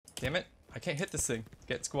Damn it. I can't hit this thing.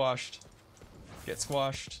 Get squashed. Get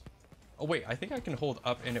squashed. Oh wait, I think I can hold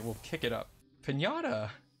up and it will kick it up.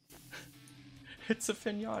 Piñata! It's a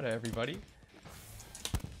piñata, everybody.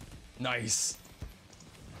 Nice.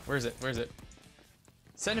 Where is it? Where is it?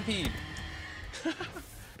 Centipede!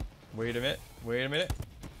 Wait a minute. Wait a minute.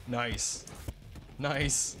 Nice.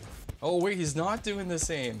 Nice. Oh wait, he's not doing the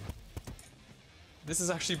same. This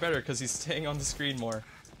is actually better because he's staying on the screen more.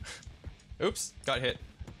 Oops, got hit.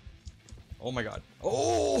 Oh my god.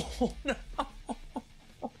 Oh no!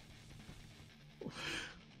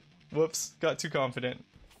 Whoops, got too confident.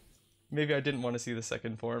 Maybe I didn't want to see the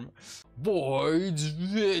second form. Void's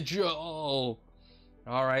Vigil!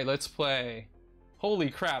 Alright, let's play. Holy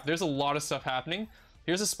crap, there's a lot of stuff happening.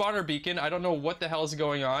 Here's a spotter beacon. I don't know what the hell is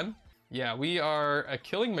going on. Yeah, we are a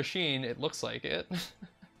killing machine. It looks like it.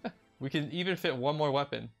 We can even fit one more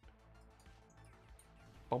weapon.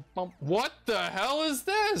 Bum, bum. What the hell is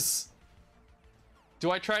this?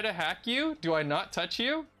 Do I try to hack you? Do I not touch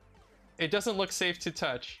you? It doesn't look safe to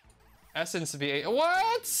touch. Essence V8.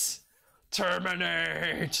 What?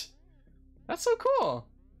 Terminate! That's so cool.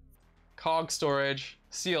 Cog storage.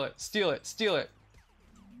 Steal it, steal it, steal it.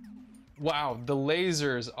 Wow, the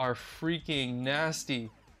lasers are freaking nasty.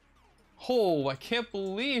 Oh, I can't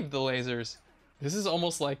believe the lasers. This is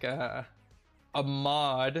almost like a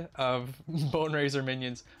mod of Bone Razor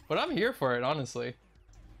minions, but I'm here for it, honestly.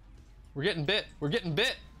 We're getting bit. We're getting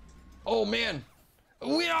bit. Oh man.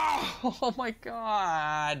 Oh my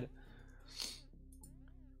god.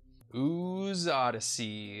 Ooze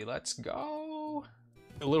Odyssey. Let's go.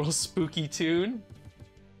 A little spooky tune.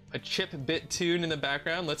 A chip bit tune in the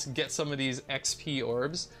background. Let's get some of these XP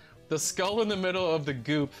orbs. The skull in the middle of the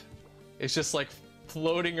goop is just like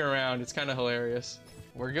floating around. It's kind of hilarious.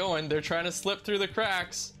 We're going. They're trying to slip through the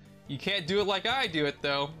cracks. You can't do it like I do it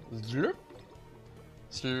though. Zerp.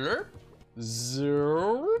 Slurp.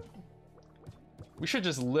 Zerp. We should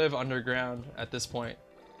just live underground at this point.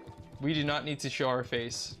 We do not need to show our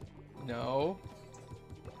face. No.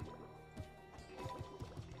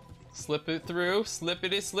 Slip it through.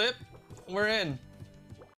 Slippity slip. We're in.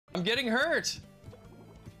 I'm getting hurt.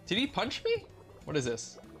 Did he punch me? What is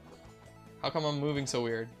this? How come I'm moving so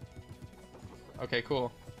weird? Okay,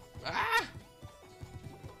 cool. Ah!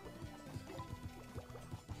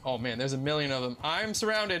 Oh man, there's a million of them. I'm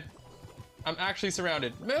surrounded. I'm actually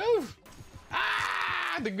surrounded. Move!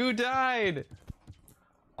 Ah! The goo died.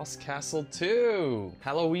 Lost Castle 2.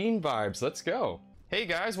 Halloween vibes. Let's go. Hey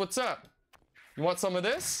guys, what's up? You want some of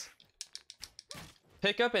this?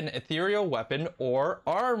 Pick up an ethereal weapon or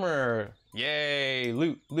armor. Yay!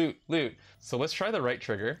 Loot, loot, loot. So let's try the right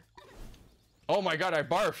trigger. Oh my god, I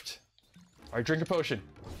barfed. Alright, drink a potion.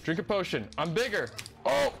 Drink a potion. I'm bigger.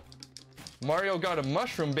 Oh! Mario got a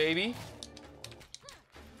mushroom, baby.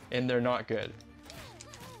 And they're not good.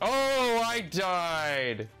 Oh, I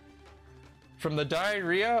died. From the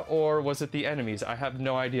diarrhea, or was it the enemies? I have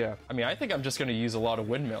no idea. I mean, I think I'm just gonna use a lot of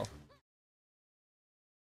windmill.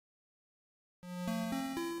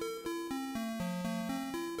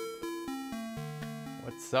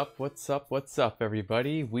 What's up, what's up, what's up,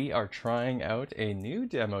 everybody? We are trying out a new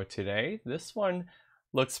demo today. This one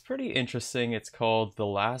looks pretty interesting. It's called The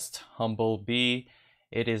Last Humble Bee.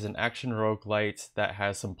 It is an action roguelite that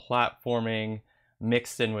has some platforming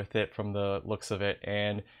mixed in with it from the looks of it,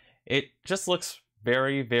 and it just looks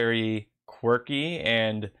very, very quirky,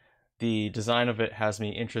 and the design of it has me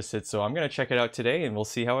interested, so I'm gonna check it out today and we'll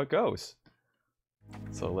see how it goes.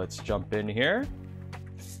 So let's jump in here.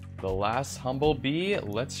 The Last Humble Bee,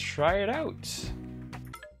 let's try it out.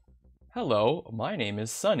 Hello, my name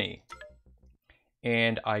is Sunny,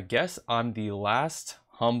 and I guess I'm the last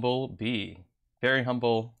humble bee. Very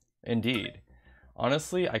humble indeed.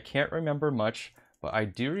 Honestly, I can't remember much, but I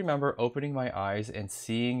do remember opening my eyes and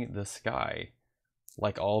seeing the sky,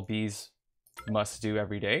 like all bees must do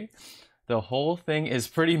every day. The whole thing is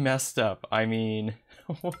pretty messed up. I mean,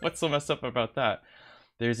 what's so messed up about that?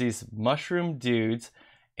 There's these mushroom dudes,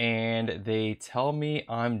 and they tell me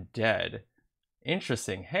I'm dead.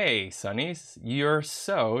 Interesting. Hey, Sunny, you're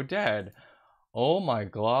so dead. Oh my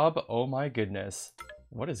glob, oh my goodness.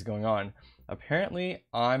 What is going on? Apparently,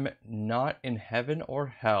 I'm not in heaven or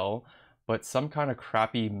hell, but some kind of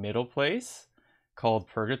crappy middle place called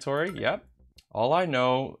purgatory. Yep. All I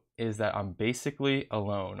know is that I'm basically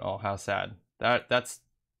alone. Oh, how sad. That's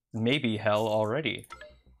maybe hell already.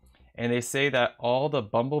 And they say that all the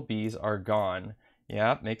bumblebees are gone.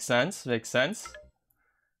 Yeah, makes sense, makes sense.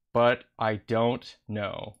 But I don't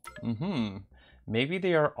know. Maybe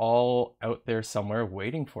they are all out there somewhere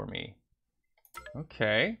waiting for me.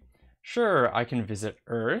 Okay. Sure, I can visit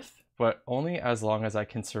Earth, but only as long as I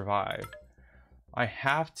can survive. I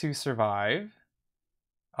have to survive,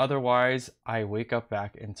 otherwise I wake up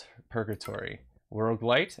back in purgatory.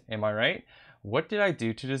 Roguelite, am I right? What did I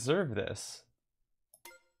do to deserve this?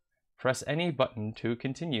 Press any button to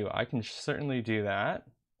continue. I can certainly do that.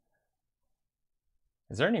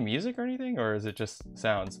 Is there any music or anything, or is it just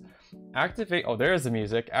sounds? Activate, oh, there's the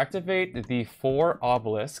music. Activate the 4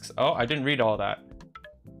 obelisks. Oh, I didn't read all that.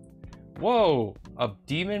 Whoa, a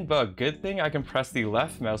demon bug. Good thing I can press the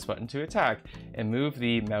left mouse button to attack and move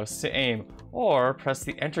the mouse to aim, or press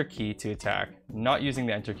the enter key to attack. Not using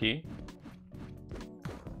the enter key.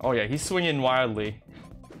 Oh yeah, he's swinging wildly.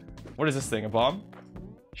 What is this thing, a bomb?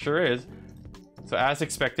 Sure is. So as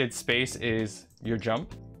expected, space is your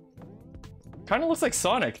jump. Kind of looks like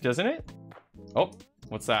Sonic, doesn't it? Oh,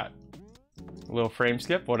 what's that? A little frame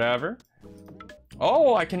skip, whatever.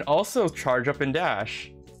 Oh, I can also charge up and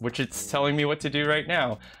dash, which it's telling me what to do right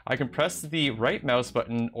now. I can press the right mouse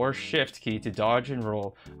button or shift key to dodge and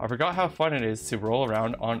roll. I forgot how fun it is to roll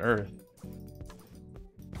around on Earth.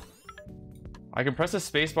 I can press the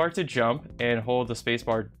spacebar to jump and hold the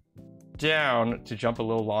spacebar down to jump a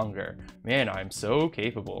little longer. Man, I'm so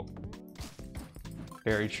capable.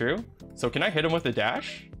 Very true. So can I hit him with a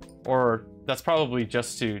dash? Or that's probably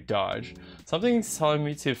just to dodge. Something's telling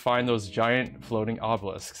me to find those giant floating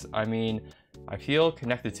obelisks. I mean, I feel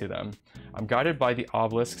connected to them. I'm guided by the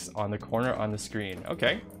obelisks on the corner on the screen.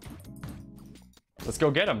 Okay. Let's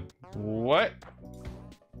go get them. What?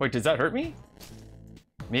 Wait, does that hurt me?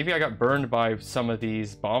 Maybe I got burned by some of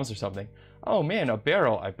these bombs or something. Oh man, a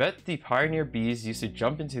barrel. I bet the pioneer bees used to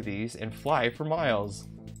jump into these and fly for miles.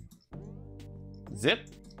 Zip.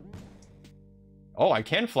 Oh, I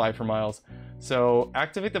can fly for miles. So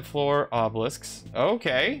activate the 4 obelisks.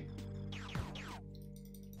 Okay.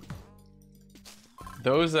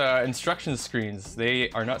 Those instruction screens, they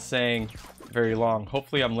are not saying very long.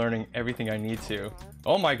 Hopefully I'm learning everything I need to.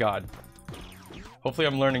 Oh my god. Hopefully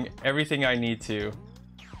I'm learning everything I need to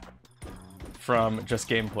from just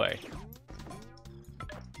gameplay.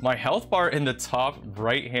 My health bar in the top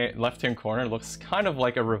left-hand corner looks kind of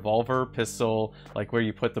like a revolver pistol, like where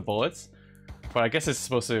you put the bullets. But I guess it's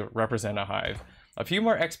supposed to represent a hive. A few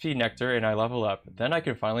more XP nectar and I level up. Then I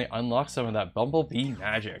can finally unlock some of that bumblebee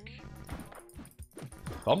magic.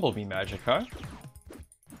 Bumblebee magic, huh?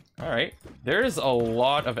 Alright. There's a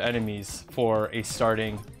lot of enemies for a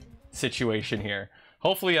starting situation here.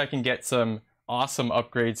 Hopefully I can get some awesome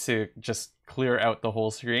upgrades to just clear out the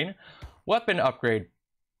whole screen. Weapon upgrade.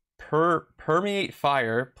 Permeate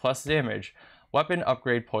fire plus damage. Weapon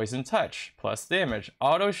upgrade poison touch plus damage.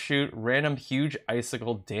 Auto shoot random huge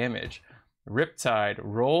icicle damage. Riptide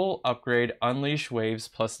roll upgrade unleash waves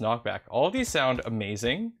plus knockback. All these sound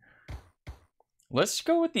amazing. Let's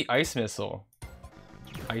go with the ice missile.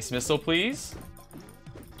 Ice missile, please.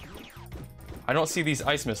 I don't see these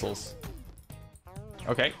ice missiles.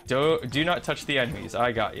 Okay, do not touch the enemies.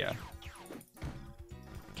 I got ya.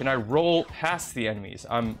 Can I roll past the enemies?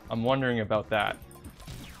 I'm wondering about that.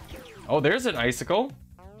 Oh, there's an icicle.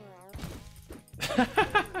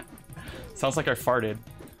 Sounds like I farted.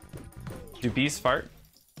 Do bees fart?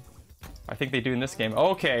 I think they do in this game.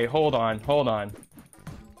 Okay, hold on, hold on.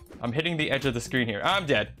 I'm hitting the edge of the screen here. I'm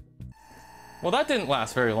dead. Well, that didn't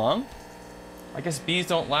last very long. I guess bees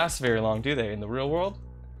don't last very long, do they, in the real world?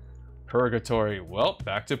 Purgatory. Well,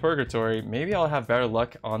 back to purgatory. Maybe I'll have better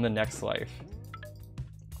luck on the next life.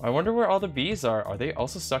 I wonder where all the bees are. Are they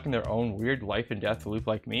also stuck in their own weird life and death loop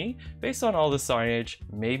like me? Based on all the signage,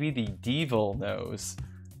 maybe the Devil knows.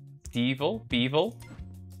 Devil? Beevil?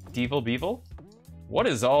 Devil Beevil? What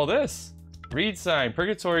is all this? Read sign,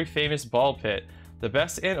 Purgatory famous ball pit. The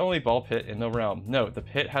best and only ball pit in the realm. Note, the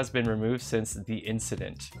pit has been removed since the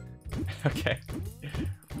incident. Okay.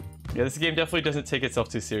 Yeah, this game definitely doesn't take itself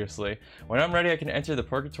too seriously. When I'm ready, I can enter the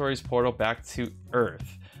Purgatory's portal back to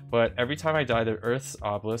Earth. But every time I die, the Earth's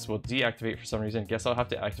obelisk will deactivate for some reason. Guess I'll have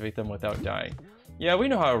to activate them without dying. Yeah, we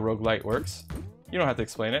know how a roguelite works. You don't have to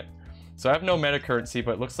explain it. So I have no meta currency,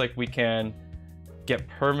 but it looks like we can get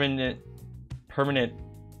permanent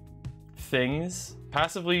things.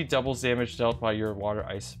 Passively doubles damage dealt by your water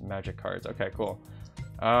ice magic cards. Okay, cool.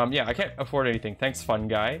 Yeah, I can't afford anything. Thanks, fun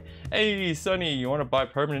guy. Hey, Sunny, you want to buy a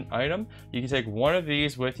permanent item? You can take one of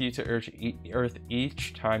these with you to Earth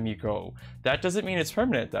each time you go. That doesn't mean it's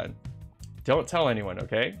permanent then. Don't tell anyone,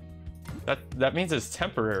 okay? That means it's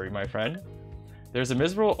temporary, my friend. There's a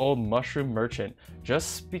miserable old mushroom merchant.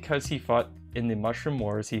 Just because he fought in the mushroom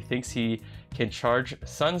wars, he thinks he can charge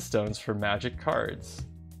sunstones for magic cards.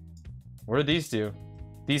 What do these do?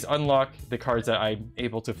 These unlock the cards that I'm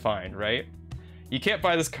able to find, right? You can't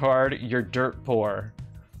buy this card, you're dirt poor.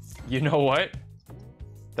 You know what?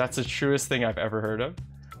 That's the truest thing I've ever heard of.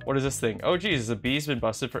 What is this thing? Oh geez, the bee's been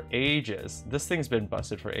busted for ages. This thing's been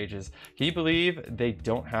busted for ages. Can you believe they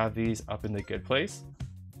don't have these up in the good place?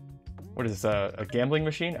 What is this, a gambling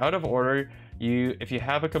machine? Out of order. If you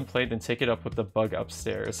have a complaint, then take it up with the bug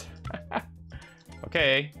upstairs.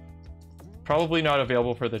 Okay. Probably not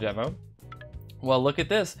available for the demo. Well, look at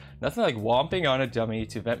this. Nothing like whomping on a dummy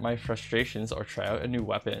to vent my frustrations or try out a new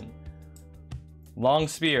weapon. Long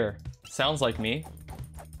spear. Sounds like me.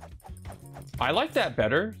 I like that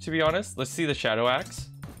better, to be honest. Let's see the shadow axe.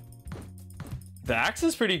 The axe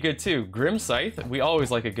is pretty good too. Grim scythe. We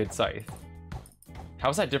always like a good scythe. How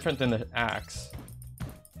is that different than the axe?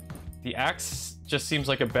 The axe just seems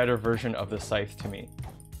like a better version of the scythe to me.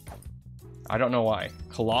 I don't know why.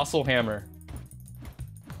 Colossal hammer.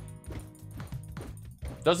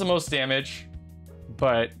 Does the most damage,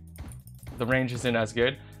 but the range isn't as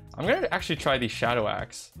good. I'm gonna actually try the shadow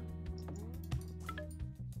axe.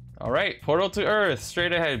 Alright, portal to Earth,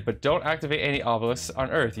 straight ahead, but don't activate any obelisks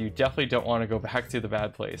on Earth. You definitely don't want to go back to the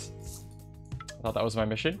bad place. I thought that was my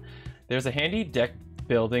mission. There's a handy deck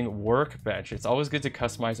building workbench. It's always good to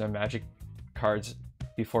customize my magic cards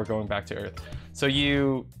before going back to Earth. So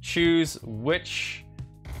you choose which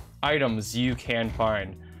items you can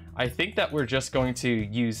find. I think that we're just going to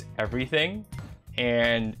use everything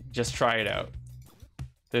and just try it out.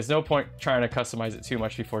 There's no point trying to customize it too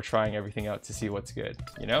much before trying everything out to see what's good,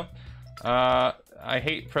 you know? I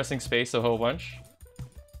hate pressing space a whole bunch,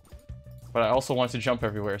 but I also want to jump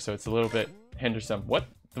everywhere, so it's a little bit hindersome. What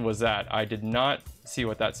was that? I did not see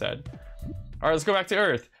what that said. All right, let's go back to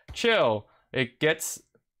Earth. Chill. It gets,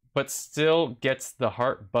 but still gets the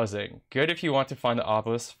heart buzzing. Good if you want to find the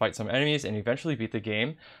obelisk, fight some enemies, and eventually beat the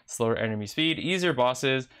game. Slower enemy speed, easier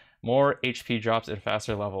bosses, more HP drops, and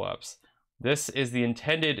faster level ups. This is the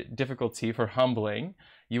intended difficulty for humbling.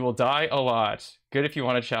 You will die a lot. Good if you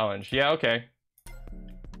want a challenge. Yeah, okay.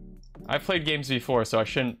 I've played games before, so I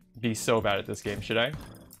shouldn't be so bad at this game, should I?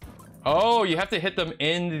 Oh, you have to hit them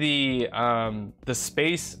in the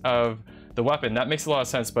space of the weapon. That makes a lot of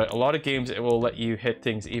sense, but a lot of games, it will let you hit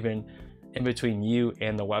things even in between you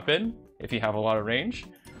and the weapon if you have a lot of range.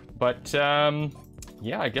 But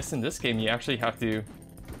yeah, I guess in this game, you actually have to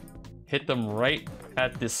hit them right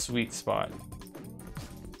at this sweet spot,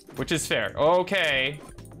 which is fair. Okay.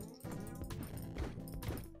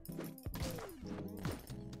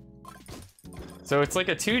 So it's like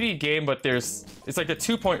a 2D game, but it's like a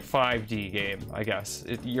 2.5D game, I guess.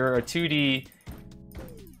 You're a 2D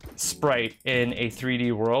sprite in a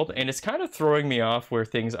 3D world, and it's kind of throwing me off where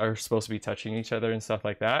things are supposed to be touching each other and stuff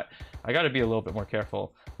like that. I gotta be a little bit more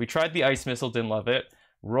careful. We tried the ice missile, didn't love it.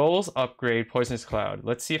 Rolls upgrade, poisonous cloud.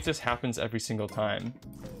 Let's see if this happens every single time.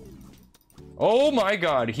 Oh my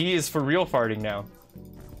god, he is for real farting now.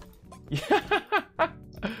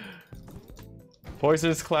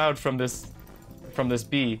 Poisonous cloud from this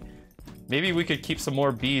bee. Maybe we could keep some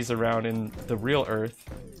more bees around in the real Earth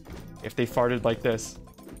if they farted like this.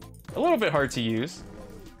 A little bit hard to use.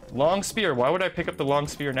 Long spear. Why would I pick up the long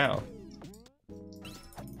spear now?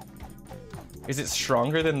 Is it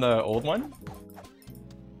stronger than the old one?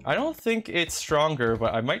 I don't think it's stronger,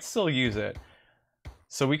 but I might still use it.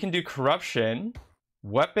 So we can do corruption,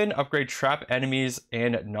 weapon, upgrade, trap enemies,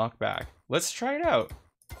 and knockback. Let's try it out.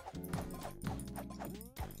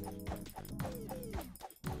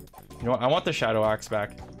 You know what? I want the shadow axe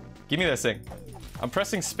back. Give me this thing. I'm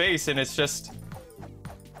pressing space and it's just...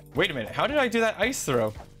 Wait a minute. How did I do that ice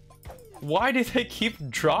throw? Why do they keep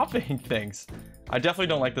dropping things? I definitely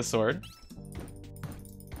don't like the sword.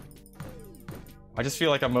 I just feel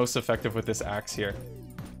like I'm most effective with this axe here.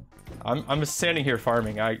 I'm just standing here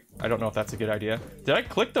farming. I don't know if that's a good idea. Did I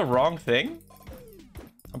click the wrong thing?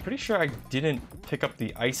 I'm pretty sure I didn't pick up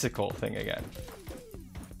the icicle thing again.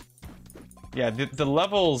 Yeah, the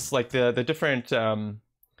levels, like the different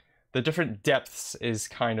depths is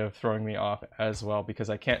kind of throwing me off as well, because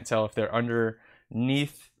I can't tell if they're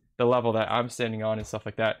underneath the level that I'm standing on and stuff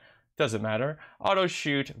like that. Doesn't matter. Auto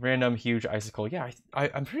shoot, random huge icicle. Yeah,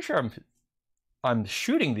 I'm pretty sure I'm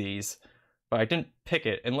shooting these, but I didn't pick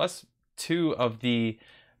it unless two of the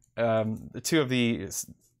abilities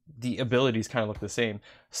kind of look the same.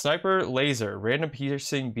 Sniper laser, random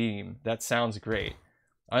piercing beam. That sounds great.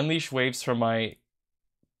 Unleash waves from my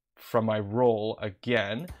roll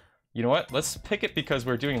again. You know what? Let's pick it because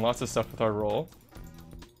we're doing lots of stuff with our roll.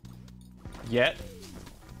 Yet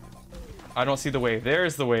I don't see the wave.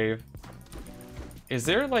 There's the wave. Is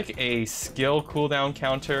there like a skill cooldown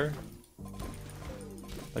counter?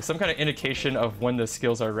 Like some kind of indication of when the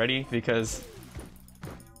skills are ready, because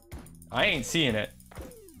I ain't seeing it.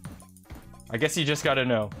 I guess you just gotta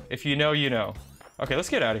know. If you know, you know. Okay, let's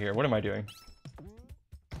get out of here. What am I doing?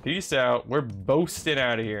 Peace out. We're boasting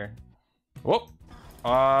out of here. Whoop.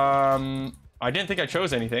 I didn't think I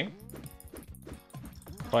chose anything.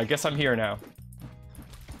 But I guess I'm here now.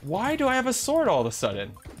 Why do I have a sword all of a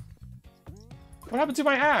sudden? What happened to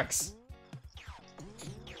my axe?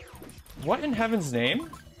 What in heaven's name?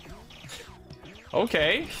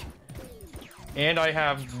 Okay. And I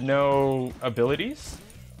have no abilities?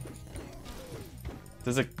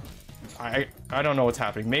 Does it... I don't know what's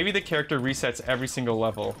happening. Maybe the character resets every single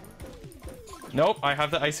level. Nope, I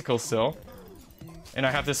have the icicle still. And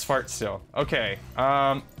I have this fart still. Okay,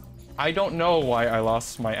 I don't know why I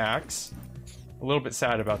lost my axe. A little bit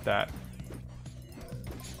sad about that.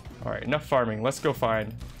 Alright, enough farming. Let's go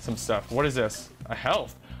find some stuff. What is this? A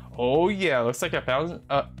health. Oh yeah, looks like I found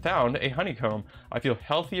a honeycomb. I feel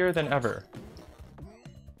healthier than ever.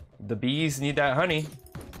 The bees need that honey.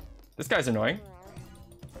 This guy's annoying.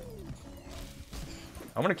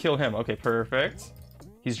 I'm gonna kill him. Okay, perfect.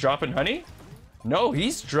 He's dropping honey? No,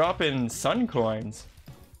 he's dropping sun coins.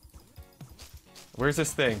 Where's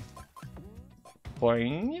this thing?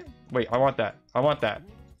 Boing. Wait, I want that. I want that.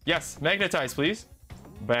 Yes, magnetize, please.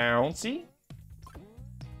 Bouncy.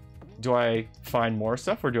 Do I find more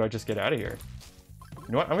stuff or do I just get out of here?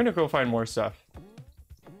 You know what? I'm gonna go find more stuff.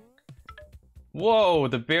 Whoa,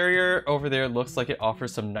 the barrier over there looks like it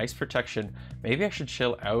offers some nice protection. Maybe I should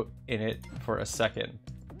chill out in it for a second.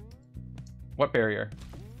 What barrier?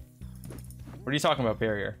 What are you talking about,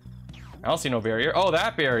 barrier? I don't see no barrier. Oh,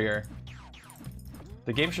 that barrier.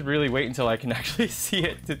 The game should really wait until I can actually see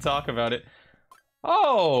it to talk about it.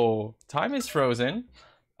 Oh, time is frozen.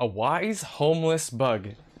 A wise homeless bug.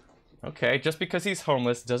 Okay, just because he's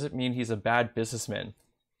homeless doesn't mean he's a bad businessman.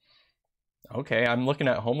 Okay, I'm looking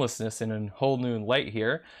at homelessness in a whole new light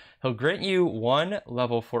here. He'll grant you 1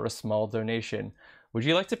 level for a small donation. Would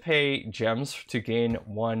you like to pay gems to gain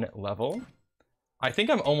 1 level? I think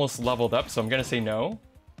I'm almost leveled up, so I'm gonna say no.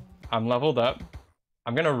 I'm leveled up.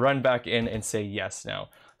 I'm gonna run back in and say yes now.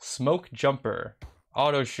 Smoke jumper,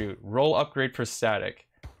 auto shoot, roll upgrade for static,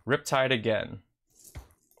 riptide again.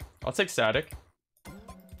 I'll take static.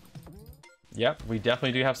 Yep, we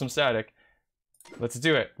definitely do have some static. Let's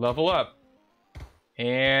do it. Level up.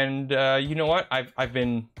 And you know what? I've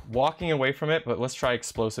been walking away from it, but let's try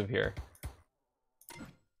explosive here.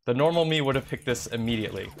 The normal me would have picked this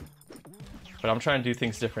immediately. But I'm trying to do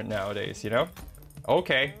things different nowadays, you know?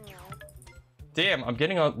 Okay. Damn, I'm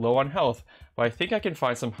getting low on health, but I think I can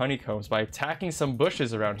find some honeycombs by attacking some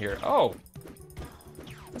bushes around here. Oh!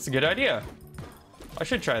 That's a good idea. I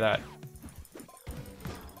should try that.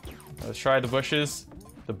 Let's try the bushes.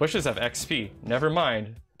 The bushes have XP. Never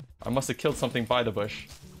mind. I must have killed something by the bush.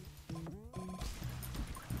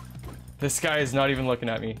 This guy is not even looking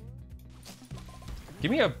at me.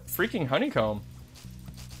 Give me a freaking honeycomb.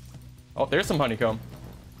 Oh, there's some honeycomb.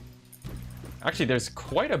 Actually, there's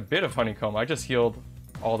quite a bit of honeycomb. I just healed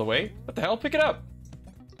all the way. What the hell? Pick it up.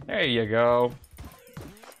 There you go.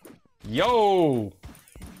 Yo!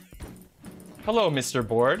 Hello, Mr.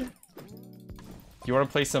 Board. You want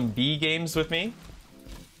to play some bee games with me?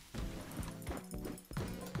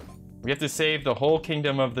 We have to save the whole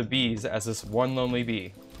kingdom of the bees as this one lonely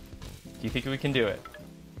bee. Do you think we can do it?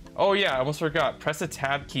 Oh yeah, I almost forgot. Press the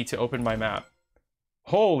tab key to open my map.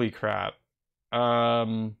 Holy crap.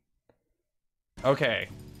 Okay.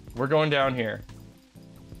 We're going down here.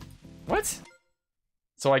 What?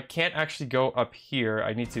 So I can't actually go up here.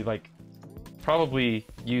 I need to, like, probably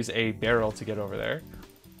use a barrel to get over there.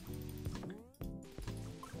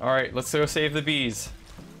 Alright, let's go save the bees.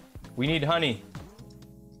 We need honey.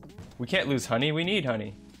 We can't lose honey, we need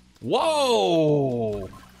honey. Whoa!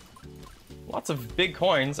 Lots of big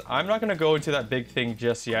coins. I'm not gonna go into that big thing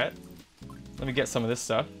just yet. Let me get some of this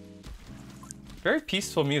stuff. Very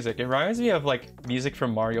peaceful music. It reminds me of like music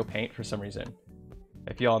from Mario Paint for some reason.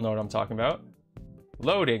 If you all know what I'm talking about.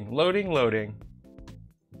 Loading, loading, loading.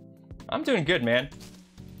 I'm doing good, man.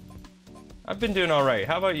 I've been doing alright.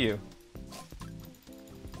 How about you?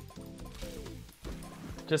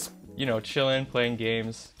 Just, you know, chilling, playing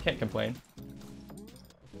games. Can't complain.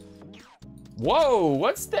 Whoa,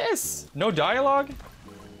 what's this? No dialogue?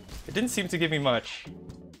 It didn't seem to give me much.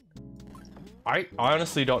 I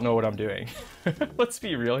honestly don't know what I'm doing. Let's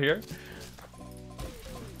be real here.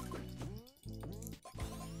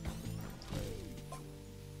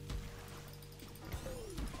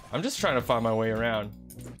 I'm just trying to find my way around.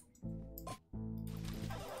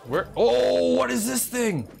 Where? Oh, what is this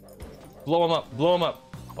thing? Blow him up, blow him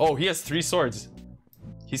up. Oh, he has 3 swords.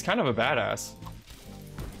 He's kind of a badass.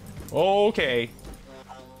 Okay.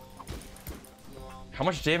 How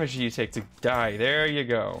much damage do you take to die? There you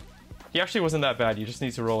go. He actually wasn't that bad. You just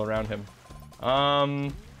need to roll around him.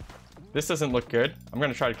 This doesn't look good. I'm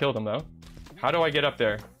gonna try to kill them though. How do I get up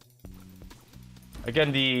there?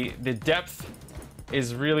 Again, the depth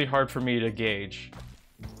is really hard for me to gauge.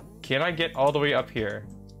 Can I get all the way up here?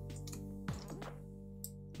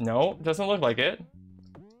 No, doesn't look like it.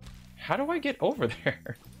 How do I get over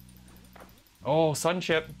there? Oh, sun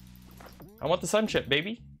chip. I want the sun chip,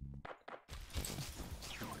 baby.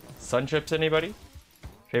 Sun chips, anybody?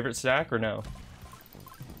 Favorite snack or no?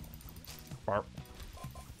 Barp.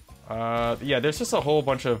 Yeah, there's just a whole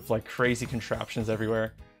bunch of like crazy contraptions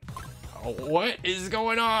everywhere. Oh, what is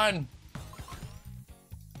going on?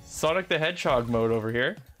 Sonic the Hedgehog mode over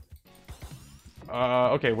here.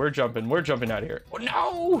 Okay, we're jumping out of here. Oh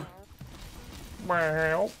no!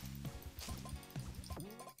 Wow.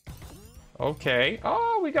 Okay.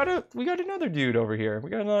 Oh, we got another dude over here. We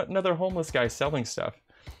got another homeless guy selling stuff.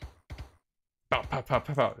 Pow, pow, pow,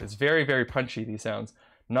 pow, pow. It's very, very punchy, these sounds.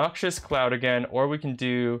 Noxious Cloud again, or we can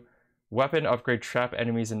do weapon upgrade, trap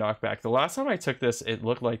enemies, and knockback. The last time I took this, it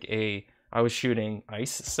looked like I was shooting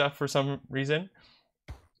ice stuff for some reason.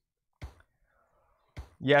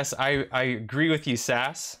 Yes, I agree with you,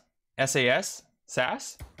 SAS. SAS?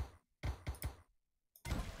 SAS?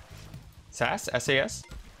 SAS? SAS?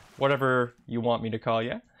 Whatever you want me to call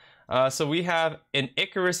you. So we have an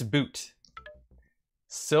Icarus boot.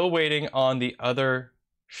 Still waiting on the other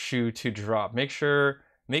shoe to drop. Make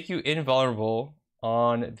you invulnerable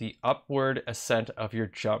on the upward ascent of your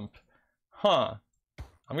jump. Huh.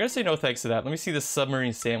 I'm gonna say no thanks to that. Let me see the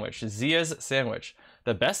submarine sandwich. Zia's sandwich.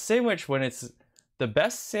 The best sandwich when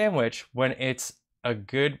it's a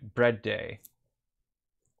good bread day.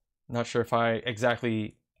 Not sure if I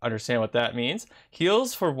exactly understand what that means.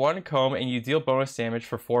 Heals for 1 comb and you deal bonus damage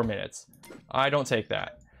for 4 minutes. I don't take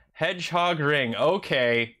that. Hedgehog ring.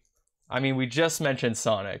 Okay. I mean, we just mentioned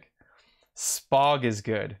Sonic. Spog is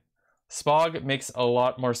good. Spog makes a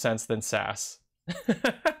lot more sense than SAS.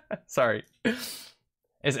 Sorry.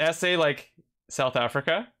 Is SA like South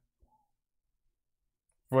Africa?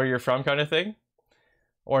 Where you're from kind of thing?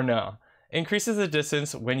 Or no? Increases the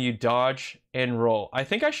distance when you dodge and roll. I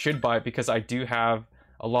think I should buy it because I do have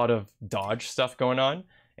a lot of dodge stuff going on.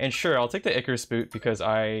 And sure, I'll take the Icarus boot because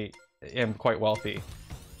I am quite wealthy.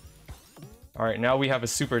 Alright, now we have a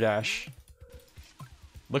super dash.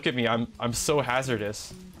 Look at me, I'm so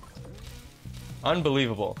hazardous.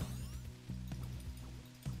 Unbelievable.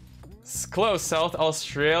 It's close, South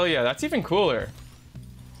Australia. That's even cooler.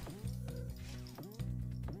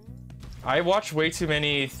 I watch way too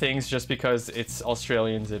many things just because it's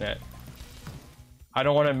Australians in it. I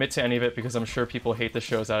don't want to admit to any of it because I'm sure people hate the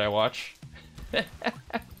shows that I watch.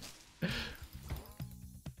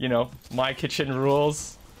 You know, My Kitchen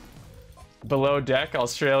Rules, Below Deck,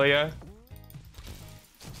 Australia.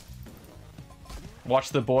 Watch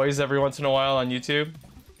The Boys every once in a while on YouTube.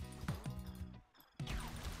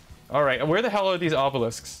 Alright, where the hell are these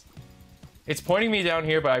obelisks? It's pointing me down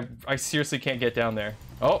here, but I seriously can't get down there.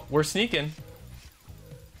 Oh, we're sneaking.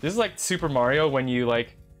 This is like Super Mario when you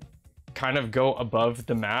like kind of go above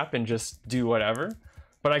the map and just do whatever.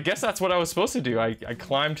 But I guess that's what I was supposed to do. I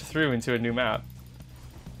climbed through into a new map.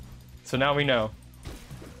 So now we know.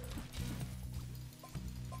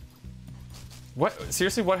 What?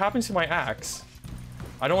 Seriously, what happens to my axe?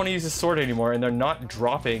 I don't want to use this sword anymore, and they're not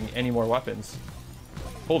dropping any more weapons.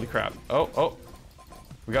 Holy crap. Oh.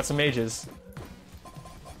 We got some mages.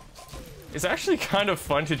 It's actually kind of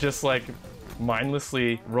fun to just, like,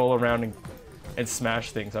 mindlessly roll around and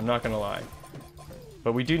smash things, I'm not gonna lie.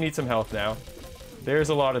 But we do need some health now. There's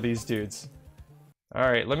a lot of these dudes.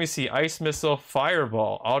 Alright, let me see. Ice Missile,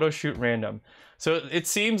 Fireball, Auto Shoot Random. So it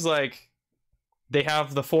seems like they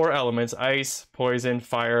have the 4 elements: ice, poison,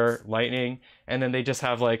 fire, lightning, and then they just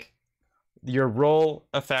have like your roll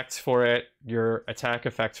effect for it, your attack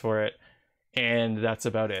effect for it, and that's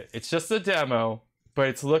about it. It's just a demo, but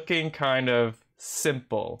it's looking kind of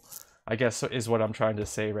simple, I guess is what I'm trying to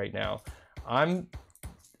say right now. I'm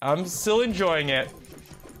still enjoying it.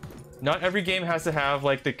 Not every game has to have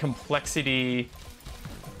like the complexity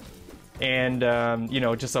and you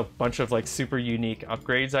know, just a bunch of like super unique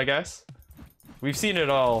upgrades, I guess. We've seen it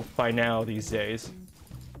all by now these days.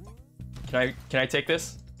 Can I take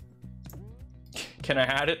this? Can I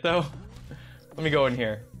add it though? Let me go in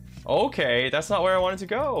here. Okay, that's not where I wanted to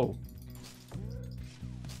go.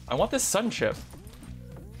 I want this sun chip.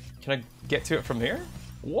 Can I get to it from here?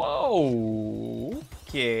 Whoa,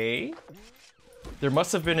 okay. There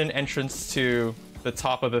must have been an entrance to the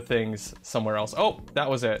top of the things somewhere else. Oh, that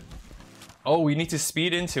was it. Oh, we need to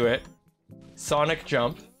speed into it. Sonic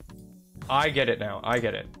jump. I get it now. I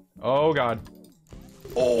get it. Oh god.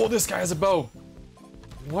 Oh, this guy has a bow.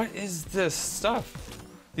 What is this stuff?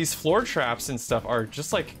 These floor traps and stuff are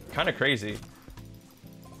just like kind of crazy.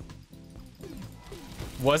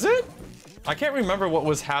 Was it? I can't remember what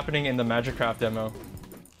was happening in the Magicraft demo.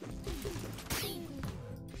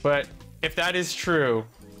 But if that is true,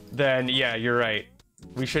 then yeah, you're right.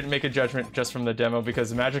 We shouldn't make a judgment just from the demo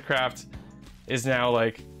because Magicraft is now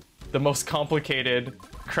like the most complicated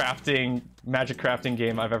magic crafting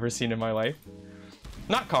game I've ever seen in my life.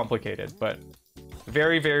 Not complicated, but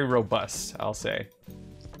very, very robust, I'll say.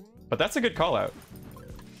 But that's a good call out.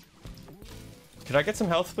 Could I get some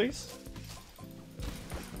health, please?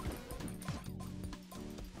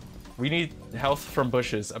 We need health from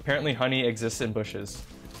bushes. Apparently honey exists in bushes.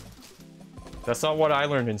 That's not what I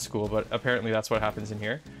learned in school, but apparently that's what happens in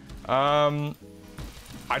here.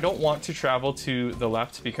 I don't want to travel to the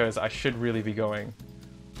left because I should really be going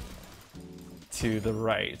to the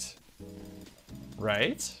right.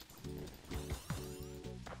 Right?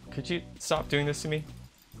 Could you stop doing this to me?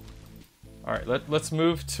 Alright, let's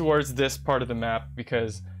move towards this part of the map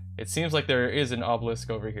because it seems like there is an obelisk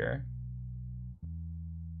over here.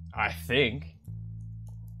 I think.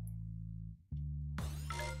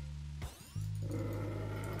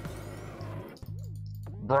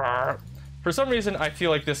 Brr. For some reason, I feel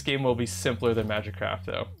like this game will be simpler than Magicraft,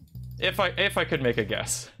 though. If I could make a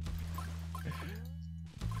guess.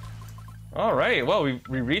 Alright, well,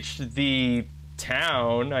 we reached the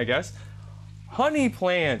town, I guess. Honey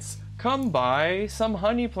plants! Come buy some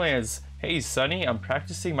honey plants. Hey, Sonny, I'm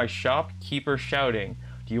practicing my shopkeeper shouting.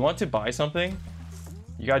 Do you want to buy something?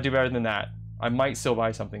 You gotta do better than that. I might still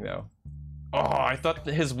buy something, though. Oh, I thought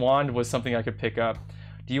that his wand was something I could pick up.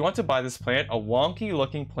 Do you want to buy this plant? A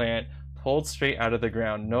wonky-looking plant pulled straight out of the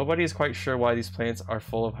ground. Nobody is quite sure why these plants are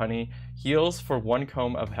full of honey. Heals for 1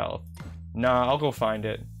 comb of health. Nah, I'll go find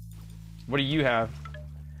it. What do you have?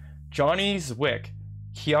 Johnny's Wick.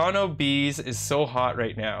 Keanu Bees is so hot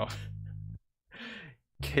right now.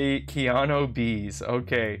 Keanu Bees.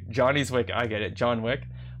 Okay. Johnny's Wick. I get it. John Wick.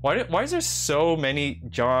 Why is there so many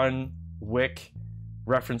John Wick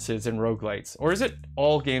references in roguelites? Or is it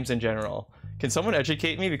all games in general? Can someone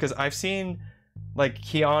educate me? Because I've seen like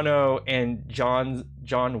Keanu and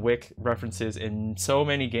John Wick references in so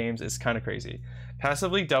many games. It's kind of crazy.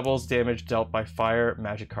 Passively doubles damage dealt by fire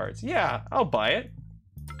magic cards. Yeah, I'll buy it.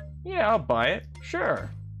 Yeah, I'll buy it.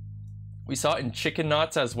 Sure. We saw it in Chicken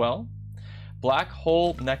Knots as well. Black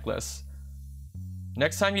Hole Necklace.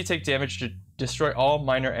 Next time you take damage, destroy all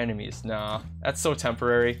minor enemies. Nah, that's so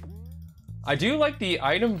temporary. I do like the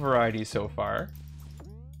item variety so far.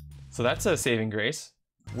 So that's a saving grace.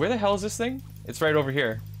 Where the hell is this thing? It's right over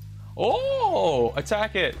here. Oh,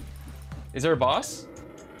 attack it. Is there a boss?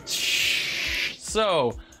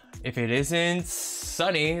 So, if it isn't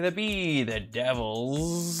Sonny the Bee, the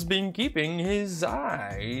devil's been keeping his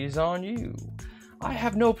eyes on you. I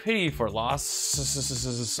have no pity for lost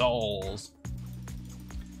souls.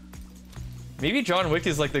 Maybe John Wick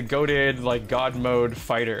is like the goated, like god mode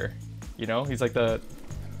fighter. You know, he's like the...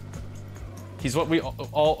 He's what we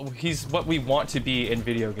want to be in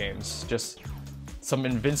video games. Just some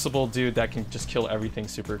invincible dude that can just kill everything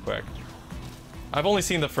super quick. I've only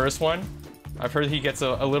seen the first one. I've heard he gets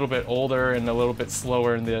a little bit older and a little bit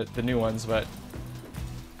slower in the new ones, but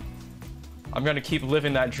I'm gonna keep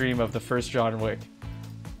living that dream of the first John Wick.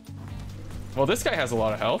 Well, this guy has a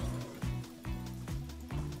lot of health.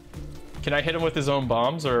 Can I hit him with his own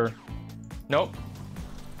bombs or... Nope.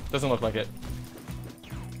 Doesn't look like it.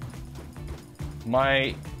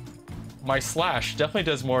 My slash definitely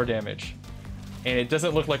does more damage. And it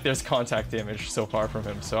doesn't look like there's contact damage so far from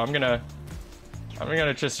him, so I'm gonna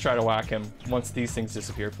just try to whack him once these things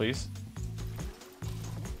disappear, please.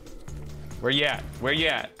 Where you at? Where you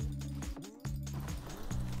at?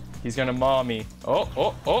 He's gonna maul me. Oh,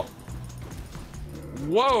 oh, oh.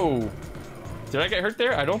 Whoa! Did I get hurt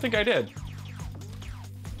there? I don't think I did.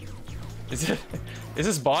 Is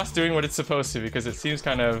this boss doing what it's supposed to? Because it seems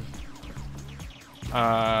kind of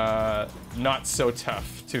not so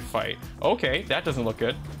tough to fight. Okay, that doesn't look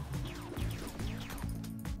good.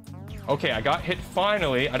 Okay, I got hit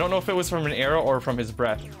finally. I don't know if it was from an arrow or from his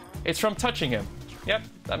breath. It's from touching him. Yep,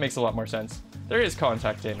 that makes a lot more sense. There is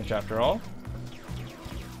contact damage after all.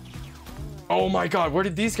 Oh my god, where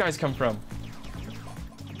did these guys come from?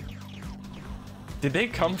 Did they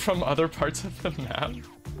come from other parts of the map?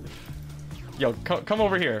 Yo, come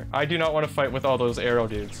over here. I do not want to fight with all those arrow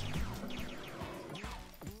dudes.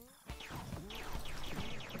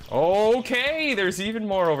 Okay, there's even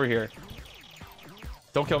more over here.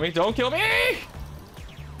 Don't kill me, don't kill me!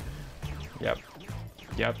 Yep.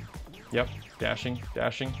 Yep. Yep, dashing,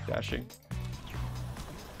 dashing, dashing.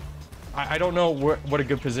 I don't know what a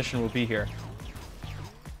good position will be here.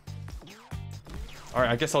 Alright,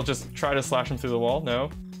 I guess I'll just try to slash him through the wall. No.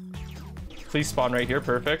 Please spawn right here.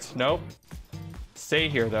 Perfect. Nope. Stay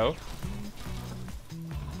here, though.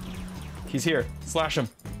 He's here. Slash him.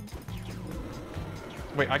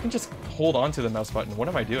 Wait, I can just hold on to the mouse button. What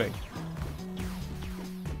am I doing?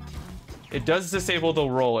 It does disable the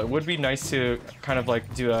roll. It would be nice to kind of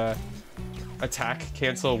like do a attack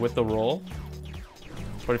cancel with the roll.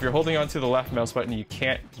 But if you're holding on to the left mouse button, you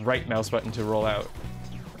can't right mouse button to roll out.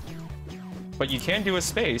 But you can do a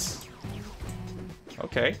space.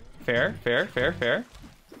 Okay, fair, fair, fair, fair.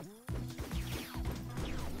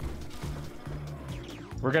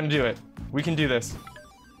 We're gonna do it. We can do this.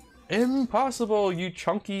 Impossible, you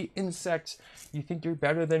chunky insect. You think you're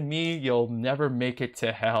better than me? You'll never make it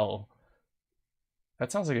to hell.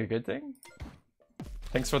 That sounds like a good thing.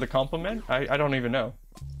 Thanks for the compliment. I don't even know.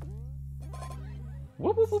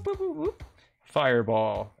 Whoop, whoop, whoop, whoop, whoop.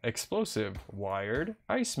 Fireball. Explosive. Wired.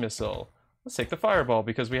 Ice missile. Let's take the fireball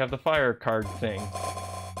because we have the fire card thing.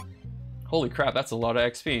 Holy crap, that's a lot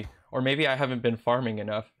of XP. Or maybe I haven't been farming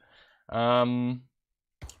enough.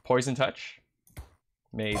 Poison touch.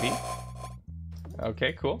 Maybe.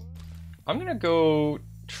 Okay, cool. I'm gonna go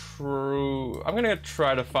I'm gonna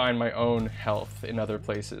try to find my own health in other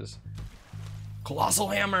places. Colossal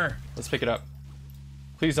hammer! Let's pick it up.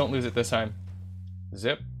 Please don't lose it this time.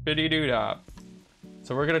 Zip-biddy-doo-dah.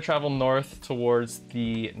 So we're gonna travel north towards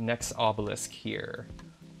the next obelisk here.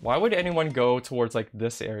 Why would anyone go towards like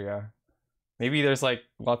this area? Maybe there's like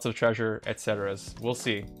lots of treasure, etc. We'll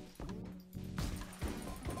see.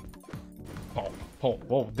 Oh,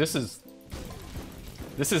 whoa, this is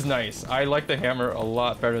nice. I like the hammer a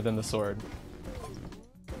lot better than the sword.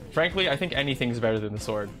 Frankly, I think anything's better than the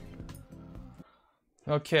sword.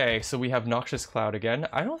 Okay, so we have Noxious Cloud again.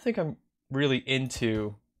 I don't think I'm really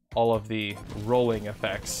into all of the rolling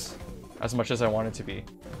effects as much as I want it to be.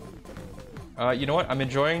 You know what? I'm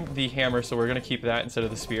enjoying the hammer, so we're gonna keep that instead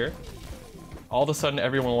of the spear. All of a sudden,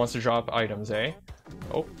 everyone wants to drop items, eh?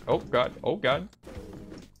 Oh god, oh god.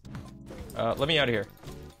 Let me out of here.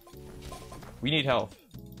 We need health.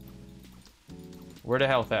 Where the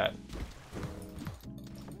health at?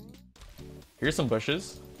 Here's some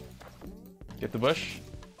bushes. Get the bush.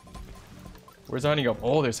 Where's the honeycomb?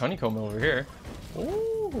 Oh, there's honeycomb over here.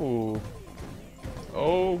 Ooh.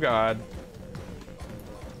 Oh god.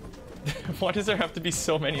 Why does there have to be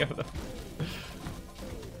so many of them?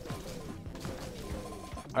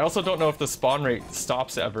 I also don't know if the spawn rate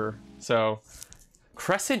stops ever, so...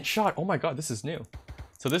 Crescent shot! Oh my god, this is new.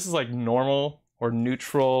 So this is like normal or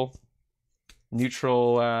neutral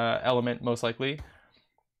element, most likely.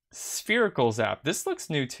 Spherical zap. This looks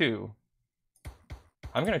new too.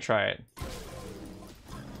 I'm gonna try it.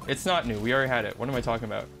 It's not new. We already had it. What am I talking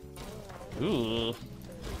about? Ooh.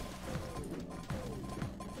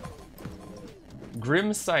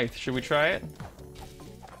 Grim Scythe. Should we try it?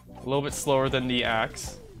 A little bit slower than the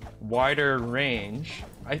axe. Wider range.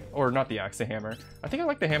 Or not the axe, the hammer. I think I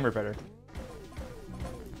like the hammer better.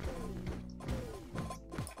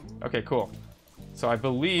 Okay, cool. So I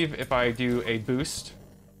believe if I do a boost...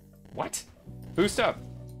 What? Boost up!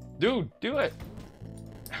 Dude, do it!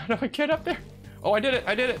 How do I get up there? Oh, I did it!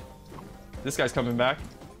 I did it! This guy's coming back.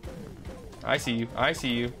 I see you. I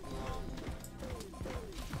see you.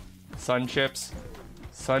 Sun chips.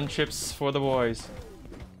 Sun chips for the boys.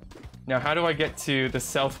 Now, how do I get to the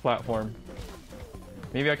south platform?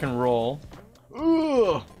 Maybe I can roll.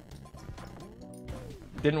 Ugh!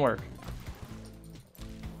 Didn't work.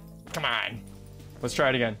 Come on. Let's try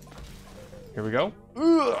it again. Here we go.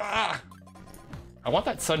 Ugh! I want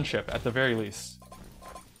that sun chip at the very least.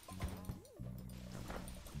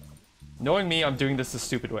 Knowing me, I'm doing this the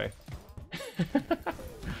stupid way.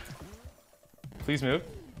 Please move.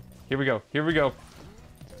 Here we go. Here we go.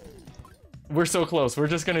 We're so close. We're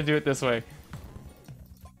just gonna do it this way.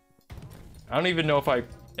 I don't even know if I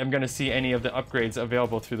am gonna see any of the upgrades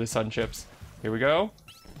available through the sun chips. Here we go.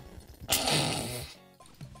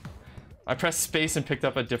 I pressed space and picked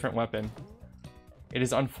up a different weapon. It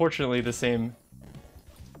is unfortunately the same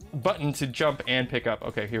button to jump and pick up.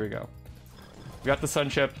 Okay, here we go. We got the sun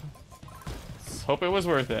chip. Let's hope it was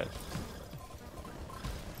worth it.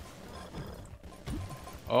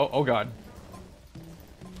 Oh god.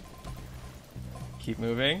 Keep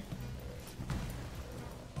moving.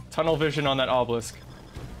 Tunnel vision on that obelisk.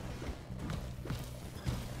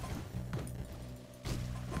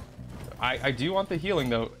 I do want the healing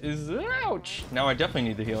though. Ouch! Now I definitely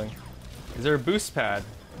need the healing. Is there a boost pad?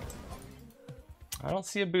 I don't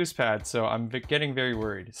see a boost pad, so I'm getting very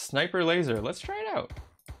worried. Sniper laser, let's try it out.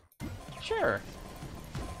 Sure.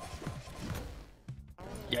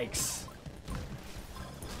 Yikes.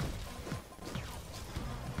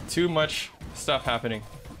 Too much stuff happening.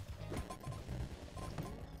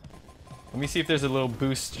 Let me see if there's a little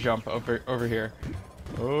boost jump over here.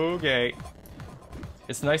 Okay.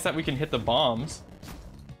 It's nice that we can hit the bombs.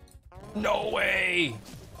 No way!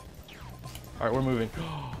 Alright, we're moving.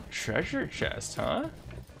 Treasure chest, huh?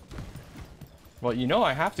 Well, you know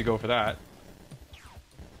I have to go for that.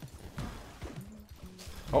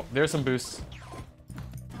 Oh, there's some boosts.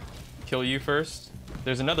 Kill you first.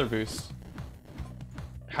 There's another boost.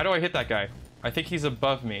 How do I hit that guy? I think he's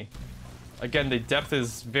above me. Again, the depth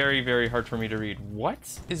is very, very hard for me to read.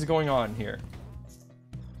 What is going on here?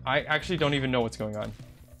 I actually don't even know what's going on.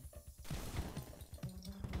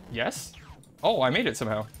 Yes? Oh, I made it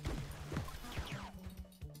somehow.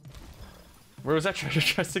 Where was that treasure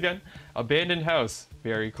chest again? Abandoned house.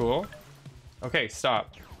 Very cool. Okay,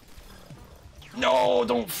 stop. No,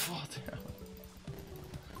 don't fall down.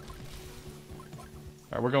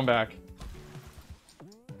 Alright, we're going back.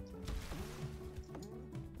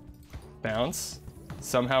 Bounce.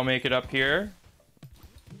 Somehow make it up here.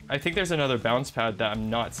 I think there's another bounce pad that I'm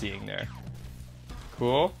not seeing there.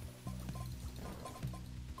 Cool.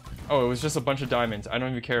 Oh, it was just a bunch of diamonds. I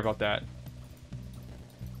don't even care about that.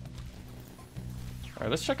 Alright,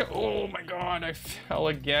 let's check out... Oh my god, I fell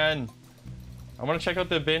again. I want to check out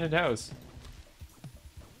the abandoned house.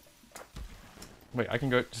 Wait, I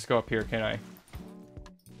can just go up here, can't I?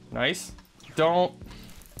 Nice. Don't...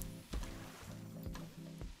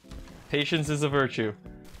 Patience is a virtue.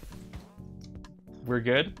 We're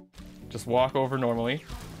good. Just walk over normally.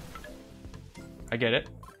 I get it.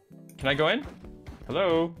 Can I go in?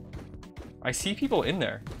 Hello? I see people in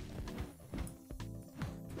there.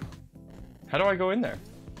 How do I go in there?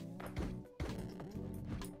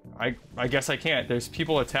 I guess I can't. There's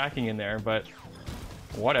people attacking in there, but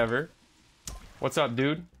whatever. What's up,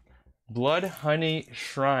 dude? Blood Honey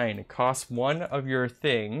Shrine costs one of your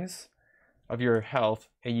things, of your health,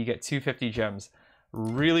 and you get 250 gems.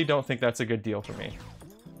 Really don't think that's a good deal for me.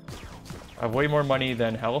 I have way more money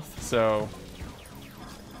than health, so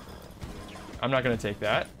I'm not gonna take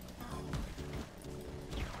that.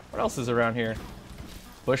 What else is around here?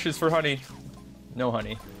 Bushes for honey. No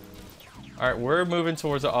honey. Alright, we're moving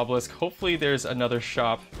towards the obelisk. Hopefully there's another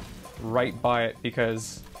shop right by it,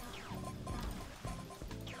 because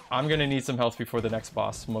I'm gonna need some health before the next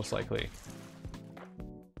boss, most likely.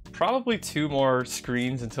 Probably 2 more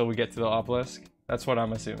screens until we get to the obelisk. That's what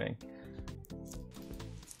I'm assuming.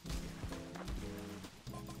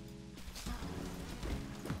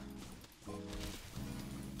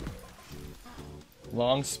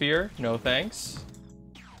 Long spear, no thanks.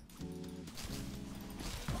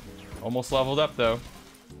 Almost leveled up though.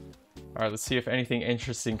 Alright, let's see if anything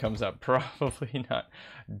interesting comes up. Probably not.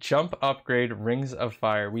 Jump upgrade, Rings of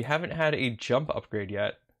Fire. We haven't had a jump upgrade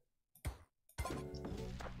yet.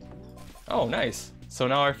 Oh, nice. So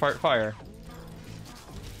now I fart fire.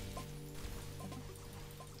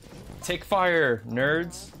 Take fire,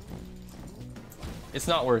 nerds. It's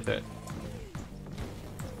not worth it.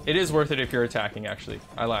 It is worth it if you're attacking, actually.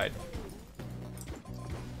 I lied.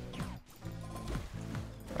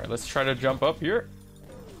 Alright, let's try to jump up here.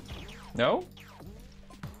 No?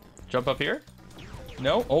 Jump up here?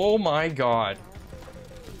 No? Oh my god.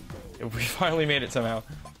 We finally made it somehow.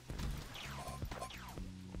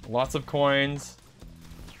 Lots of coins.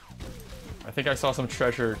 I think I saw some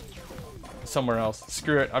treasure somewhere else.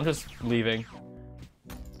 Screw it, I'm just leaving.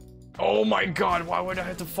 Oh my god, why would I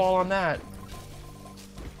have to fall on that?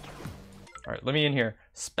 Alright, let me in here.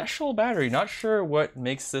 Special battery. Not sure what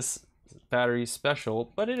makes this battery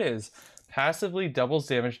special, but it is. Passively doubles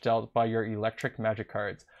damage dealt by your electric magic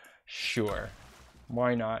cards. Sure.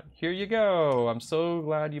 Why not? Here you go. I'm so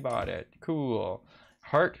glad you bought it. Cool.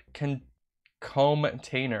 Heart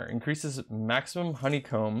container. Increases maximum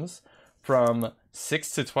honeycombs from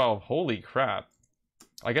 6 to 12. Holy crap.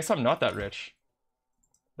 I guess I'm not that rich.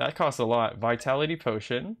 That costs a lot. Vitality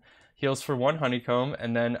potion. Heals for 1 honeycomb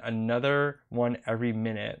and then another one every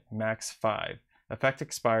minute. Max 5. Effect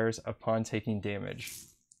expires upon taking damage.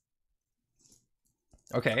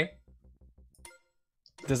 Okay.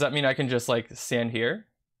 Does that mean I can just like stand here?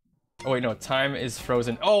 Oh wait, no, time is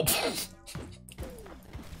frozen. Oh!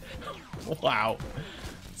 Wow.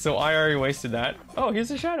 So I already wasted that. Oh,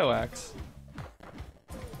 here's a shadow axe.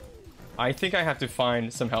 I think I have to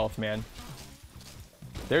find some health, man.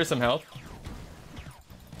 There's some health.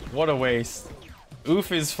 What a waste.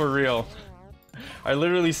 Oof is for real. I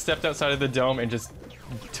literally stepped outside of the dome and just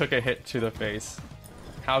took a hit to the face.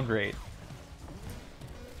 How great.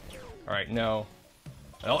 Alright, no.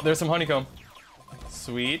 Oh, there's some honeycomb.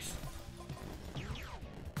 Sweet.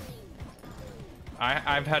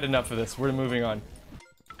 I've had enough of this. We're moving on.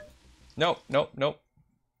 Nope, nope, nope.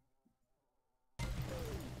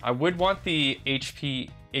 I would want the HP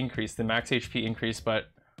increase, the max HP increase, but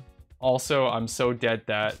also I'm so dead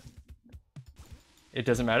that it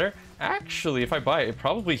doesn't matter. Actually, if I buy it, it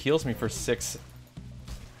probably heals me for 6,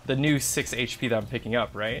 the new 6 HP that I'm picking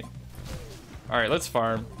up, right? Alright, let's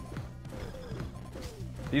farm.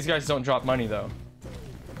 These guys don't drop money though.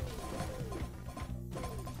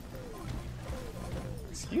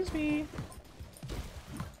 Excuse me.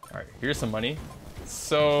 Alright, here's some money.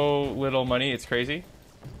 So little money, it's crazy.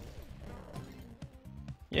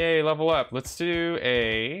 Yay, level up. Let's do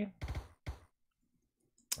a...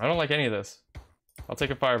 I don't like any of this. I'll take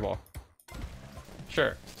a fireball.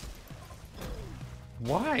 Sure.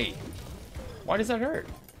 Why? Why does that hurt?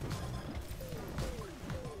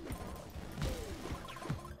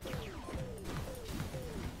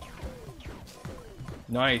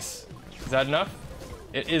 Nice. Is that enough?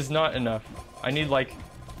 It is not enough. I need like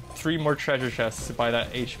 3 more treasure chests to buy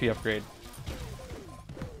that HP upgrade.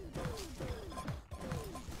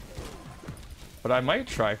 But I might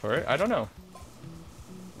try for it. I don't know.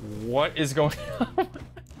 What is going on?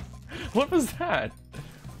 What was that?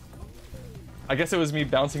 I guess it was me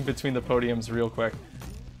bouncing between the podiums real quick.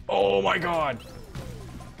 Oh my god!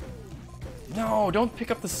 No, don't pick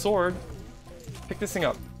up the sword. Pick this thing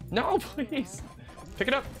up. No, please! Pick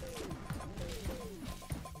it up!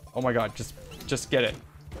 Oh my god, just get it.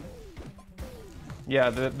 Yeah,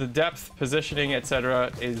 the depth, positioning,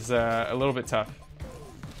 etc. is a little bit tough.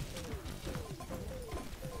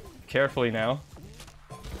 Carefully now.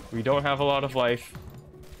 We don't have a lot of life.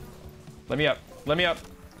 Let me up. Let me up.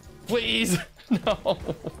 Please! No!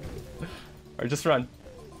 Alright, just run.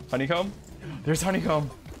 Honeycomb? There's honeycomb!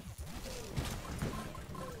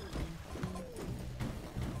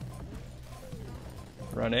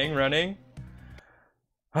 Running, running.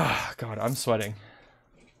 Ah, God, I'm sweating.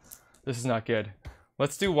 This is not good.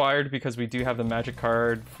 Let's do wired because we do have the magic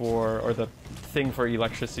card for, or the thing for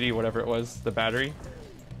electricity, whatever it was, the battery.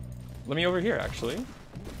 Let me over here, actually.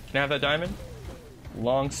 Can I have that diamond?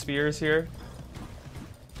 Long spears here.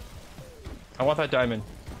 I want that diamond.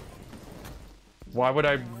 Why would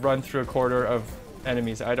I run through a corridor of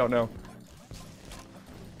enemies? I don't know.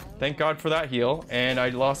 Thank God for that heal, and I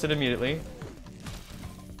lost it immediately.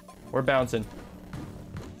 We're bouncing.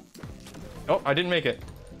 Oh, I didn't make it.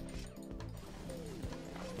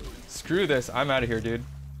 Screw this. I'm out of here, dude.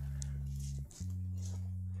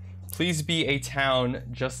 Please be a town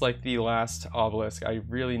just like the last obelisk. I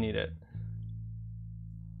really need it.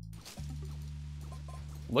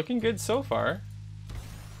 Looking good so far.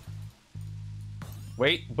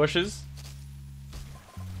 Wait, bushes.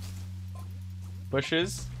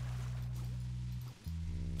 Bushes.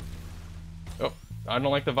 Oh, I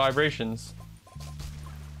don't like the vibrations.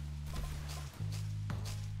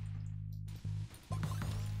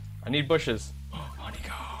 I need bushes.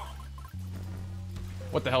 Honeycomb.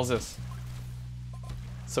 What the hell is this?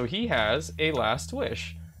 So he has a last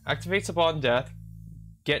wish. Activates upon death.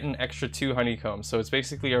 Get an extra 2 honeycombs. So it's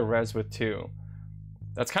basically a res with 2.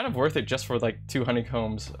 That's kind of worth it just for like 2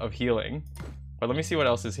 honeycombs of healing. But let me see what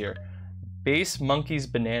else is here. Base Monkey's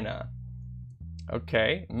Banana.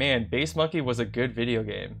 Okay, man, Base Monkey was a good video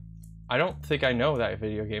game. I don't think I know that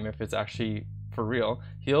video game if it's actually for real.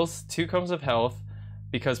 Heals 2 combs of health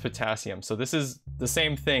because potassium. So this is the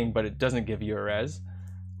same thing, but it doesn't give you a res.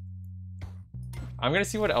 I'm gonna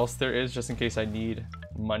see what else there is just in case I need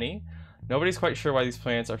money. Nobody's quite sure why these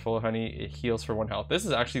plants are full of honey. It heals for 1 health. This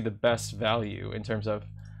is actually the best value in terms of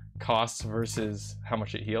costs versus how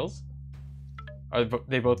much it heals. Are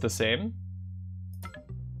they both the same?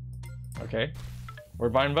 Okay, we're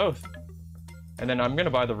buying both. And then I'm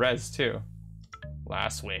gonna buy the res too.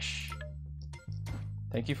 Last wish.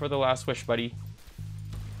 Thank you for the last wish, buddy.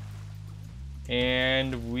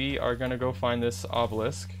 And we are gonna go find this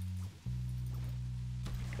obelisk.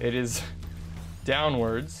 It is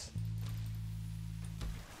downwards.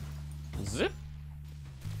 Zip.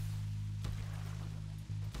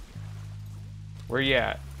 Where you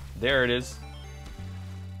at? There it is.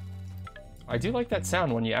 I do like that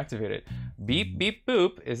sound when you activate it. Beep, beep,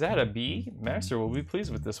 boop. Is that a bee? Master will be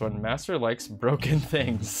pleased with this one. Master likes broken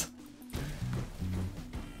things.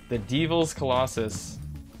 The Devil's Colossus.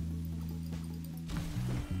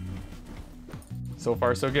 So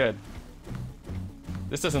far, so good.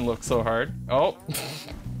 This doesn't look so hard. Oh!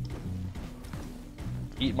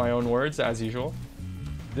 Eat my own words, as usual.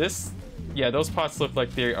 This... yeah, those pots look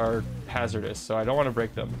like they are hazardous, so I don't want to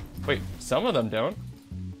break them. Wait, some of them don't.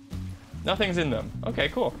 Nothing's in them. Okay,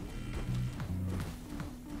 cool.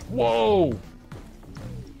 Whoa!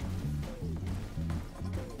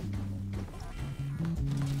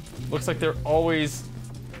 Looks like they're always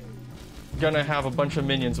gonna have a bunch of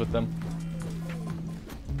minions with them.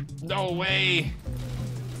 No way!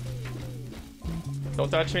 Don't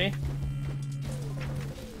touch me.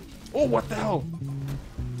 Oh, what the hell?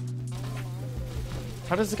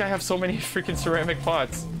 How does the guy have so many freaking ceramic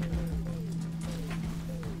pots?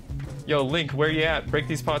 Yo, Link, where you at? Break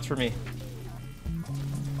these pots for me.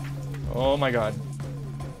 Oh my god.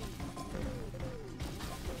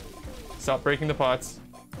 Stop breaking the pots.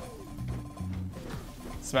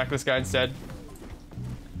 Smack this guy instead.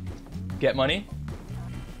 Get money.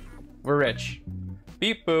 We're rich.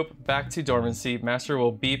 Beep boop, back to dormancy. Master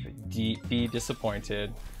will beep be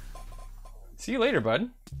disappointed. See you later, bud.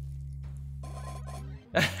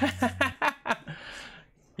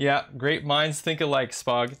 Yeah, great minds think alike,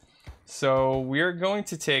 Spog. So we're going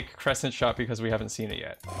to take Crescent Shot because we haven't seen it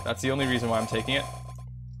yet. That's the only reason why I'm taking it.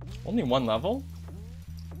 Only one level?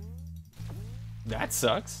 That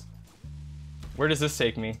sucks. Where does this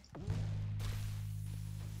take me?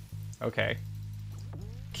 Okay.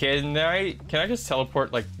 Can I just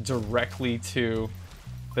teleport like directly to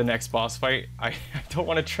the next boss fight? I don't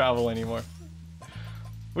want to travel anymore.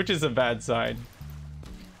 Which is a bad sign.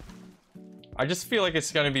 I just feel like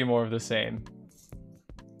it's gonna be more of the same.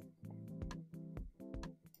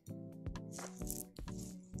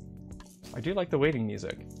 I do like the waiting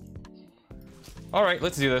music. Alright,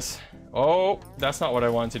 let's do this. Oh, that's not what I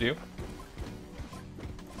wanted to do.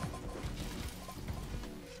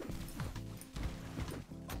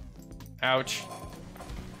 Ouch.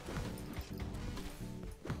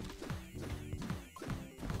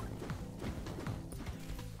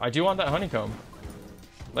 I do want that honeycomb.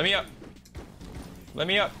 Let me up. Let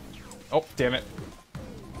me up. Oh, damn it.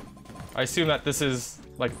 I assume that this is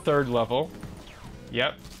like 3rd level.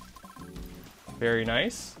 Yep. Very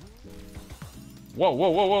nice. Whoa, whoa,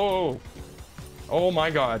 whoa, whoa, whoa. Oh my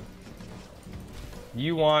god.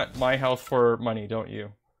 You want my health for money, don't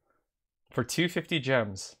you? For 250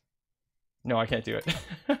 gems. No, I can't do it.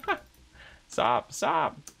 Stop,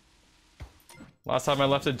 stop. Last time I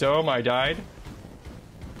left a dome, I died.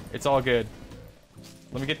 It's all good.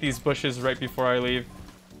 Let me get these bushes right before I leave.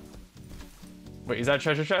 Wait, is that a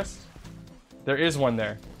treasure chest? There is one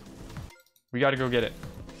there. We gotta go get it.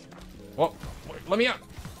 Whoa, wait, let me up.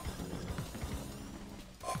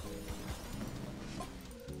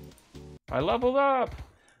 I leveled up.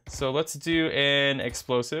 So let's do an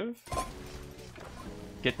explosive.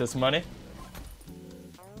 Get this money.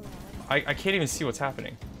 I can't even see what's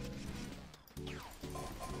happening.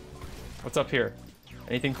 What's up here?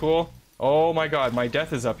 Anything cool? Oh my god, my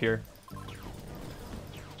death is up here.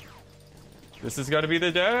 This has got to be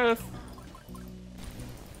the death.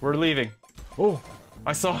 We're leaving. Oh,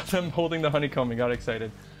 I saw them holding the honeycomb and got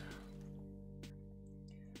excited.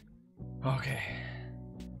 Okay.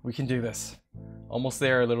 We can do this. Almost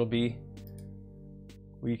there, little bee.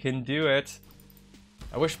 We can do it.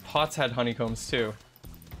 I wish pots had honeycombs too.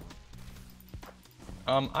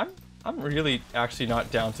 I'm really actually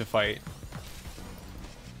not down to fight.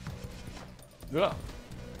 Ugh.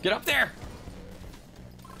 Get up there!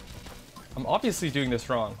 I'm obviously doing this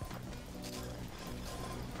wrong.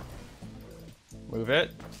 Move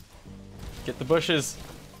it. Get the bushes.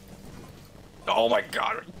 Oh my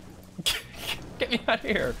god! Get me out of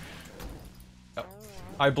here! Oh.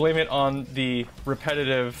 I blame it on the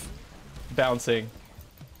repetitive bouncing.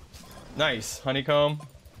 Nice. Honeycomb.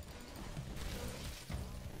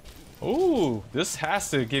 Ooh, this has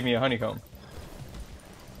to give me a honeycomb.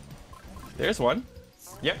 There's one.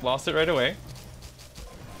 Yep, lost it right away.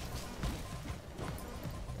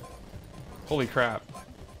 Holy crap.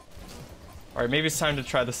 Alright, maybe it's time to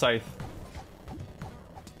try the scythe.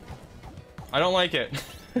 I don't like it.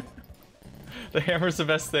 The hammer's the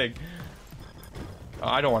best thing. Oh,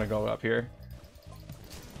 I don't want to go up here.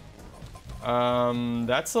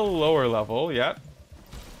 That's a lower level, yep.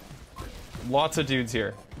 Lots of dudes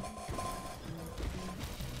here.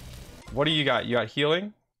 What do you got? You got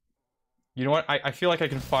healing? You know what? I feel like I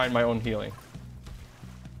can find my own healing.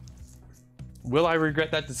 Will I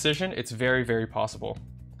regret that decision? It's very, very possible.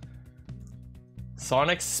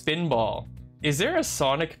 Sonic Spinball. Is there a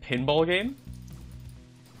Sonic pinball game?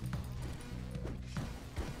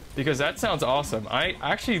 Because that sounds awesome. I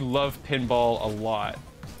actually love pinball a lot.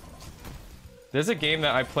 There's a game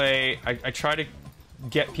that I play. I try to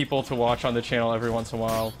get people to watch on the channel every once in a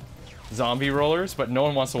while. Zombie Rollers, but no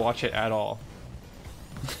one wants to watch it at all.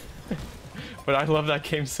 But I love that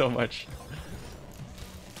game so much.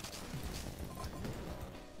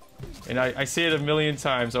 And I say it a million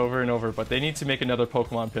times over and over, but they need to make another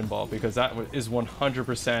Pokemon Pinball, because that is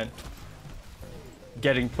 100%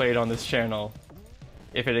 getting played on this channel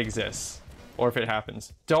if it exists or if it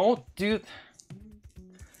happens. Don't do...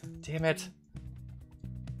 Damn it.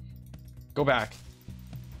 Go back.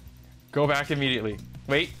 Go back immediately.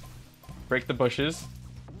 Wait. Break the bushes.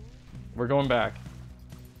 We're going back.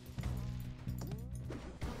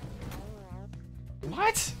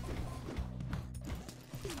 What?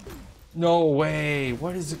 No way.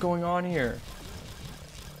 What is going on here?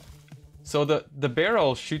 So the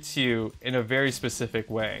barrel shoots you in a very specific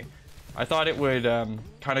way. I thought it would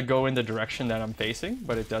kind of go in the direction that I'm facing,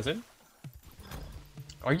 but it doesn't.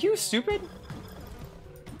 Are you stupid?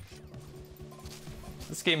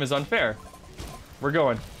 This game is unfair. We're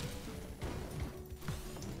going.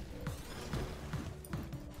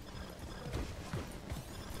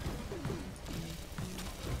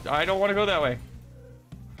 I don't want to go that way.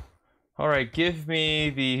 Alright, give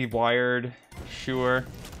me the wired. Sure.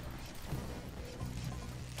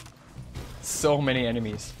 So many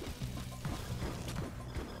enemies.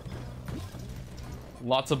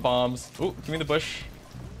 Lots of bombs. Ooh, give me the bush.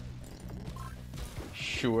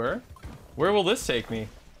 Sure. Where will this take me?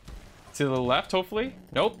 To the left, hopefully?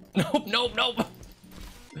 Nope. Nope, nope, nope.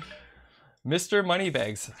 Mr.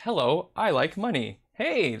 Moneybags. Hello, I like money.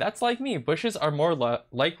 Hey, that's like me. Bushes are more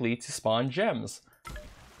likely to spawn gems.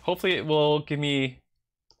 Hopefully it will give me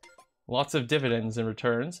lots of dividends in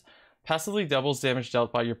returns. Passively doubles damage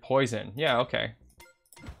dealt by your poison. Yeah, okay.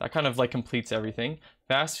 That kind of like completes everything.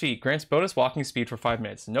 Fast feet. Grants bonus walking speed for 5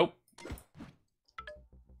 minutes. Nope.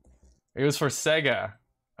 It was for Sega.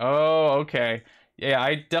 Oh, okay. Yeah,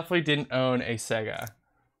 I definitely didn't own a Sega.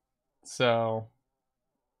 So,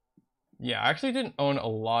 yeah, I actually didn't own a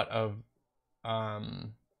lot of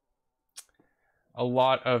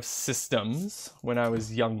systems when I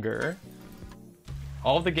was younger.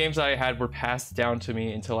 All of the games I had were passed down to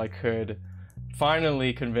me until I could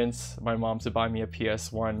finally convince my mom to buy me a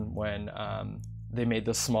PS1 when they made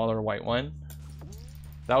the smaller white one.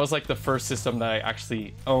 That was like the first system that I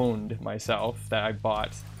actually owned myself, that I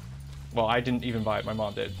bought. Well, I didn't even buy it, my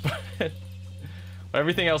mom did. But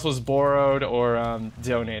everything else was borrowed or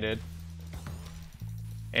donated.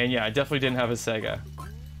 And yeah, I definitely didn't have a Sega.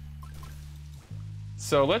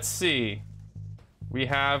 So let's see. We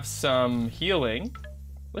have some healing.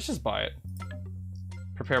 Let's just buy it.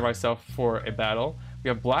 Prepare myself for a battle. We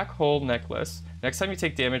have Black Hole Necklace. Next time you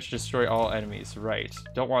take damage, destroy all enemies. Right.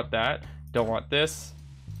 Don't want that. Don't want this,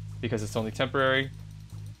 because it's only temporary.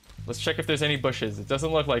 Let's check if there's any bushes. It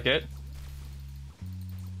doesn't look like it.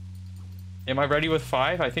 Am I ready with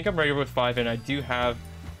 5? I think I'm ready with 5, and I do have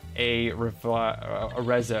a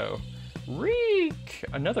Rezo. Reek!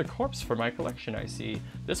 Another corpse for my collection, I see.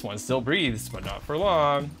 This one still breathes, but not for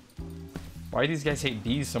long. Why do these guys hate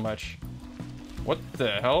bees so much? What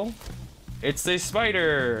the hell? It's a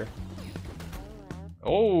spider!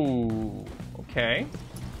 Oh, okay.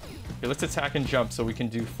 Okay, let's attack and jump so we can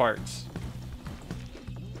do farts.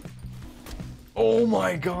 Oh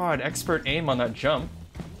my god, expert aim on that jump.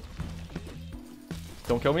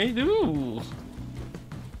 Don't kill me. Ooh.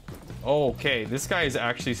 Okay, this guy is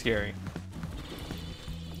actually scary.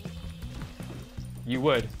 You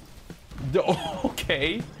would.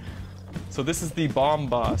 Okay. So this is the bomb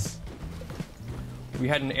boss. We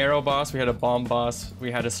had an arrow boss, we had a bomb boss, we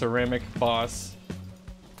had a ceramic boss.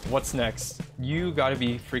 What's next? You gotta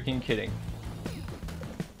be freaking kidding.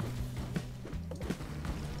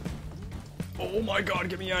 Oh my god,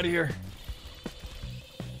 get me out of here.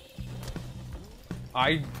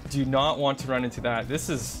 I do not want to run into that. This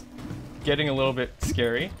is getting a little bit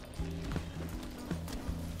scary.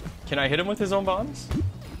 Can I hit him with his own bombs?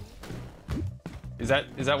 Is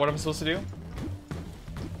that what I'm supposed to do?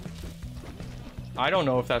 I don't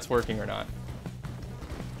know if that's working or not.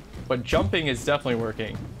 But jumping is definitely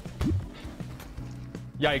working.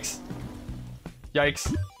 Yikes.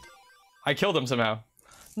 Yikes. I killed him somehow.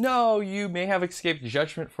 No, you may have escaped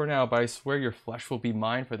judgment for now, but I swear your flesh will be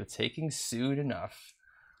mine for the taking soon enough.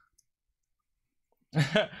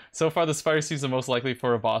 So far, the spider seems the most likely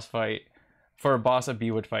for a boss fight. For a boss, a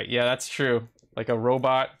bee would fight. Yeah, that's true. Like a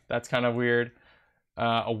robot, that's kind of weird.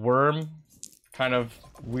 A worm, kind of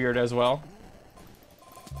weird as well.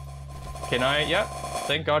 Can I? Yep.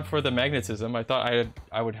 Thank God for the magnetism. I thought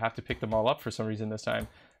I would have to pick them all up for some reason this time.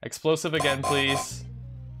 Explosive again, please.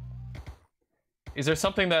 Is there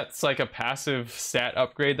something that's like a passive stat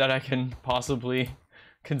upgrade that I can possibly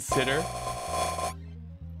consider?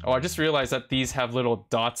 Oh, I just realized that these have little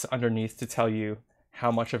dots underneath to tell you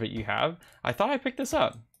how much of it you have. I thought I picked this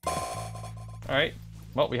up. Alright,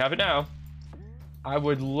 well, we have it now. I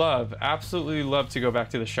would love, absolutely love to go back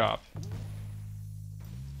to the shop.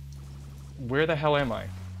 Where the hell am I?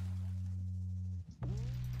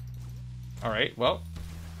 Alright, well,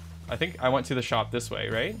 I think I went to the shop this way,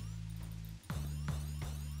 right?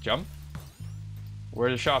 Jump.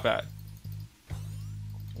 Where's the shop at?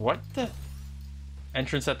 What the?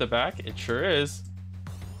 Entrance at the back? It sure is.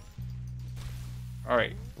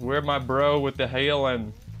 Alright, where my bro with the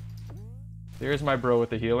healing? There's my bro with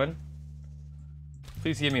the healing.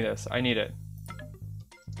 Please give me this. I need it.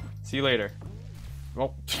 See you later.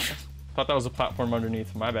 Well, thought that was a platform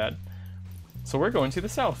underneath. My bad. So we're going to the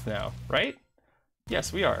south now, right?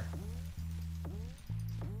 Yes, we are.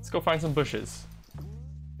 Let's go find some bushes.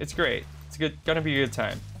 It's great. It's gonna be a good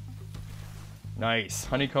time. Nice.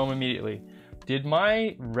 Honeycomb immediately. Did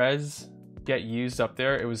my res get used up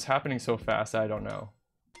there? It was happening so fast, I don't know.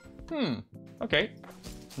 Okay.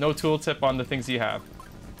 No tooltip on the things you have.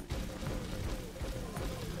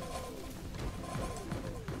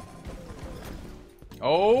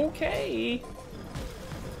 Okay.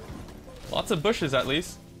 Lots of bushes at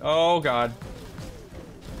least. Oh god.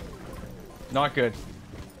 Not good.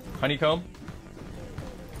 Honeycomb.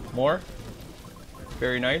 More.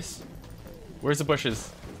 Very nice. Where's the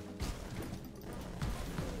bushes?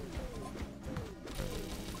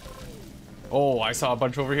 Oh, I saw a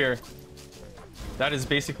bunch over here. That is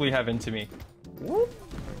basically heaven to me. Whoop.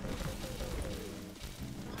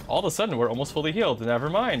 All of a sudden, we're almost fully healed. Never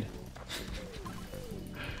mind.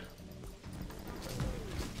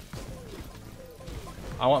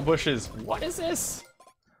 I want bushes. What is this?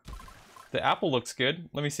 The apple looks good.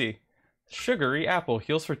 Let me see. Sugary apple.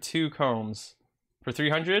 Heals for 2 combs. For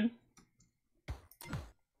 300?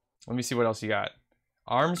 Let me see what else you got.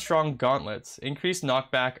 Armstrong gauntlets. Increased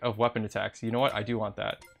knockback of weapon attacks. You know what? I do want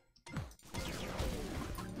that.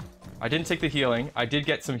 I didn't take the healing. I did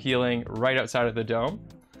get some healing right outside of the dome.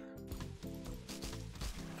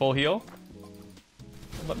 Full heal.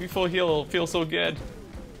 Let me full heal. It'll feel so good.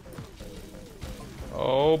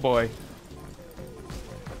 Oh boy.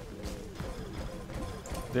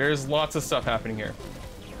 There's lots of stuff happening here.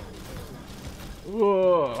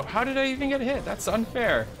 Whoa, how did I even get hit? That's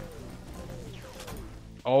unfair.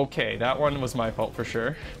 Okay, that one was my fault for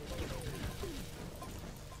sure.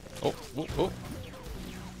 Oh, oh, oh.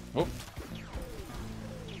 Oh.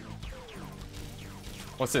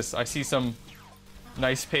 What's this? I see some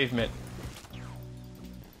nice pavement.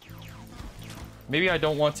 Maybe I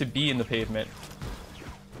don't want to be in the pavement.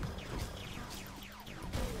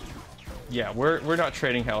 Yeah, we're not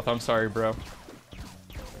trading health. I'm sorry, bro.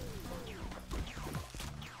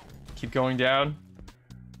 Keep going down.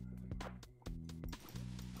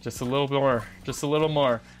 Just a little more. Just a little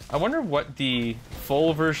more. I wonder what the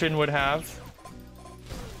full version would have.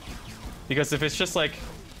 Because if it's just like...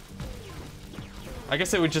 I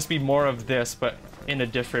guess it would just be more of this, but in a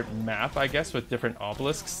different map, I guess, with different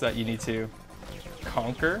obelisks that you need to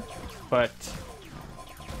conquer. But...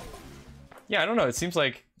 yeah, I don't know. It seems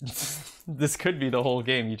like this could be the whole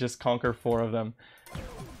game. You just conquer 4 of them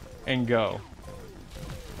and go.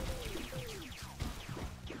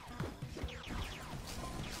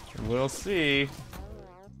 We'll see.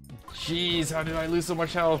 Jeez, how did I lose so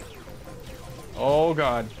much health? Oh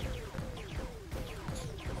god.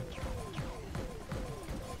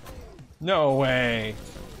 No way.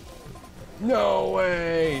 No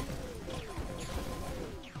way.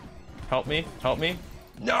 Help me, help me.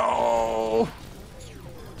 No!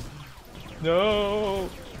 No!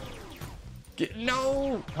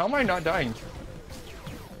 No! How am I not dying?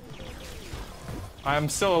 I'm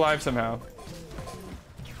still alive somehow.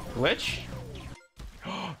 Glitch?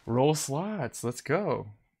 Roll slots, let's go.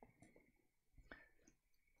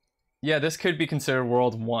 Yeah, this could be considered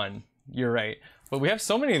World 1. You're right. But we have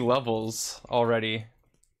so many levels already.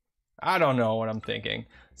 I don't know what I'm thinking.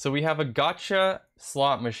 So we have a gotcha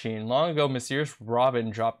slot machine. Long ago, Mysterious Robin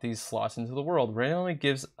dropped these slots into the world. Randomly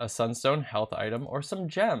gives a sunstone, health item, or some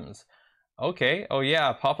gems. Okay. Oh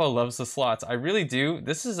yeah, Papa loves the slots. I really do.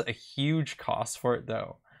 This is a huge cost for it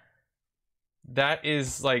though. That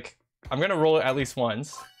is like, I'm gonna roll it at least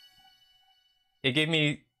once. It gave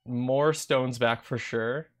me more stones back for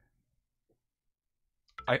sure.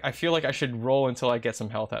 I feel like I should roll until I get some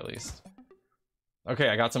health at least. Okay,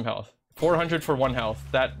 I got some health. 400 for 1 health.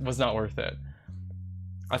 That was not worth it.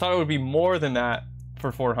 I thought it would be more than that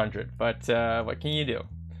for 400, but what can you do?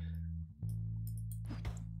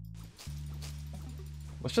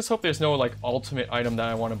 Let's just hope there's no like ultimate item that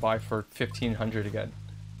I want to buy for 1500 again.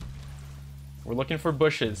 We're looking for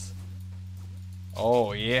bushes.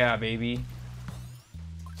 Oh yeah, baby.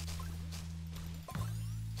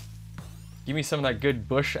 Give me some of that good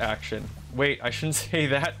bush action. Wait, I shouldn't say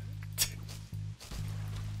that.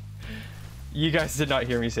 You guys did not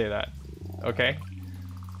hear me say that. Okay.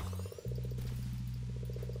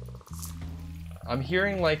 I'm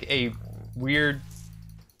hearing like a weird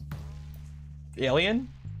alien.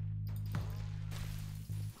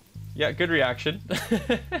 Yeah, good reaction.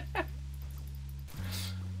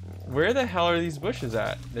 Where the hell are these bushes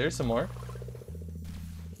at? There's some more.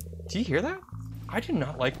 Do you hear that? I do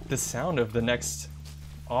not like the sound of the next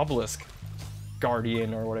obelisk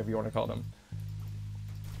guardian or whatever you want to call them.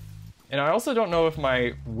 And I also don't know if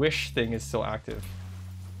my wish thing is still active.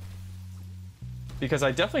 Because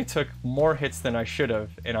I definitely took more hits than I should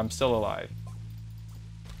have, and I'm still alive.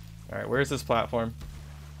 Alright, where's this platform?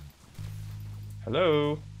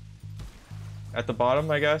 Hello? At the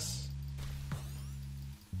bottom, I guess?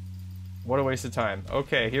 What a waste of time.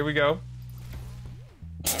 Okay, here we go.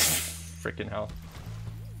 Freaking hell.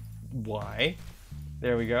 Why?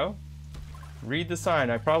 There we go. Read the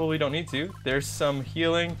sign. I probably don't need to. There's some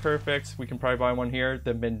healing. Perfect. We can probably buy one here.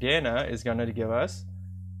 The bandana is gonna give us.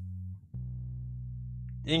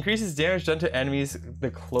 It increases damage done to enemies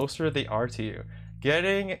the closer they are to you.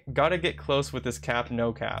 Gotta get close with this cap,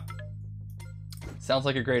 no cap. Sounds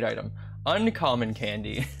like a great item. Uncommon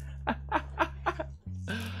candy.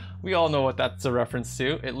 We all know what that's a reference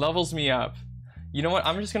to. It levels me up. You know what?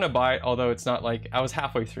 I'm just gonna buy it, although it's not like I was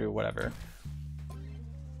halfway through, whatever.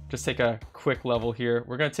 Just take a quick level here.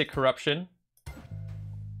 We're gonna take corruption.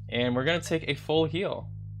 And we're gonna take a full heal.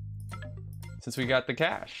 Since we got the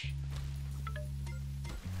cash.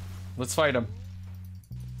 Let's fight him.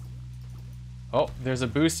 Oh, there's a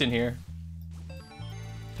boost in here.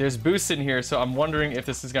 There's boosts in here, so I'm wondering if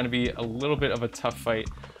this is gonna be a little bit of a tough fight.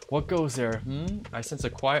 What goes there? I sense a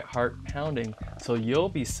quiet heart pounding, so you'll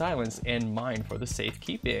be silenced and mine for the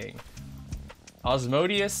safekeeping.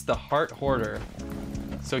 Osmodius, the Heart Hoarder.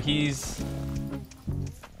 So he's...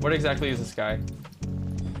 What exactly is this guy?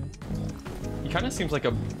 He kind of seems like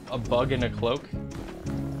a bug in a cloak.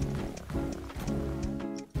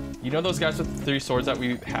 You know those guys with the 3 swords that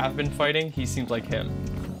we have been fighting? He seems like him.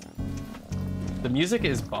 The music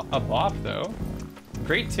is a bop, though.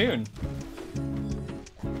 Great tune.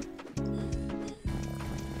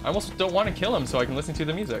 I almost don't want to kill him so I can listen to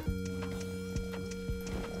the music.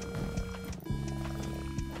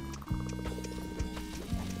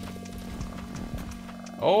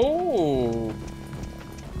 Oh!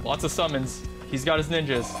 Lots of summons. He's got his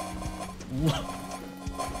ninjas.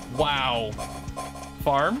 Wow.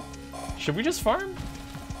 Farm? Should we just farm?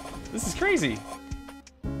 This is crazy.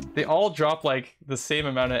 They all drop like the same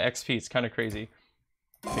amount of XP. It's kind of crazy.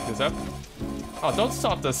 Pick this up. Oh, don't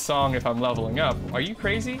stop the song if I'm leveling up. Are you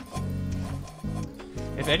crazy?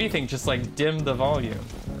 If anything, just like dim the volume.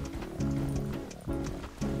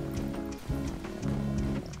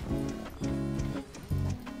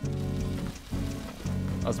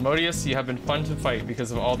 Osmodius, you have been fun to fight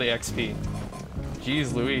because of all the XP.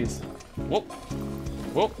 Jeez Louise. Whoop.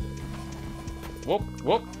 Whoop. Whoop.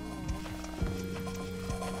 Whoop.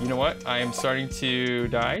 You know what? I am starting to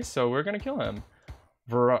die, so we're gonna kill him.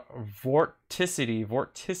 Vorticity.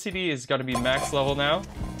 Vorticity is gonna be max level now.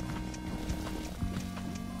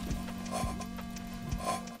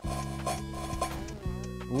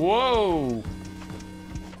 Whoa!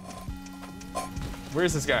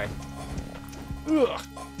 Where's this guy? Ugh.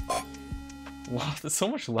 Wow, there's so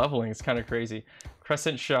much leveling. It's kind of crazy.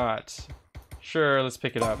 Crescent shot. Sure, let's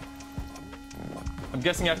pick it up. I'm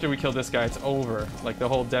guessing after we kill this guy, it's over. Like the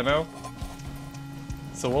whole demo.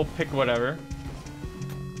 So we'll pick whatever.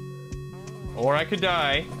 Or I could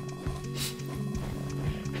die.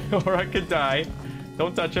 Or I could die.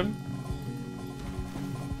 Don't touch him.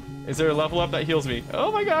 Is there a level up that heals me?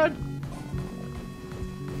 Oh my god!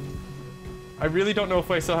 I really don't know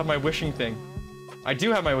if I still have my wishing thing. I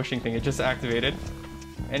do have my wishing thing. It just activated.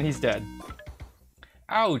 And he's dead.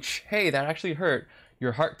 Ouch! Hey, that actually hurt.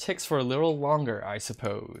 Your heart ticks for a little longer, I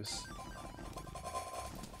suppose.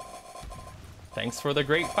 Thanks for the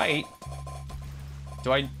great fight.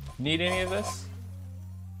 Do I need any of this?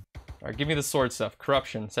 Alright, give me the sword stuff.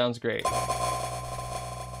 Corruption. Sounds great.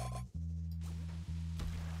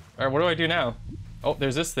 Alright, what do I do now? Oh,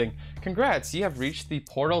 there's this thing. Congrats, you have reached the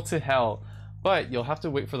portal to hell. But you'll have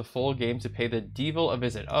to wait for the full game to pay the devil a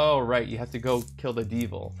visit. Oh, right, you have to go kill the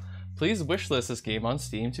devil. Please wishlist this game on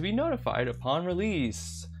Steam to be notified upon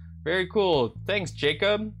release. Very cool. Thanks,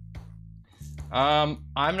 Jacob. I'm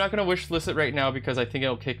not going to wishlist it right now because I think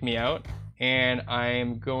it'll kick me out. And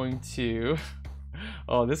I'm going to...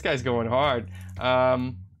 Oh, this guy's going hard.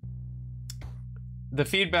 The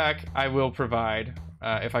feedback I will provide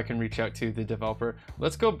if I can reach out to the developer.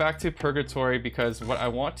 Let's go back to Purgatory, because what I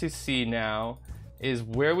want to see now is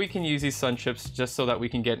where we can use these sun chips just so that we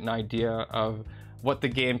can get an idea of what the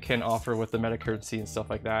game can offer with the meta currency and stuff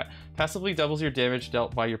like that. Passively doubles your damage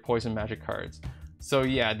dealt by your poison magic cards. So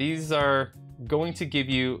yeah, these are going to give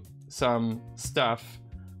you some stuff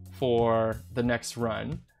for the next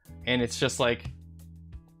run, and it's just like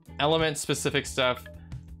element specific stuff,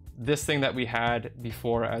 this thing that we had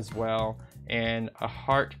before as well, and a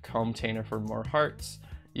heart container for more hearts.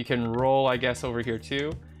 You can roll, I guess, over here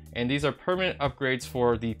too, and these are permanent upgrades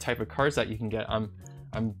for the type of cards that you can get. I'm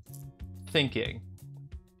thinking.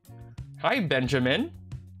 Hi, Benjamin.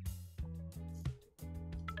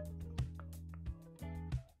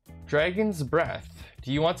 Dragon's Breath.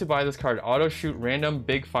 Do you want to buy this card? Auto shoot random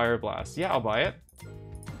big fire blast. Yeah, I'll buy it.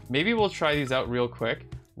 Maybe we'll try these out real quick.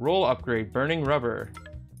 Roll upgrade, burning rubber.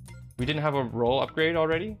 We didn't have a roll upgrade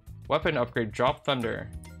already? Weapon upgrade, drop thunder.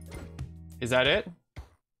 Is that it?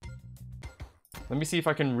 Let me see if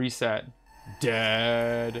I can reset.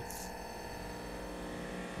 Dead.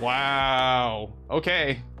 Wow.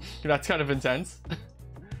 Okay. That's kind of intense.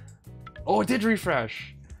 Oh, it did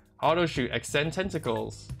refresh. Auto shoot, extend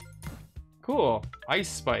tentacles. Cool. Ice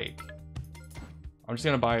spike. I'm just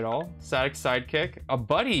gonna buy it all. Static sidekick. A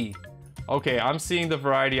buddy. Okay, I'm seeing the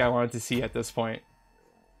variety I wanted to see at this point.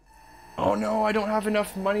 Oh no, I don't have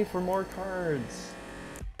enough money for more cards.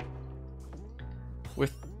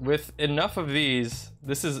 With enough of these,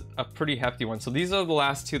 this is a pretty hefty one. So these are the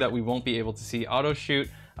last two that we won't be able to see. Auto shoot,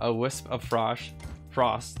 a wisp of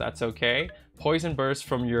frost, that's okay. Poison burst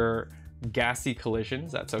from your gassy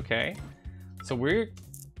collisions, that's okay. So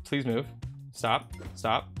please move. Stop.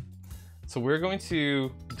 So we're going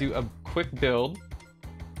to do a quick build,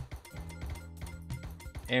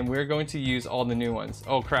 and we're going to use all the new ones.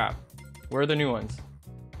 Oh crap, where are the new ones?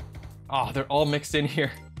 Oh, they're all mixed in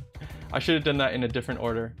here. I should have done that in a different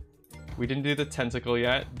order. We didn't do the tentacle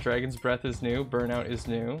yet. Dragon's Breath is new, Burnout is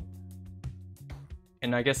new.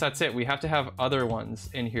 And I guess that's it. We have to have other ones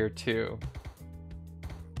in here too.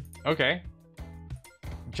 Okay.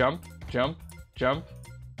 Jump, jump, jump,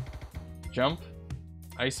 jump.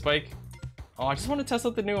 Ice spike. Oh, I just want to test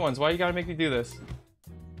out the new ones. Why you gotta make me do this?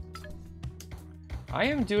 I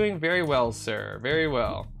am doing very well, sir. Very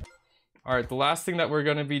well. Alright, the last thing that we're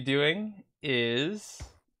gonna be doing is...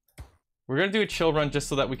 we're gonna do a chill run just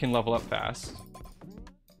so that we can level up fast.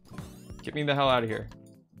 Get me the hell out of here.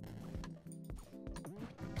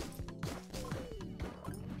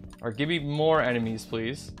 Or give me more enemies,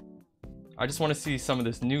 please. I just want to see some of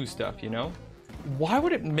this new stuff, you know? Why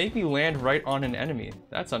would it make me land right on an enemy?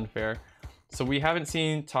 That's unfair. So we haven't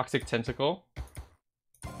seen Toxic Tentacle.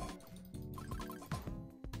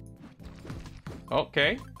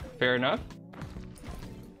 Okay, fair enough.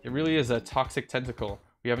 It really is a Toxic Tentacle.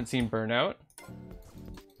 We haven't seen Burnout.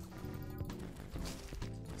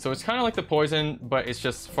 So it's kind of like the poison, but it's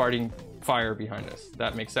just farting fire behind us.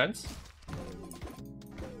 That makes sense?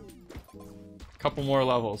 Couple more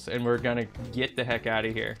levels and we're gonna get the heck out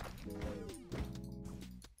of here.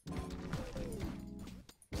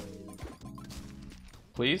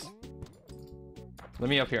 Please? Let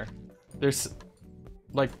me up here. There's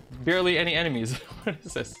like barely any enemies. What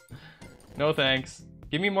is this? No thanks.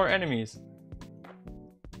 Give me more enemies.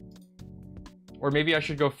 Or maybe I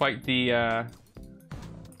should go fight the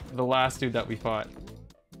last dude that we fought.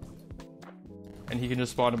 And he can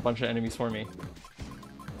just spawn a bunch of enemies for me.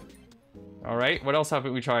 Alright, what else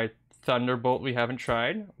haven't we tried? Thunderbolt we haven't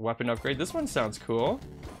tried. Weapon upgrade. This one sounds cool.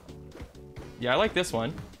 Yeah, I like this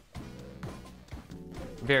one.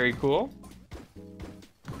 Very cool.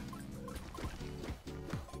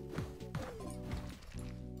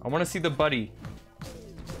 I want to see the buddy.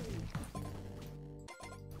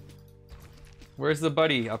 Where's the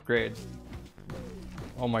buddy upgrade?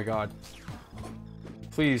 Oh my god.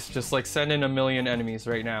 Please, just like send in 1,000,000 enemies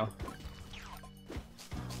right now.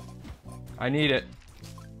 I need it.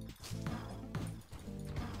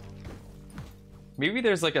 Maybe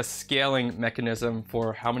there's like a scaling mechanism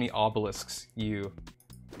for how many obelisks you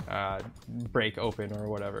break open or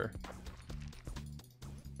whatever.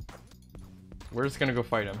 We're just gonna go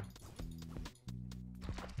fight him.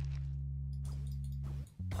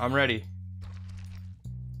 I'm ready.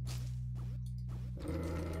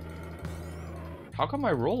 How come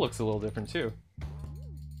my roll looks a little different too?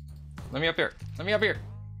 Let me up here. Let me up here.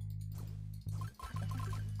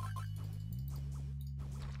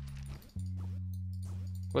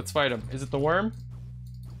 Let's fight him. Is it the worm?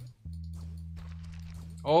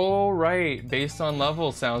 Oh, right. Based on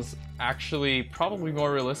level sounds actually probably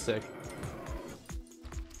more realistic.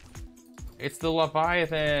 It's the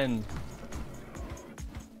Leviathan.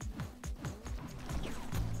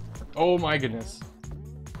 Oh my goodness.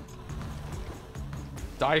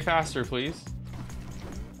 Die faster, please.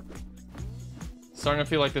 Starting to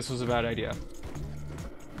feel like this was a bad idea.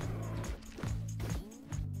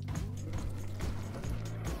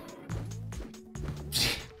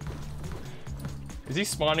 Is he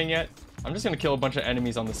spawning yet? I'm just gonna kill a bunch of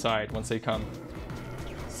enemies on the side once they come.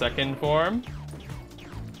 Second form.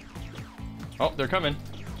 Oh, they're coming.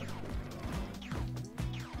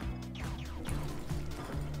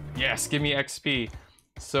 Yes, give me XP.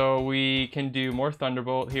 So we can do more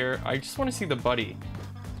Thunderbolt here. I just want to see the buddy.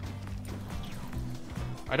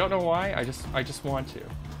 I don't know why, I just want to. You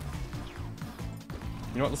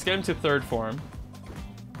know what, let's get him to third form.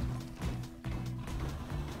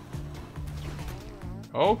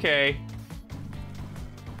 Okay.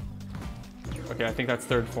 Okay, I think that's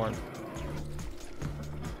third form.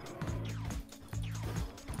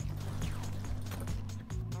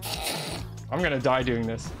 I'm gonna die doing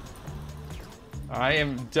this. I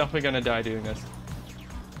am definitely gonna die doing this.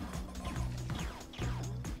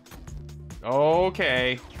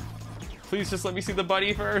 Okay. Please just let me see the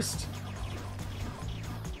buddy first.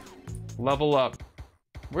 Level up.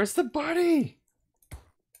 Where's the buddy?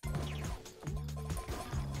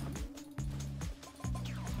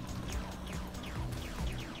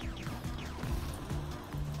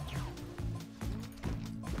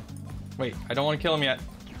 Wait, I don't want to kill him yet.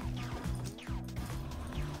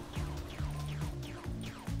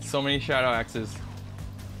 So many shadow axes.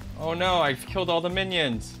 Oh no, I've killed all the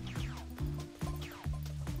minions.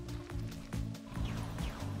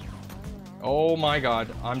 Oh my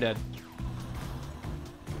god, I'm dead.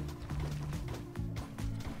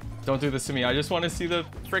 Don't do this to me. I just want to see the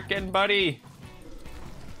frickin' buddy.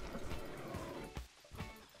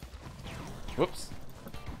 Whoops.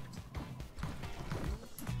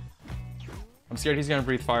 I'm scared he's gonna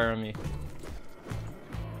breathe fire on me.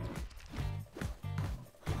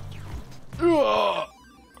 Ugh!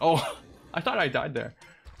 Oh, I thought I died there.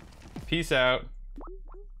 Peace out.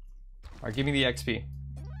 Alright, give me the XP.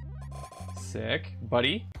 Sick.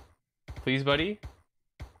 Buddy? Please, buddy?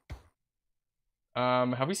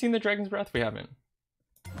 Have we seen the Dragon's Breath? We haven't.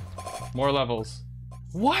 More levels.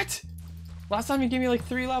 What? Last time you gave me like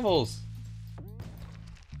 3 levels.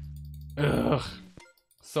 Ugh.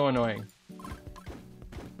 So annoying.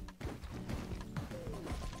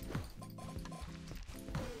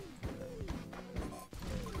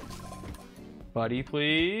 Buddy,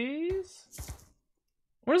 please?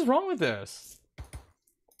 What is wrong with this?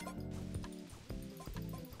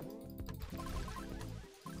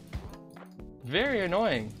 Very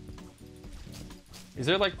annoying. Is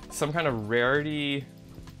there like some kind of rarity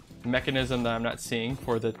mechanism that I'm not seeing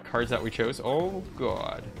for the cards that we chose? Oh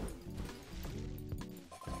god.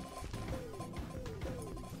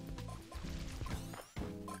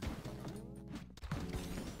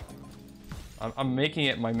 I'm making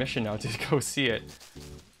it my mission now to go see it.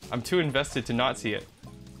 I'm too invested to not see it.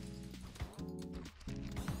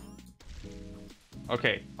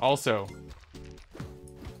 Okay, also,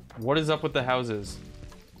 what is up with the houses?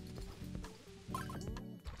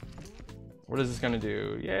 What is this gonna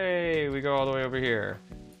do? Yay, we go all the way over here.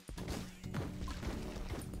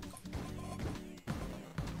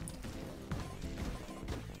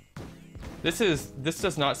 This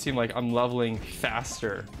does not seem like I'm leveling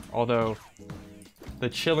faster, although the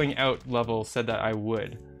chilling out level said that I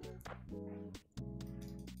would.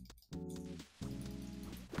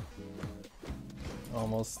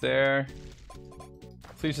 Almost there.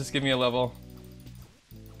 Please just give me a level.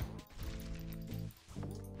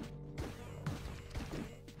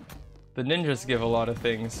 The ninjas give a lot of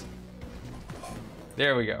things.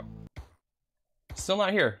 There we go. Still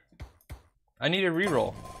not here. I need a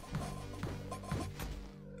reroll.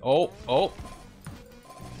 Oh, oh.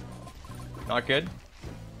 Not good.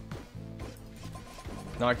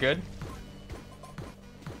 Not good.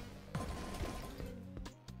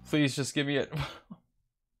 Please just give me it.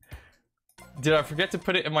 Did I forget to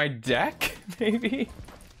put it in my deck? Maybe?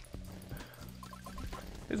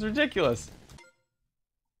 It's ridiculous.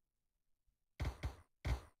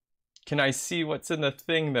 Can I see what's in the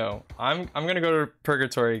thing though? I'm gonna go to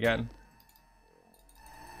Purgatory again.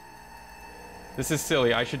 This is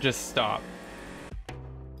silly. I should just stop.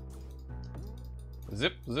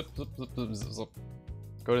 Zip, zip, zip, zip, zip, zip, zip.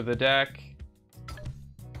 Go to the deck.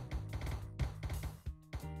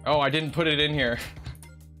 Oh, I didn't put it in here.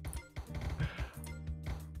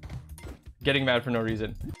 Getting mad for no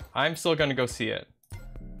reason. I'm still gonna go see it.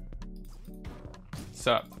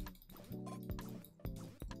 Sup?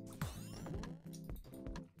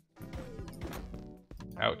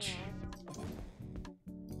 Ouch.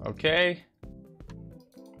 Okay.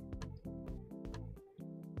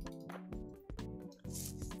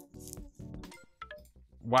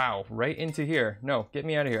 Wow, right into here. No, get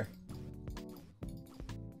me out of here.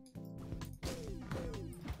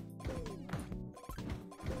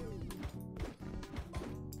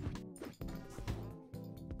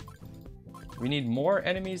 We need more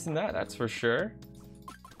enemies than that, that's for sure.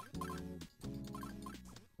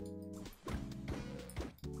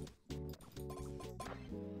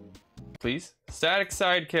 Please. Static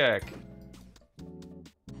sidekick.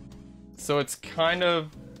 So it's kind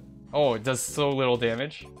of... Oh, it does so little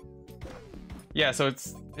damage. Yeah, so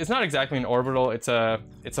it's not exactly an orbital, it's a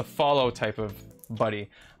follow type of buddy.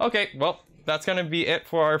 Okay, well, that's gonna be it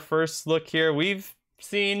for our first look here. We've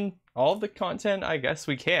seen all the content I guess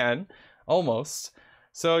we can. Almost.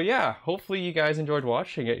 So yeah, hopefully you guys enjoyed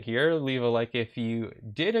watching it here. Leave a like if you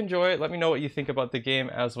did enjoy it. Let me know what you think about the game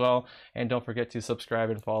as well. And don't forget to subscribe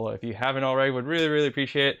and follow if you haven't already. Would really, really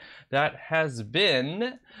appreciate it. That has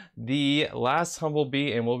been the last Humble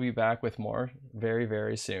Bee, and we'll be back with more very,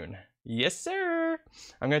 very soon. Yes, sir!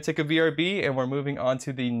 I'm going to take a BRB, and we're moving on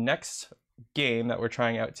to the next game that we're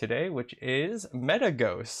trying out today, which is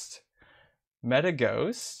Metaghost.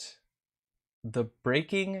 Metaghost, the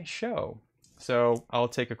Breaking Show. So I'll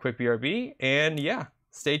take a quick BRB, and yeah,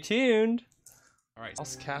 stay tuned. All right,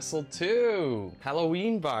 Lost Castle 2,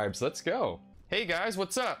 Halloween vibes, let's go. Hey guys,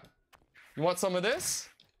 what's up? You want some of this?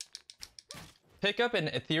 Pick up an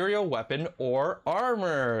ethereal weapon or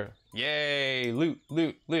armor. Yay, loot,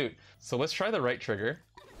 loot, loot. So let's try the right trigger.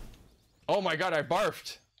 Oh my God, I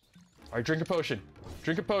barfed. All right, drink a potion,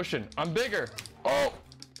 drink a potion. I'm bigger. Oh,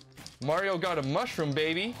 Mario got a mushroom,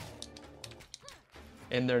 baby.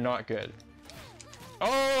 And they're not good.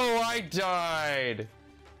 Oh, I died!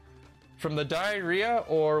 From the diarrhea,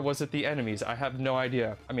 or was it the enemies? I have no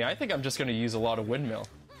idea. I mean, I think I'm just gonna use a lot of windmill.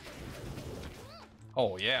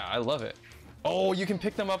 Oh yeah, I love it. Oh, you can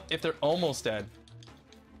pick them up if they're almost dead.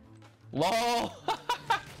 LOL!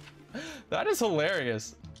 That is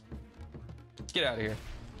hilarious. Get out of here.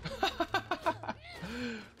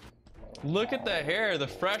 Look at the hair, the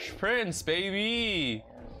Fresh Prince, baby!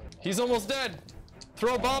 He's almost dead!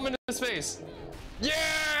 Throw a bomb in his face!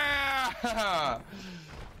 Yeah!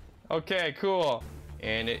 Okay, cool.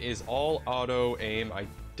 And it is all auto aim. I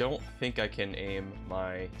don't think I can aim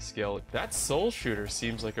my skill. That Soul Shooter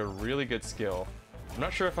seems like a really good skill. I'm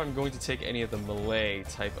not sure if I'm going to take any of the melee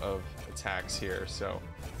type of attacks here, so...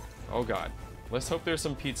 Oh God. Let's hope there's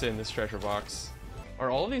some pizza in this treasure box.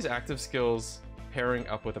 Are all of these active skills pairing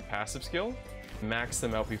up with a passive skill? Max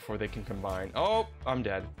them out before they can combine. Oh, I'm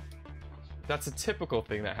dead. That's a typical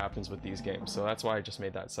thing that happens with these games, so that's why I just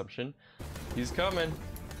made that assumption. He's coming.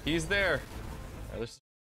 He's there.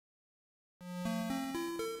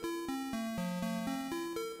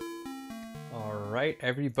 Alright,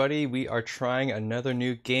 everybody, we are trying another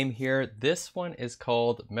new game here. This one is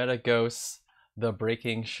called Metaghost, the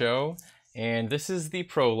Breaking Show, and this is the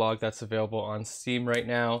prologue that's available on Steam right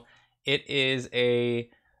now. It is a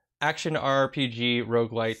action RPG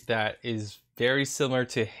roguelite that is very similar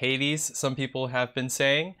to Hades, some people have been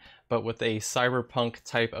saying, but with a cyberpunk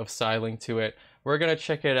type of styling to it. We're gonna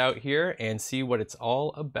check it out here and see what it's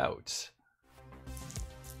all about.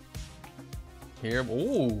 Here,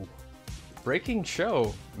 ooh, Breaking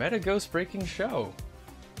Show, Metaghost Breaking Show.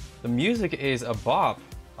 The music is a bop.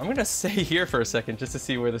 I'm gonna stay here for a second just to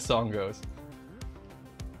see where the song goes.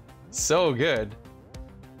 So good.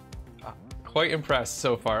 Quite impressed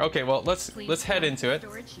so far. Okay, well, let's head into it.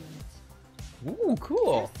 Ooh,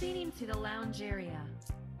 cool. Proceeding to the lounge area.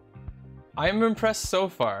 I am impressed so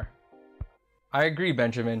far. I agree,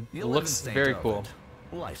 Benjamin. It looks very cool.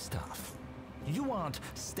 Life's tough. You want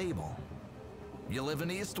stable. You live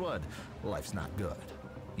in Eastwood. Life's not good.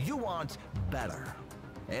 You want better.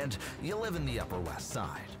 And you live in the Upper West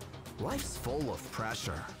Side. Life's full of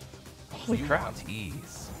pressure. Holy crap. Want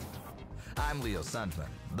ease. I'm Leo Sundman,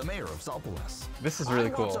 the mayor of Zalpolis. This is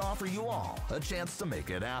really cool. I want to offer you all a chance to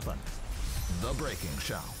make it happen. The Breaking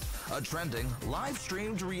Show, a trending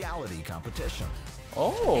live-streamed reality competition.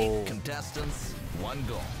 Oh. 8 contestants, 1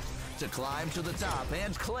 goal, to climb to the top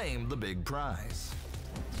and claim the big prize.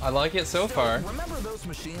 I like it so far. Remember those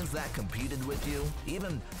machines that competed with you,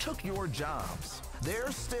 even took your jobs?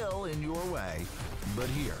 They're still in your way, but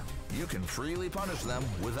here, you can freely punish them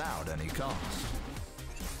without any cost.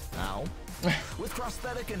 How? With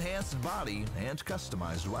prosthetic enhanced body and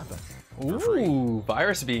customized weapon. Ooh,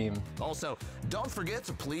 Virus Beam. Also, don't forget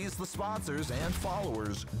to please the sponsors and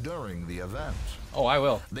followers during the event. Oh, I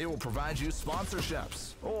will. They will provide you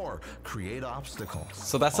sponsorships or create obstacles.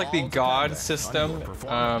 So that's like the god system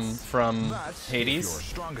from Hades.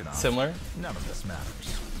 Similar. None of this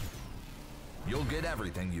matters. You'll get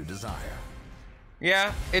everything you desire.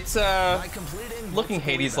 Yeah, it's By completing looking multiple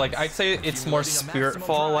Hades-like. I'd say it's more accumulating a maximum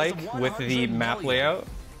prize Spiritfall-like of with the 100 map million. layout.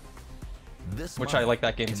 This Which I money like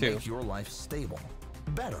that game can too. Make your life stable,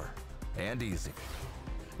 better, and easy.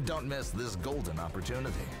 Don't miss this golden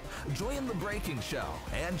opportunity. Join the Breaking Show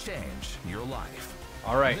and change your life.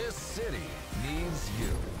 All right, This city needs you.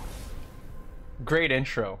 great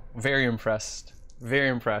intro. Very impressed. Very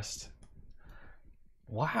impressed.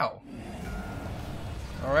 Wow.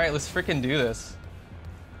 All right, let's freaking do this.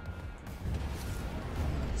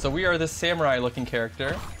 So we are this samurai-looking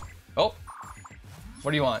character. Oh, what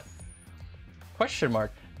do you want? Question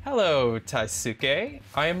mark. Hello, Taisuke.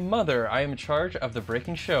 I am Mother. I am in charge of the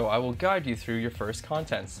Breaking Show. I will guide you through your first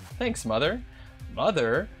contents. Thanks, Mother.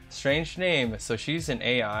 Mother? Strange name. So she's an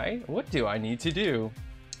AI? What do I need to do?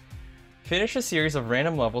 Finish a series of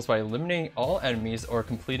random levels by eliminating all enemies or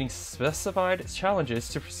completing specified challenges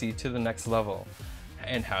to proceed to the next level.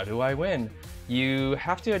 And how do I win? You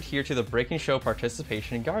have to adhere to the Breaking Show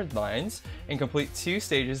participation guidelines and complete 2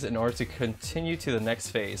 stages in order to continue to the next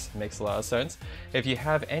phase. Makes a lot of sense. If you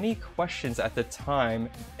have any questions at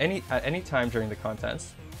any time during the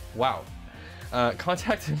contest, wow,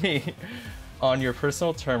 contact me on your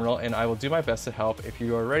personal terminal and I will do my best to help. If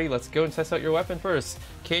you are ready, let's go and test out your weapon first.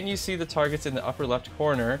 Can you see the targets in the upper left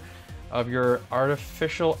corner of your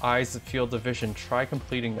artificial eyes field of vision? Try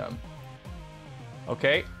completing them.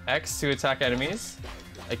 Okay, X to attack enemies.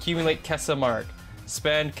 Accumulate Kessa Mark.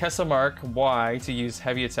 Spend Kessa Mark Y to use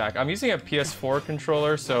heavy attack. I'm using a PS4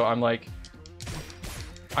 controller, so I'm like,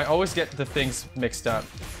 I always get the things mixed up.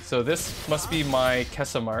 So this must be my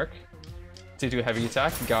Kessa Mark to do heavy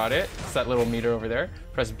attack. Got it. It's that little meter over there.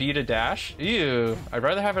 Press B to dash. Ew, I'd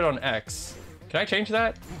rather have it on X. Can I change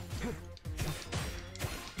that?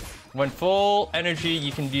 When full energy,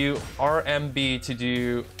 you can do RB to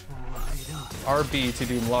do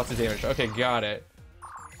lots of damage. Okay, got it.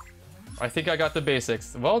 I think I got the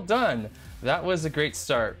basics. Well done. That was a great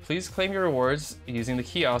start. Please claim your rewards using the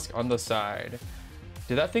kiosk on the side.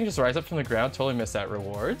 Did that thing just rise up from the ground? Totally missed that.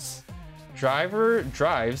 Rewards? Driver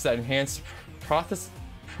drives that enhance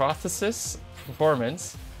prosthesis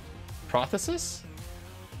performance. Prosthesis?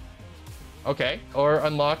 Okay. Or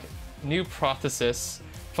unlock new prosthesis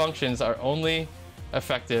functions are only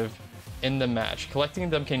effective in the match. Collecting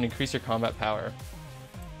them can increase your combat power.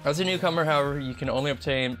 As a newcomer, however, you can only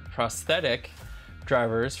obtain prosthetic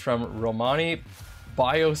drivers from Romani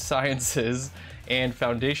Biosciences and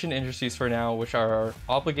Foundation Industries for now, which are our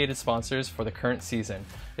obligated sponsors for the current season.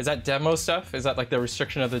 Is that demo stuff? Is that like the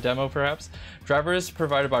restriction of the demo, perhaps? Drivers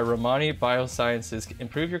provided by Romani Biosciences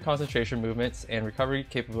improve your concentration, movements, and recovery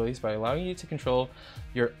capabilities by allowing you to control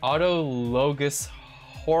your autologous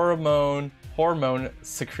hormone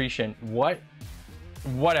secretion.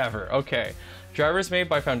 Whatever. Okay. Drivers made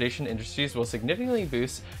by Foundation Industries will significantly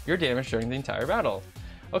boost your damage during the entire battle.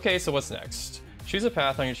 Okay, so what's next? Choose a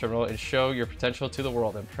path on your terminal and show your potential to the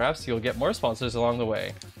world, and perhaps you'll get more sponsors along the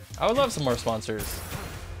way. I would love some more sponsors.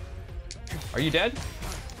 Are you dead?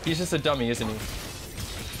 He's just a dummy, isn't he?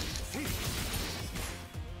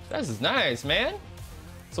 This is nice, man.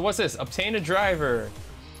 So what's this? Obtain a driver.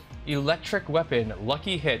 Electric weapon,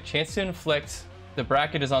 lucky hit, chance to inflict. The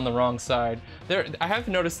bracket is on the wrong side. I have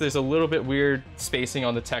noticed there's a little bit weird spacing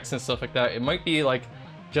on the text and stuff like that. It might be like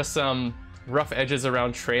just some rough edges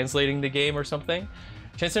around translating the game or something.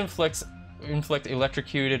 Chance to inflict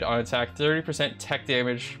electrocuted on attack, 30% tech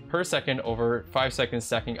damage per second over 5 seconds,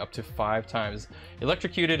 stacking up to 5 times.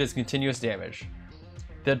 Electrocuted is continuous damage.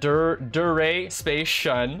 The Dure Space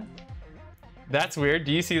Shun. That's weird.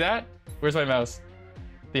 Do you see that? Where's my mouse?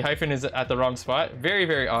 The hyphen is at the wrong spot. Very,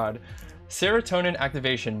 very odd. Serotonin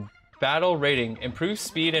activation. Battle rating. Improves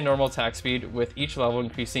speed and normal attack speed with each level,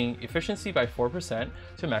 increasing efficiency by 4%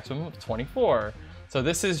 to a maximum of 24. So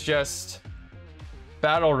this is just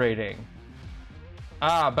battle rating.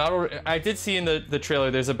 I did see in the trailer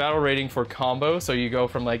there's a battle rating for combo. So you go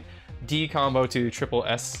from like D combo to triple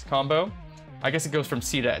S combo. I guess it goes from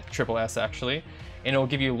C to triple S actually. And it will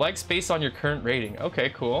give you likes based on your current rating.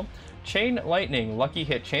 Okay, cool. Chain Lightning, lucky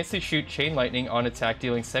hit, chance to shoot Chain Lightning on attack,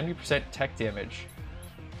 dealing 70% tech damage.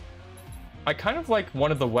 I kind of like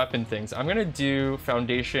one of the weapon things. I'm gonna do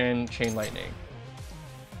Foundation Chain Lightning.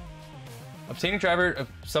 Obtaining driver,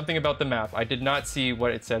 something about the map. I did not see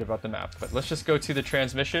what it said about the map, but let's just go to the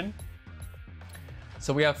transmission.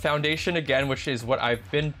 So we have Foundation again, which is what I've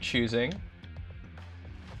been choosing.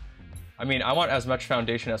 I mean, I want as much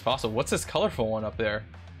Foundation as possible. What's this colorful one up there?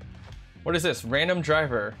 What is this? Random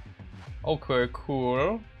driver. Okay,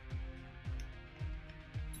 cool.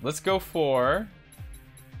 Let's go for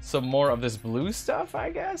some more of this blue stuff,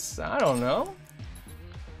 I guess. I don't know.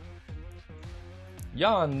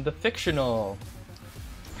 Yan, the fictional.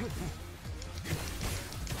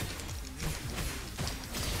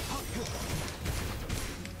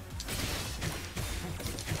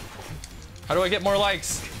 How do I get more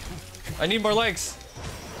likes? I need more likes.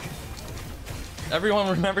 Everyone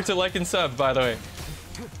remember to like and sub, by the way.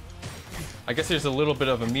 I guess there's a little bit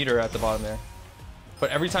of a meter at the bottom there. But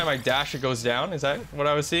every time I dash, it goes down. Is that what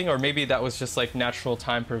I was seeing? Or maybe that was just like natural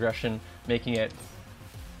time progression, making it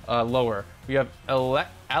lower. We have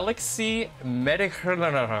Alexei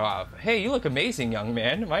Medikhranov. Hey, you look amazing, young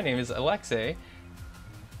man. My name is Alexei.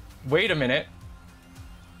 Wait a minute.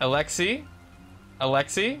 Alexei?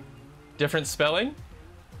 Alexei? Different spelling?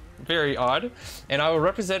 Very odd. And I will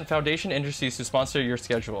represent Foundation Industries to sponsor your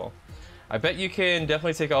schedule. I bet you can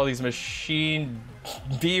definitely take all these machine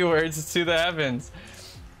B words to the heavens.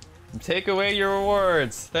 Take away your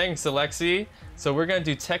rewards. Thanks, Alexei. So we're going to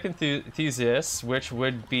do Tech Enthusiasts, which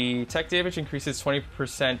would be tech damage increases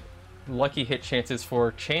 20% lucky hit chances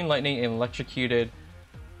for chain lightning and electrocuted.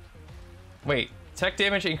 Wait, tech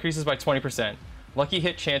damage increases by 20%. Lucky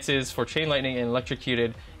hit chances for chain lightning and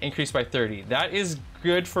electrocuted increase by 30. That is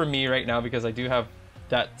good for me right now because I do have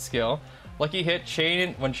that skill. Lucky hit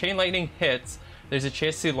when chain lightning hits, there's a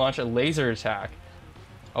chance to launch a laser attack.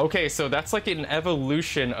 Okay, so that's like an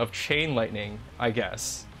evolution of chain lightning, I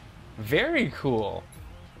guess. Very cool.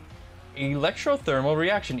 Electrothermal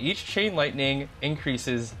reaction. Each chain lightning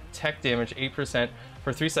increases tech damage 8%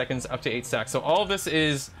 for 3 seconds up to 8 stacks. So all of this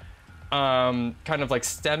is kind of like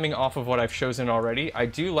stemming off of what I've chosen already. I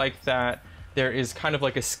do like that there is kind of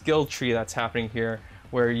like a skill tree that's happening here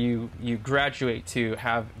where you graduate to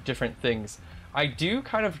have different things. I do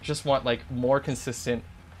kind of just want like more consistent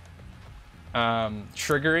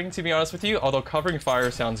triggering, to be honest with you, although covering fire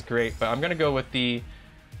sounds great, but I'm gonna go with a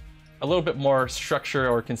little bit more structure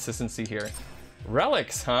or consistency here.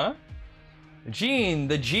 Relics, huh? Gene,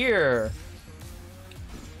 the Jeer.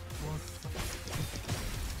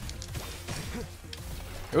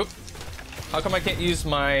 Oop. How come I can't use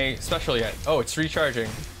my special yet? Oh, it's recharging.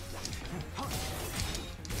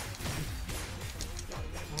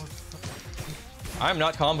 I'm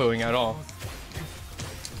not comboing at all.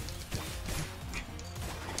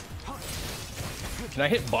 Can I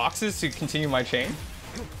hit boxes to continue my chain?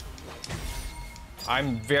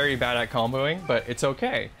 I'm very bad at comboing, but it's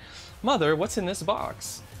okay. Mother, what's in this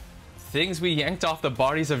box? Things we yanked off the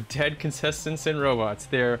bodies of dead contestants and robots.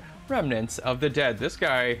 They're remnants of the dead. This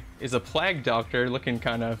guy is a plague doctor looking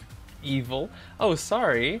kind of evil. Oh,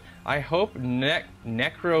 sorry. I hope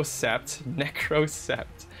Necrosept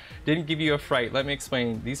didn't give you a fright. Let me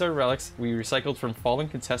explain. These are relics we recycled from fallen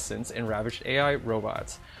contestants and ravaged AI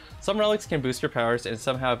robots. Some relics can boost your powers and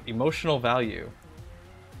some have emotional value.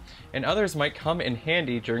 And others might come in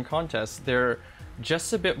handy during contests. They're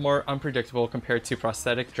just a bit more unpredictable compared to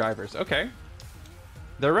prosthetic drivers. Okay.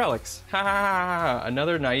 They're relics. Ha ha ha ha.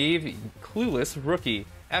 Another naive, clueless rookie.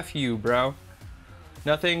 F you, bro.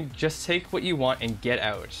 Nothing, just take what you want and get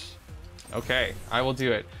out. Okay, I will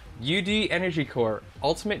do it. UD Energy Core.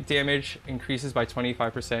 Ultimate damage increases by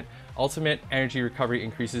 25%. Ultimate energy recovery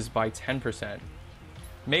increases by 10%.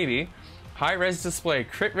 Maybe. High res display.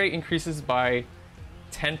 Crit rate increases by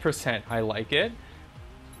 10%. I like it.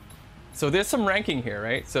 So there's some ranking here,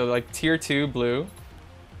 right? So like tier 2 blue.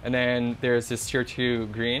 And then there's this tier 2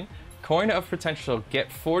 green. Coin of potential.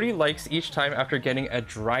 Get 40 likes each time after getting a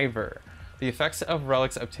driver. The effects of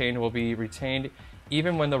relics obtained will be retained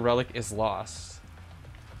even when the relic is lost.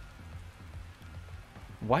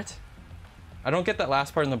 What? I don't get that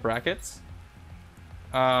last part in the brackets.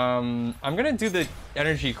 I'm gonna do the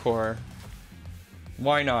energy core.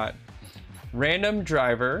 Why not? Random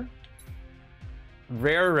driver.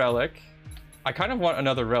 Rare relic. I kind of want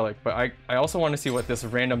another relic, but I also want to see what this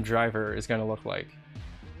random driver is gonna look like.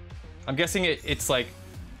 I'm guessing it's like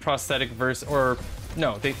prosthetic verse, or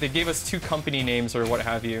no, they gave us 2 company names or what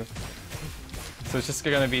have you. So it's just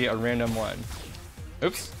gonna be a random one.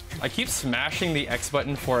 Oops. I keep smashing the X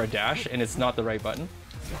button for a dash and it's not the right button.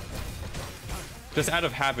 Just out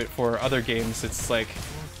of habit for other games, it's like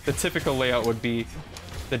the typical layout would be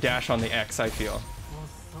the dash on the X, I feel.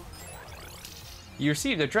 You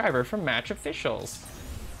received a driver from match officials.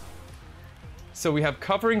 So we have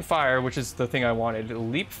covering fire, which is the thing I wanted.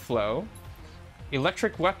 Leap flow.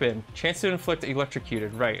 Electric weapon. Chance to inflict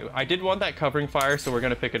electrocuted. Right. I did want that covering fire, so we're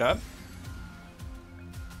going to pick it up.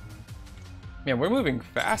 Man, we're moving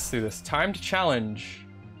fast through this. Time to challenge.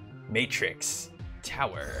 Matrix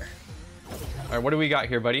Tower. All right, what do we got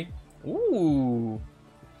here, buddy? Ooh.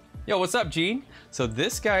 Yo, what's up, Gene? So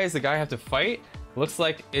this guy is the guy I have to fight. Looks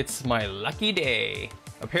like it's my lucky day.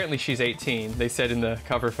 Apparently she's 18, they said in the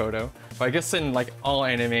cover photo. But I guess in like all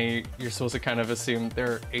anime, you're supposed to kind of assume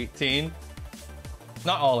they're 18.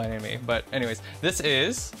 Not all anime, but anyways. This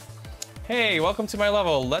is... Hey, welcome to my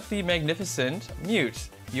level. Let the magnificent mute.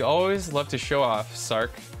 You always love to show off,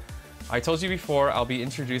 Sark. I told you before I'll be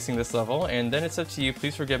introducing this level, and then it's up to you.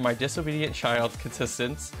 Please forgive my disobedient child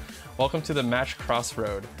contestants. Welcome to the match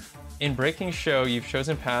crossroad. In Breaking Show, your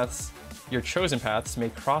chosen paths may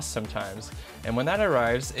cross sometimes, and when that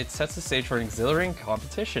arrives, it sets the stage for an exhilarating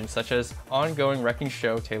competition, such as ongoing Wrecking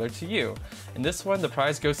Show tailored to you. In this one, the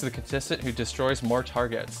prize goes to the contestant who destroys more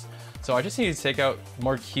targets. So I just need to take out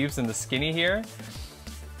more cubes than the skinny here.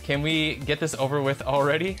 Can we get this over with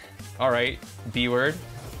already? Alright, B-word.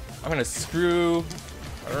 I'm gonna screw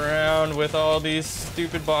around with all these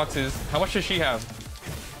stupid boxes. How much does she have?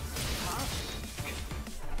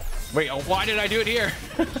 Wait, why did I do it here?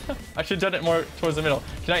 I should have done it more towards the middle.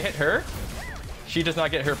 Can I hit her? She does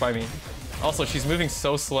not get hurt by me. Also, she's moving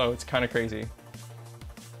so slow, it's kind of crazy.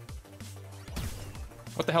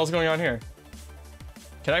 What the hell's going on here?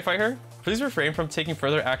 Can I fight her? Please refrain from taking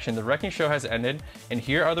further action. The Wrecking Show has ended, and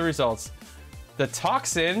here are the results. The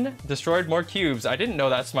Toxin destroyed more cubes. I didn't know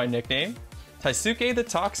that's my nickname. Taisuke the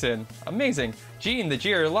Toxin. Amazing. Gene the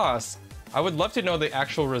Jeer lost. I would love to know the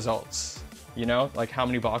actual results. You know, like how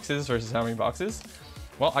many boxes versus how many boxes.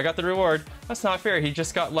 Well, I got the reward. That's not fair. He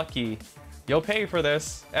just got lucky. You'll pay for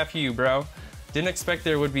this. F you, bro. Didn't expect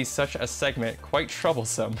there would be such a segment. Quite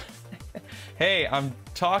troublesome. Hey, I'm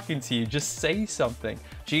talking to you. Just say something.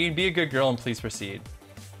 Gene, be a good girl and please proceed.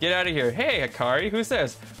 Get out of here. Hey, Hikari, who's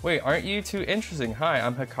this? Wait, aren't you too interesting? Hi,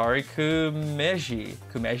 I'm Hikari Kumeji.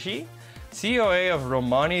 Kumeji? COA of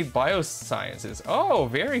Romani Biosciences. Oh,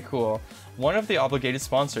 very cool. One of the obligated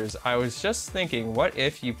sponsors. I was just thinking, what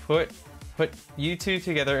if you put you two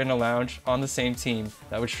together in a lounge on the same team?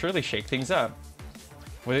 That would surely shake things up.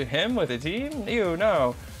 With him, with a team? Ew,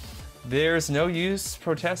 no. There's no use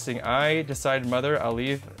protesting. I decided, Mother. I'll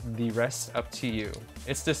leave the rest up to you.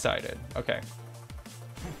 It's decided. Okay.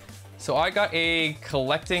 So I got a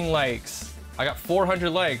collecting likes. I got 400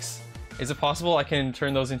 likes. Is it possible I can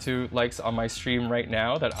turn those into likes on my stream right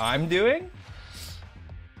now that I'm doing?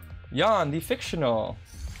 Jan, the fictional.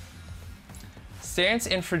 Stance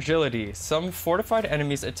and fragility. Some fortified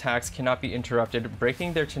enemies' attacks cannot be interrupted.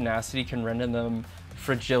 Breaking their tenacity can render them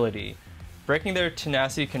fragility. Breaking their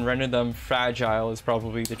tenacity can render them fragile is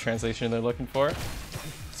probably the translation they're looking for.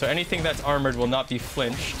 So anything that's armored will not be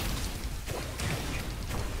flinched.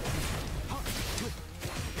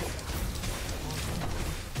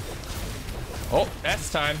 Oh, that's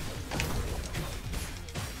time.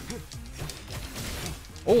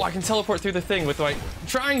 Oh, I can teleport through the thing with my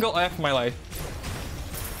triangle F my life.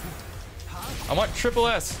 I want triple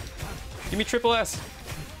S. Give me triple S.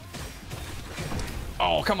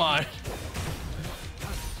 Oh, come on.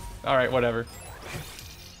 All right, whatever.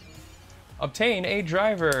 Obtain a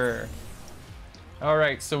driver. All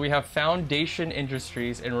right, so we have Foundation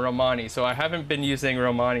Industries in Romani. So I haven't been using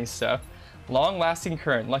Romani stuff. Long-lasting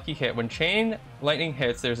current, lucky hit. When chain lightning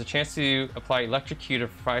hits, there's a chance to apply electrocute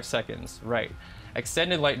for 5 seconds. Right.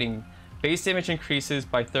 Extended lightning. Base damage increases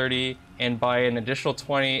by 30 and by an additional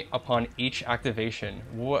 20 upon each activation.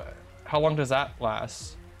 What? How long does that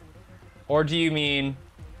last? Or do you mean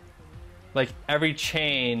like every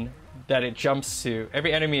chain that it jumps to,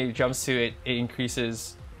 every enemy it jumps to, it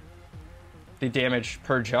increases the damage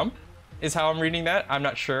per jump? Is how I'm reading that. I'm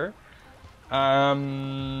not sure. I'll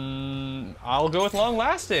go with long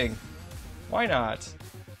lasting. Why not?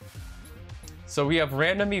 So we have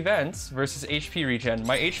random events versus HP regen.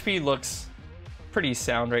 My HP looks pretty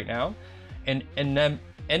sound right now. An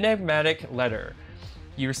enigmatic letter.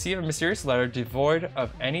 You receive a mysterious letter devoid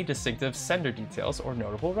of any distinctive sender details or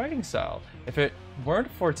notable writing style. If it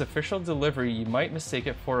weren't for its official delivery, you might mistake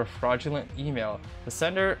it for a fraudulent email. The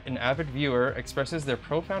sender, an avid viewer, expresses their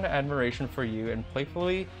profound admiration for you and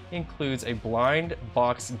playfully includes a blind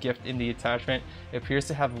box gift in the attachment. It appears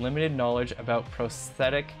to have limited knowledge about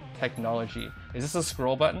prosthetic technology. Is this a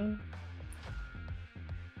scroll button?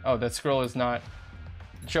 Oh, that scroll is not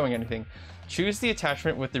showing anything. Choose the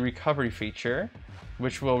attachment with the recovery feature,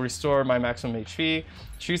 which will restore my maximum HP.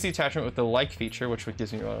 Choose the attachment with the like feature, which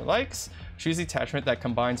gives me more likes. Choose the attachment that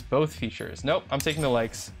combines both features. Nope, I'm taking the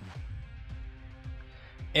likes.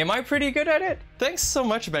 Am I pretty good at it? Thanks so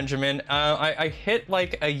much, Benjamin. I hit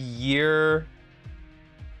like a year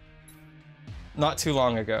not too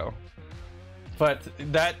long ago, but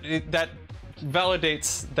that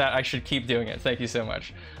validates that I should keep doing it. Thank you so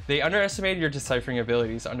much. They underestimated your deciphering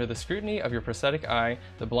abilities. Under the scrutiny of your prosthetic eye,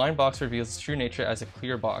 the blind box reveals its true nature as a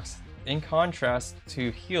clear box. In contrast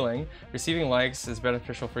to healing, receiving likes is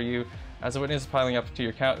beneficial for you. As a witness piling up to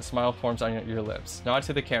your count, a smile forms on your lips. Nod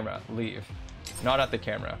to the camera. Leave. Not at the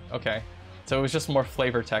camera. Okay. So it was just more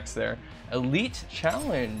flavor text there. Elite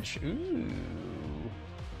Challenge. Ooh.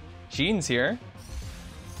 Jean's here.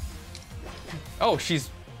 Oh, she's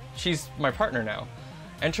my partner now.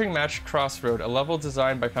 Entering Match Crossroad, a level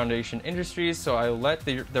designed by Foundation Industries, so I let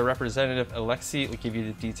the representative Alexi give you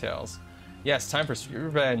the details. Yes, time for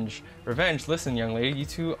revenge. Revenge, listen young lady, you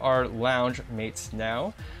two are lounge mates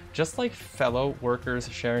now. Just like fellow workers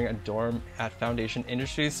sharing a dorm at Foundation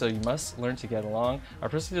Industries, so you must learn to get along. I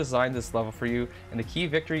personally designed this level for you, and the key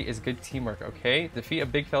victory is good teamwork, okay? Defeat a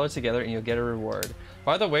big fella together and you'll get a reward.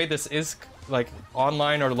 By the way, this is like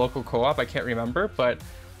online or local co-op, I can't remember, but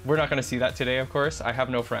we're not going to see that today, of course. I have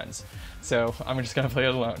no friends, so I'm just going to play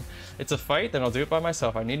it alone. It's a fight, then I'll do it by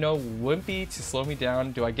myself. I need no wimpy to slow me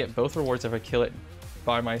down. Do I get both rewards if I kill it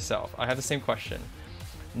by myself? I have the same question.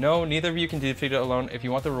 No, neither of you can defeat it alone. If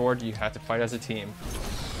you want the reward, you have to fight as a team.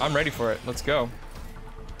 I'm ready for it. Let's go.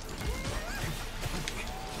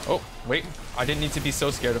 Oh, wait. I didn't need to be so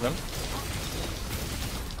scared of him.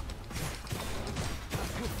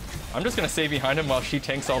 I'm just going to stay behind him while she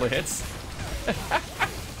tanks all the hits.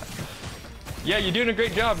 Yeah, you're doing a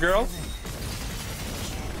great job, girl.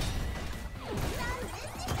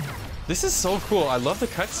 This is so cool. I love the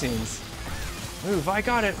cutscenes. Move, I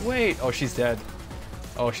got it. Wait. Oh, she's dead.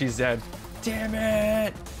 Oh, she's dead. Damn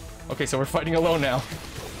it. Okay, so we're fighting alone now.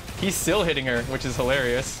 He's still hitting her, which is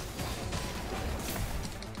hilarious.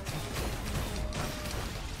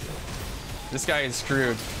 This guy is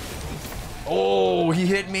screwed. Oh, he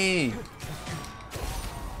hit me.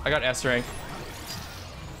 I got S rank.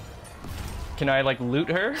 Can I like loot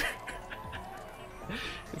her?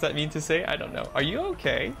 Does that mean to say? I don't know. Are you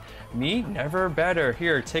okay? Me? Never better.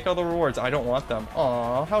 Here, take all the rewards. I don't want them.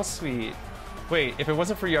 Aw, how sweet. Wait, if it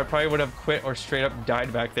wasn't for you, I probably would have quit or straight up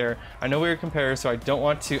died back there. I know we were competitors, so I don't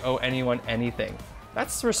want to owe anyone anything.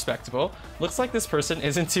 That's respectable. Looks like this person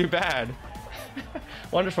isn't too bad.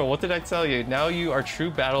 Wonderful, what did I tell you? Now you are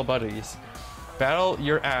true battle buddies. Battle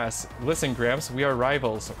your ass. Listen, Gramps, we are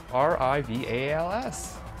rivals.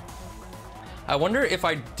 R-I-V-A-L-S. I wonder if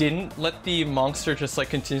I didn't let the monster just like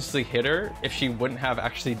continuously hit her, if she wouldn't have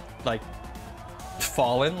actually like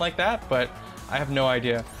fallen like that, but I have no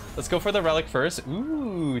idea. Let's go for the relic first.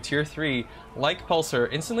 Ooh, tier 3. Like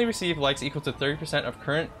Pulsar. Instantly receive likes equal to 30% of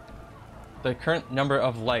the current number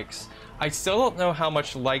of likes. I still don't know how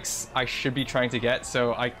much likes I should be trying to get,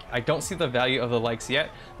 so I don't see the value of the likes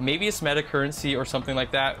yet. Maybe it's meta currency or something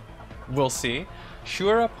like that. We'll see.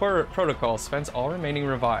 Shura Protocol spends all remaining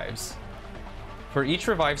revives. For each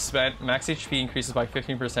revive spent, max HP increases by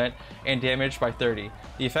 15% and damage by 30%.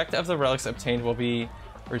 The effect of the relics obtained will be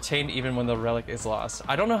retained even when the relic is lost.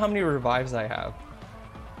 I don't know how many revives I have.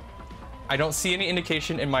 I don't see any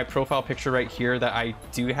indication in my profile picture right here that I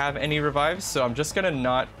do have any revives, so I'm just gonna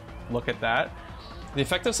not look at that. The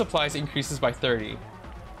effect of supplies increases by 30.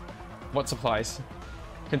 What supplies?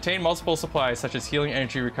 Contain multiple supplies such as healing,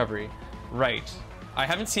 energy, recovery. Right. I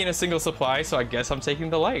haven't seen a single supply, so I guess I'm taking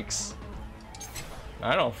the likes.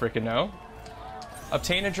 I don't freaking know.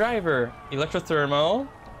 Obtain a driver. Electrothermal.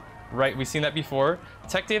 Right, we've seen that before.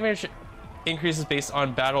 Tech damage increases based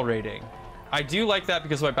on battle rating. I do like that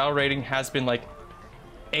because my battle rating has been like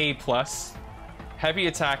A+. Heavy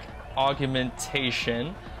attack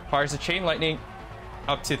augmentation. Fires a chain lightning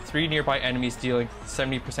up to 3 nearby enemies, dealing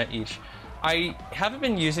 70% each. I haven't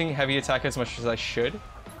been using heavy attack as much as I should,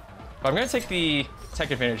 but I'm going to take the tech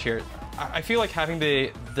advantage here. I feel like having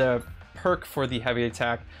the perk for the heavy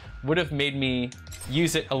attack would have made me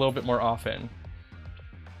use it a little bit more often.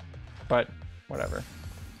 But whatever.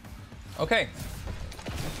 Okay.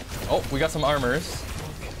 Oh, we got some armors.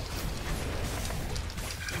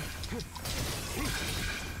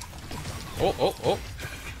 Oh.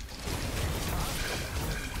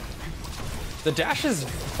 The dash is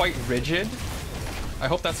quite rigid. I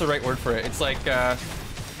hope that's the right word for it. It's like,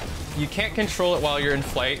 you can't control it while you're in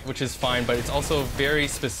flight, which is fine, but it's also very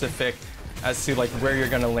specific as to like where you're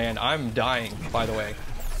gonna land. I'm dying, by the way.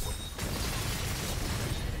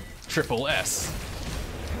 Triple S.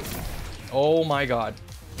 Oh my god.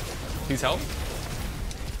 Please help.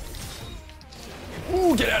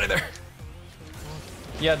 Ooh, get out of there.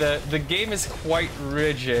 Yeah, the game is quite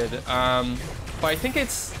rigid, but I think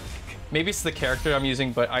maybe it's the character I'm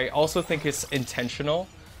using, but I also think it's intentional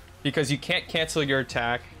because you can't cancel your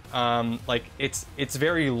attack. Like it's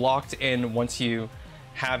very locked in once you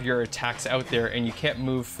have your attacks out there, and you can't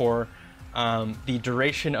move for the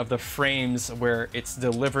duration of the frames where it's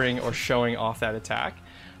delivering or showing off that attack.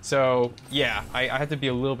 So yeah, I had to be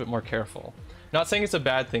a little bit more careful. Not saying it's a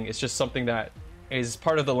bad thing, it's just something that is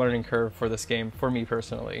part of the learning curve for this game, for me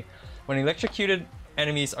personally. When electrocuted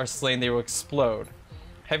enemies are slain, they will explode.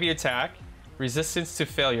 Heavy attack, resistance to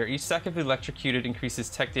failure. Each stack of electrocuted increases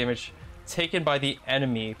tech damage taken by the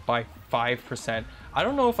enemy by 5%. I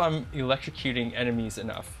don't know if I'm electrocuting enemies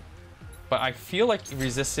enough, but I feel like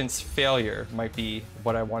resistance failure might be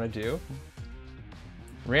what I want to do.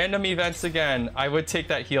 Random events again. I would take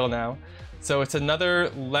that heal now. So it's another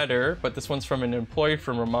letter, but this one's from an employee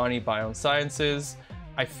from Romani Biosciences.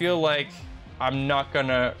 I feel like I'm not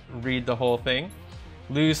gonna read the whole thing.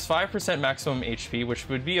 Lose 5% maximum HP, which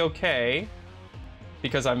would be okay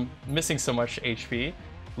because I'm missing so much HP.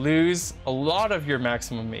 Lose a lot of your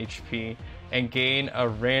maximum HP and gain a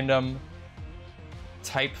random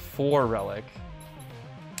type 4 relic.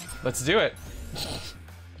 Let's do it.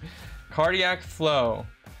 Cardiac flow.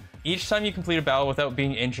 Each time you complete a battle without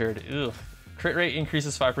being injured, crit rate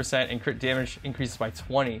increases 5% and crit damage increases by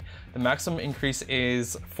 20. The maximum increase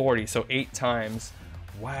is 40, so 8 times.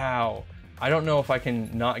 Wow. I don't know if I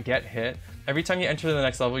can not get hit. Every time you enter the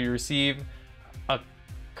next level, you receive a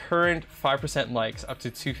current 5% likes up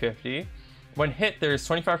to 250. When hit, there's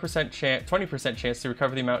 20% chance to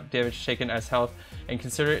recover the amount of damage taken as health, and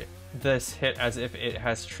consider this hit as if it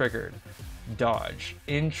has triggered. Dodge.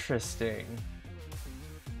 Interesting.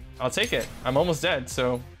 I'll take it. I'm almost dead,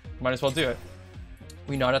 so might as well do it.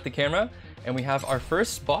 We nod at the camera, and we have our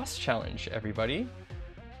first boss challenge, everybody.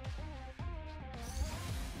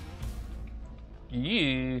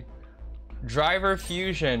 Yee. Driver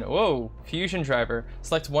fusion. Whoa, fusion driver.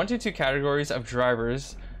 Select 1 to 2 categories of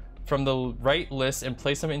drivers from the right list and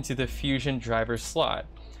place them into the fusion driver slot.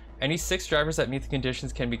 Any 6 drivers that meet the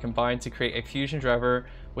conditions can be combined to create a fusion driver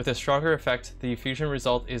with a stronger effect. The fusion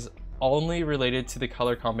result is only related to the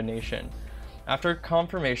color combination. After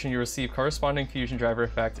confirmation, you receive corresponding fusion driver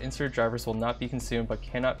effect. Insert drivers will not be consumed but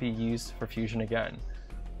cannot be used for fusion again.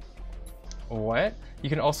 What? You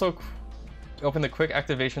can also open the quick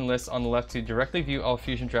activation list on the left to directly view all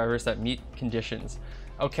fusion drivers that meet conditions.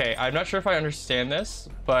 Okay, I'm not sure if I understand this,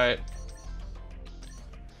 but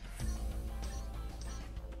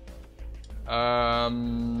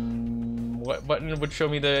what button would show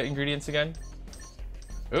me the ingredients again?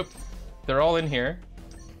 Oop, they're all in here.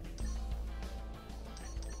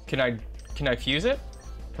 Can I fuse it?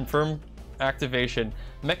 Confirm activation.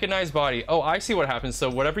 Mechanized body. Oh, I see what happens. So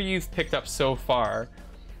whatever you've picked up so far,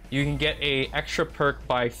 you can get a extra perk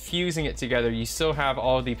by fusing it together. You still have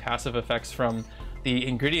all of the passive effects from the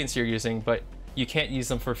ingredients you're using, but you can't use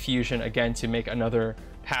them for fusion again to make another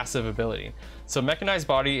passive ability. So mechanized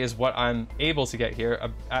body is what I'm able to get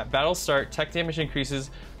here. At battle start, tech damage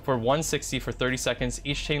increases for 160 for 30 seconds.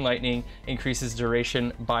 Each chain lightning increases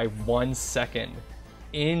duration by 1 second.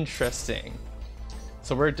 Interesting.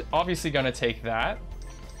 So we're obviously gonna take that,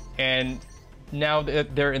 and now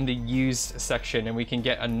they're in the used section, and we can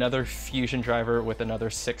get another fusion driver with another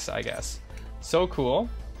 6, I guess. So cool.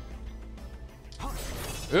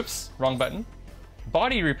 Oops, wrong button.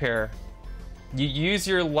 Body repair. You use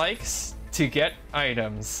your likes to get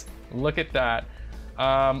items. Look at that.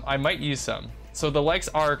 I might use some. So the likes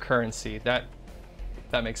are currency. That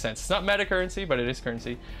makes sense. It's not meta currency, but it is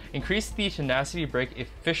currency. Increase the tenacity break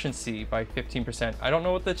efficiency by 15%. I don't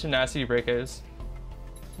know what the tenacity break is.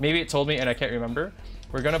 Maybe it told me and I can't remember.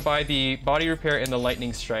 We're gonna buy the body repair and the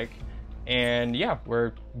lightning strike. And yeah,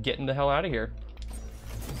 we're getting the hell out of here.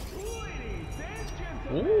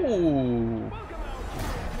 Ooh.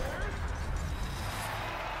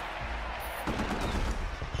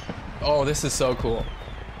 Oh, this is so cool.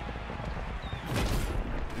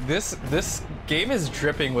 This game is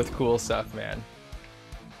dripping with cool stuff, man.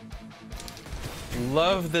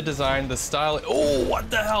 Love the design, the style. Oh, what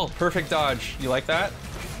the hell? Perfect dodge. You like that?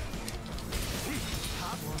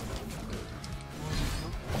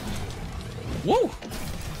 Woo!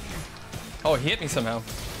 Oh, he hit me somehow.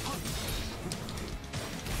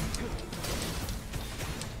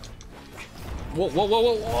 Whoa, whoa, whoa,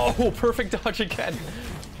 whoa, whoa! Perfect dodge again.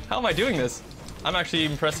 How am I doing this? I'm actually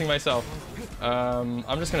impressing myself.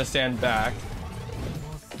 I'm just gonna stand back.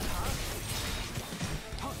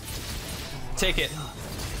 Take it.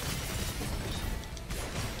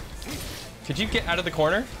 Could you get out of the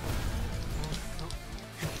corner?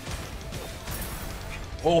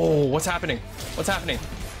 Oh, what's happening? What's happening?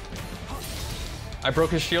 I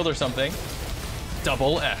broke his shield or something.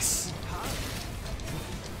 Double S.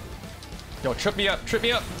 Yo, trip me up, trip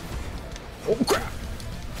me up. Oh, crap.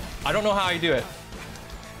 I don't know how I do it.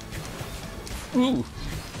 Ooh.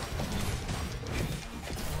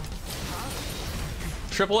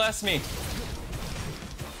 Triple S me.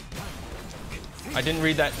 I didn't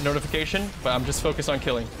read that notification, but I'm just focused on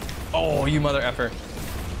killing. Oh, you mother effer.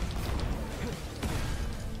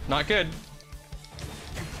 Not good.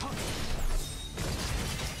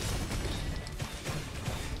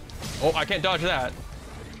 Oh, I can't dodge that.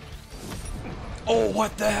 Oh,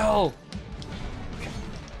 what the hell?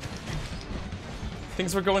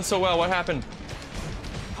 Things were going so well. What happened?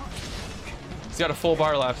 He's got a full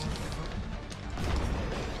bar left.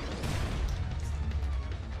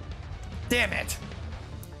 Damn it.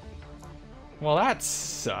 Well, that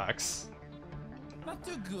sucks. Not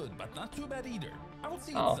too good, but not too bad either. I would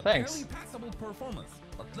say Oh, it's a thanks. fairly passable performance.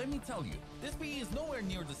 But let me tell you, this B is nowhere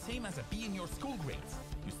near the same as a B in your school grades.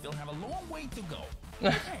 You still have a long way to go.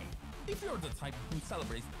 But hey, if you're the type who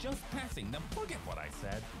celebrates just passing, then forget what I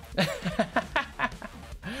said.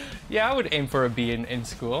 Yeah, I would aim for a B in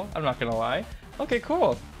school. I'm not gonna lie. Okay,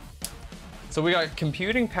 cool. So we got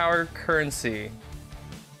computing power currency.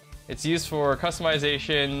 It's used for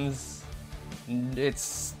customizations.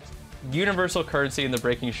 It's universal currency in the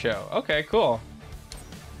breaking show. Okay, cool.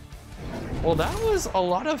 Well, that was a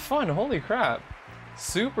lot of fun. Holy crap.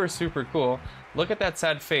 Super, super cool. Look at that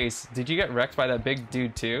sad face. Did you get wrecked by that big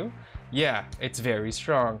dude too? Yeah, it's very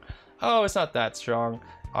strong. Oh, it's not that strong.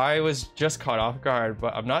 I was just caught off guard,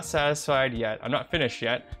 but I'm not satisfied yet. I'm not finished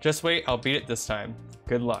yet. Just wait, I'll beat it this time.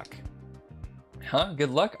 Good luck. Huh? Good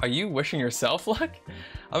luck? Are you wishing yourself luck?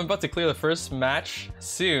 I'm about to clear the first match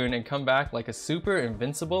soon and come back like a super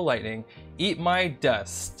invincible lightning. Eat my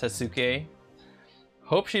dust, Tatsuki.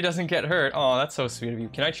 Hope she doesn't get hurt. Oh, that's so sweet of you.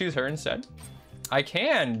 Can I choose her instead? I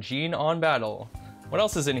can. Jean on battle. What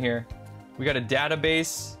else is in here? We got a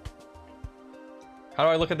database. How do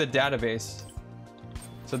I look at the database?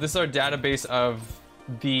 So this is our database of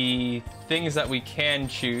the things that we can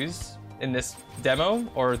choose in this demo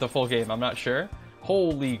or the full game. I'm not sure.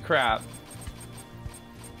 Holy crap.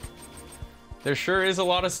 There sure is a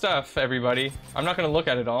lot of stuff, everybody. I'm not going to look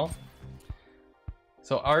at it all.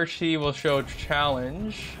 So Archie will show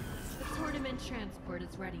challenge. The tournament transport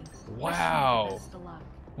is ready. Wow. Wish me the best of luck.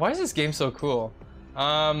 Why is this game so cool?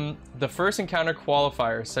 The first encounter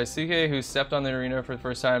qualifier. Saisuke, who stepped on the arena for the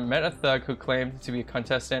first time, met a thug who claimed to be a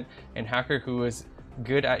contestant and hacker who was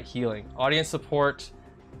good at healing. Audience support,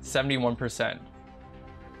 71%.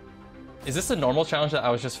 Is this a normal challenge that I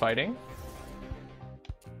was just fighting?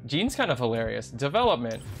 Jean's kind of hilarious.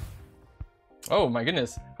 Development. Oh my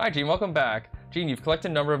goodness. Hi Jean, welcome back. Jean, you've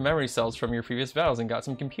collected a number of memory cells from your previous battles and got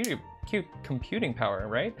some computing power,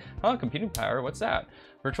 right? Huh, computing power, what's that?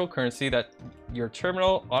 Virtual currency that your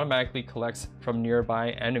terminal automatically collects from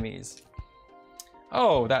nearby enemies.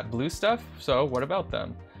 Oh, that blue stuff? So what about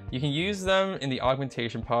them? You can use them in the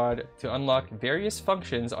augmentation pod to unlock various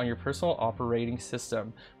functions on your personal operating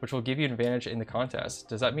system, which will give you an advantage in the contest.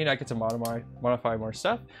 Does that mean I get to modify more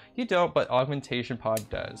stuff? You don't, but augmentation pod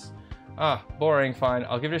does. Ah, boring, fine.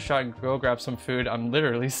 I'll give it a shot and go grab some food. I'm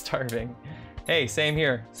literally starving. Hey, same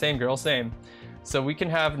here. Same girl, same. So we can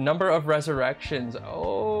have number of resurrections.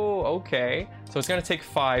 Oh, okay. So it's gonna take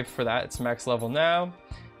 5 for that. It's max level now.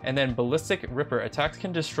 And then Ballistic Ripper. Attacks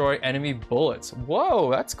can destroy enemy bullets.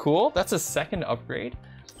 Whoa, that's cool. That's a second upgrade.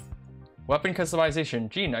 Weapon customization.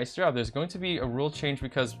 Gee, nice job. There's going to be a rule change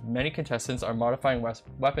because many contestants are modifying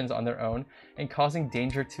weapons on their own and causing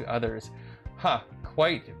danger to others. Huh,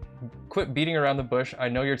 quit beating around the bush. I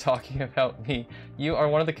know you're talking about me. You are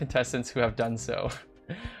one of the contestants who have done so.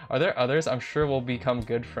 Are there others? I'm sure we'll become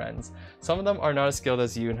good friends. Some of them are not as skilled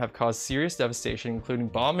as you and have caused serious devastation, including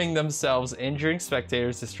bombing themselves, injuring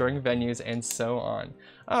spectators, destroying venues, and so on.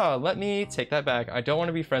 Oh, let me take that back. I don't want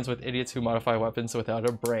to be friends with idiots who modify weapons without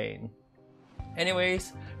a brain.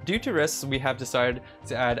 Anyways, due to risks, we have decided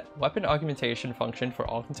to add weapon augmentation function for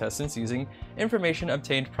all contestants using information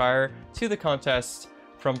obtained prior to the contest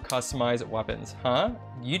from customized weapons. Huh?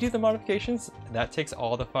 You do the modifications? That takes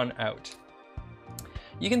all the fun out.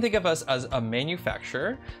 You can think of us as a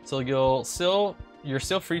manufacturer, so you're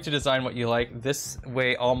still free to design what you like. This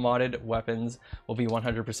way, all modded weapons will be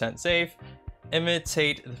 100% safe.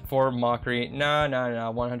 Imitate for mockery. Nah,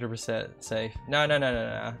 100% safe.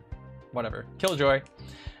 Nah. Whatever. Killjoy.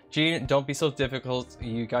 Jean, don't be so difficult.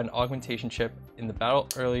 You got an augmentation chip in the battle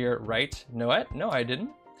earlier, right? No, I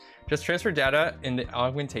didn't. Just transfer data in the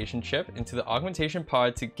augmentation chip into the augmentation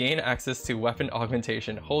pod to gain access to weapon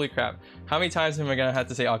augmentation. Holy crap. How many times am I gonna have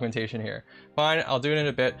to say augmentation here? Fine, I'll do it in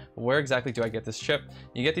a bit. Where exactly do I get this chip?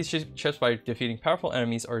 You get these chips by defeating powerful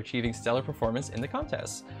enemies or achieving stellar performance in the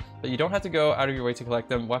contest. But you don't have to go out of your way to collect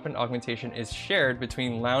them. Weapon augmentation is shared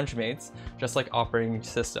between lounge mates, just like operating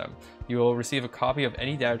system. You will receive a copy of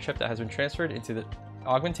any data chip that has been transferred into the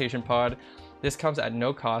augmentation pod. This comes at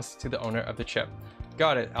no cost to the owner of the chip.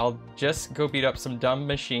 Got it. I'll just go beat up some dumb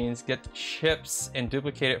machines, get chips, and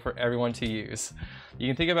duplicate it for everyone to use. You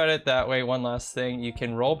can think about it that way. One last thing, you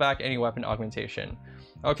can roll back any weapon augmentation.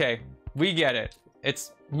 Okay, we get it.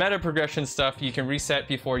 It's meta progression stuff. You can reset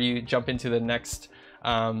before you jump into the next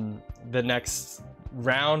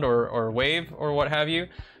round or wave or what have you.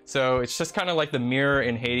 So it's just kind of like the mirror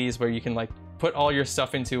in Hades, where you can like put all your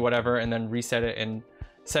stuff into whatever and then reset it and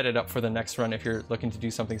set it up for the next run if you're looking to do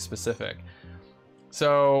something specific.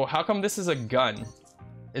 So how come this is a gun?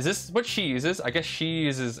 Is this what she uses? I guess she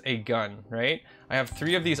uses a gun, right? I have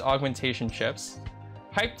 3 of these augmentation chips.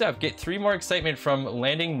 Hyped up, get 3 more excitement from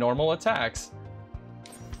landing normal attacks.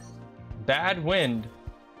 Bad wind,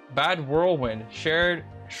 bad whirlwind, shred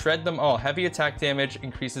them all. Heavy attack damage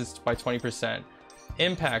increases by 20%.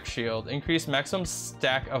 Impact shield, increase maximum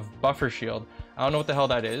stack of buffer shield. I don't know what the hell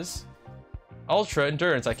that is. Ultra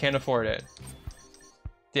endurance, I can't afford it.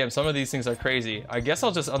 Damn, some of these things are crazy. I guess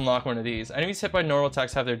I'll just unlock one of these. Enemies hit by normal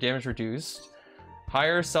attacks have their damage reduced.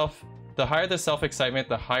 The higher the self-excitement,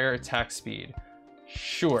 the higher attack speed.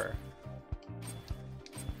 Sure.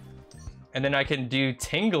 And then I can do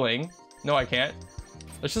tingling. No, I can't.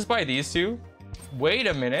 Let's just buy these 2. Wait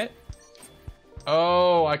a minute.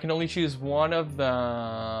 Oh, I can only choose one of them.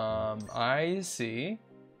 I see.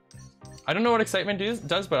 I don't know what excitement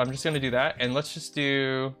does, but I'm just gonna do that. And let's just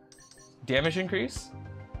do damage increase.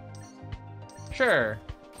 Sure.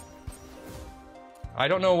 I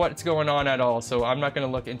don't know what's going on at all, so I'm not going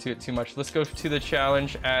to look into it too much. Let's go to the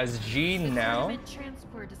challenge as G now. The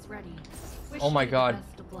transport is ready. Wish Oh my you the god.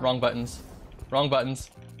 best of luck. Wrong buttons. Wrong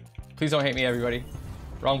buttons. Please don't hate me, everybody.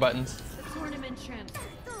 Wrong buttons. The tournament transport.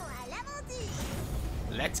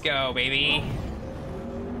 Let's go, baby.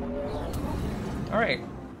 Alright.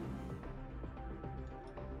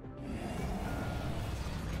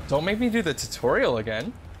 Don't make me do the tutorial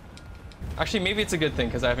again. Actually, maybe it's a good thing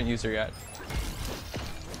because I haven't used her yet.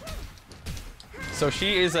 So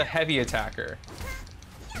she is a heavy attacker,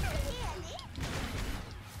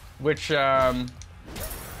 which I'm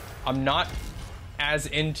not as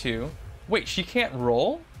into. Wait, she can't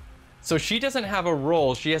roll? So she doesn't have a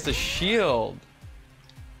roll, she has a shield.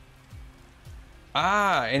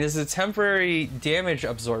 Ah, and it's a temporary damage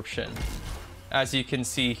absorption. As you can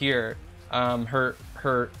see here,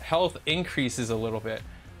 her health increases a little bit.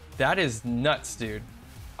 That is nuts, dude.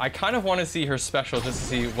 I kind of want to see her special just to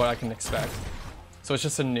see what I can expect. So it's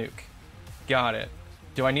just a nuke. Got it.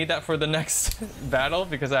 Do I need that for the next battle?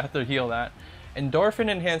 Because I have to heal that.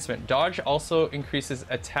 Endorphin enhancement. Dodge also increases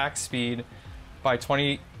attack speed by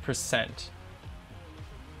 20%.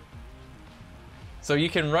 So you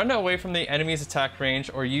can run away from the enemy's attack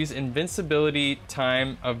range or use invincibility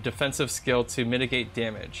time of defensive skill to mitigate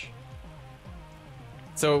damage.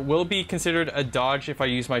 So it will be considered a dodge if I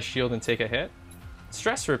use my shield and take a hit.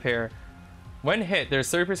 Stress repair. When hit,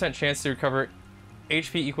 there's 30% chance to recover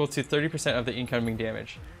HP equal to 30% of the incoming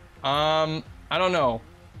damage. I don't know.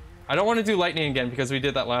 I don't want to do lightning again because we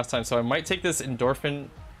did that last time, so I might take this endorphin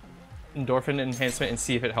enhancement and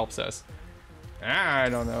see if it helps us. I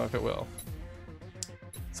don't know if it will.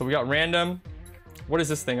 So we got random. What is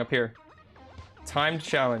this thing up here? Timed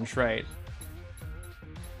challenge, right.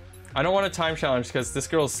 I don't want a time challenge because this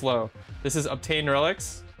girl is slow. This is obtain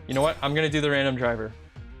relics. You know what? I'm gonna do the random driver.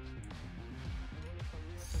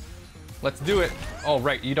 Let's do it. Oh,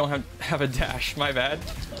 right, you don't have a dash. My bad.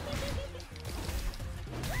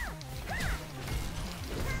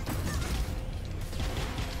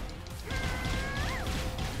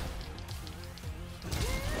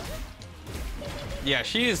 Yeah,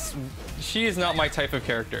 she is not my type of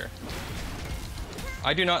character.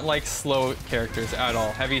 I do not like slow characters at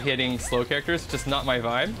all. Heavy hitting slow characters, just not my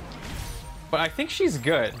vibe. But I think she's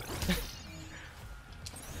good.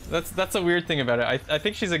 That's a weird thing about it. I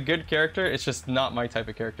think she's a good character, it's just not my type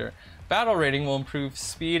of character. Battle rating will improve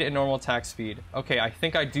speed and normal attack speed. Okay, I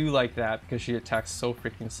think I do like that because she attacks so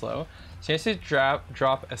freaking slow. Chance to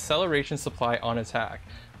drop acceleration supply on attack.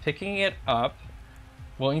 Picking it up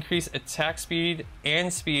will increase attack speed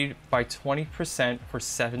and speed by 20% for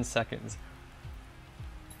 7 seconds.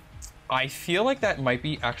 I feel like that might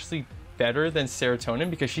be actually better than Serotonin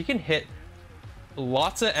because she can hit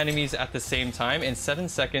lots of enemies at the same time, and 7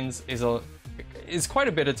 seconds is quite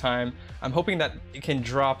a bit of time. I'm hoping that it can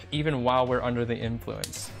drop even while we're under the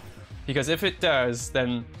influence, because if it does,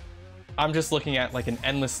 then I'm just looking at like an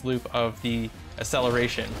endless loop of the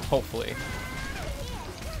acceleration, hopefully.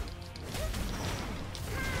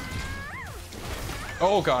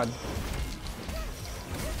 Oh god.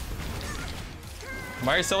 Am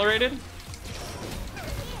I accelerated?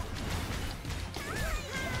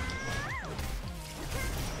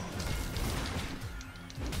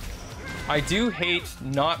 I do hate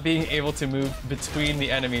not being able to move between the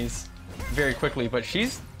enemies very quickly, but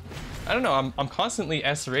she's, I don't know, I'm constantly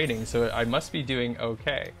S rating, so I must be doing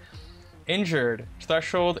okay. Injured.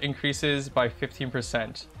 Threshold increases by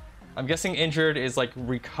 15%. I'm guessing injured is like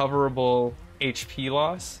recoverable HP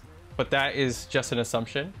loss, but that is just an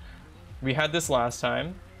assumption. We had this last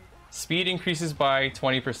time. Speed increases by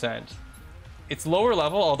 20%. It's lower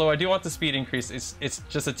level, although I do want the speed increase. It's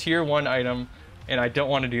just a tier 1 item, and I don't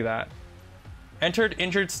want to do that. Entered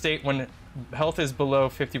injured state when health is below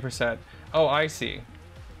 50%. Oh, I see.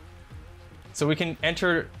 So we can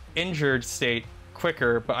enter injured state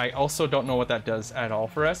quicker, but I also don't know what that does at all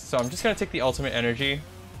for us. So I'm just going to take the ultimate energy.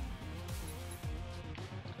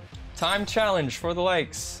 Time challenge for the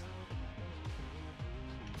likes.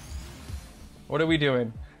 What are we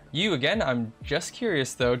doing? You again, I'm just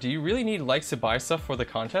curious though, do you really need likes to buy stuff for the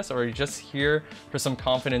contest, or are you just here for some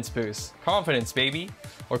confidence boost? Confidence, baby!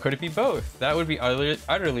 Or could it be both? That would be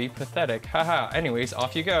utterly pathetic. Haha, anyways,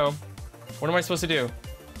 off you go. What am I supposed to do?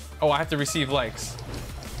 Oh, I have to receive likes.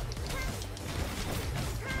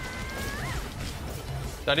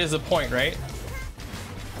 That is the point, right?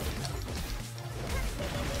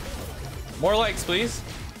 More likes, please.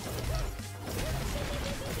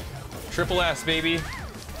 Triple S, baby.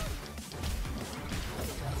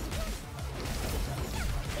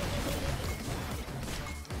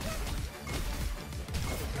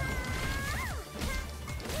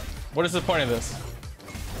 What is the point of this?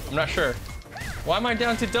 I'm not sure. Why am I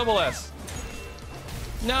down to double S?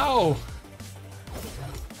 No!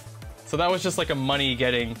 So that was just like a money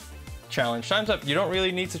getting challenge. Time's up. You don't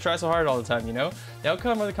really need to try so hard all the time, you know? The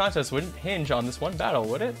outcome of the contest wouldn't hinge on this one battle,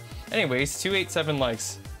 would it? Anyways, 287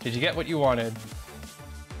 likes. Did you get what you wanted?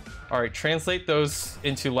 Alright, translate those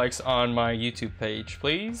into likes on my YouTube page,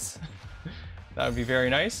 please. That would be very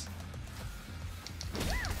nice.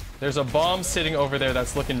 There's a bomb sitting over there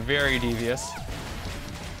that's looking very devious.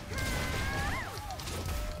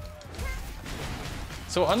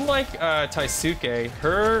 So unlike Taisuke,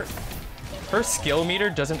 her skill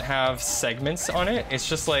meter doesn't have segments on it. It's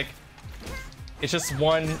just like, it's just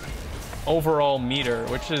one overall meter,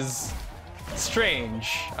 which is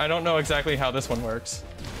strange. I don't know exactly how this one works,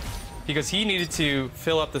 because he needed to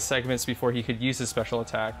fill up the segments before he could use his special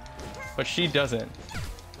attack, but she doesn't.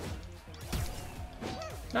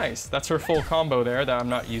 Nice, that's her full combo there that I'm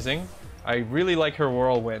not using. I really like her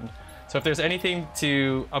whirlwind. So if there's anything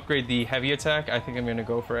to upgrade the heavy attack, I think I'm gonna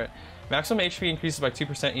go for it. Maximum HP increases by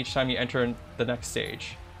 2% each time you enter the next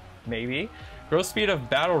stage. Maybe. Growth speed of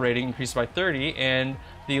battle rating increased by 30, and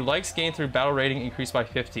the likes gained through battle rating increased by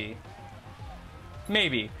 50.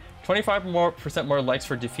 Maybe. 25% more likes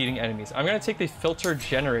for defeating enemies. I'm gonna take the filter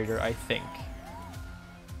generator, I think.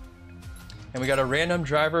 And we got a random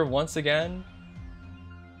driver once again.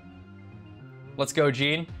 Let's go,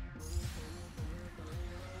 Gene.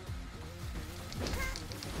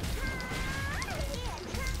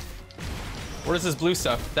 What is this blue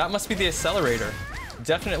stuff? That must be the accelerator.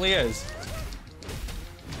 Definitely is.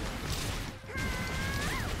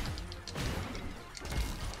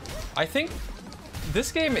 I think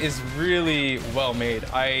this game is really well made.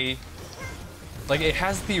 Like, it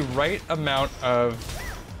has the right amount of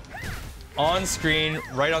on-screen,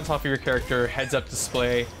 right on top of your character, heads-up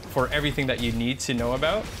display for everything that you need to know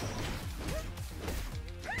about.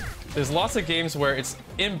 There's lots of games where it's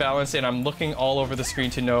imbalanced and I'm looking all over the screen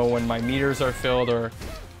to know when my meters are filled or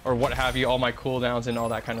what have you, all my cooldowns and all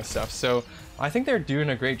that kind of stuff. So I think they're doing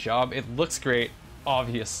a great job. It looks great,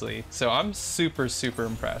 obviously. So I'm super, super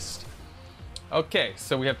impressed. Okay,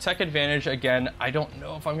 so we have tech advantage again. I don't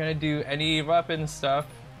know if I'm gonna do any weapon stuff.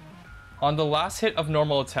 On the last hit of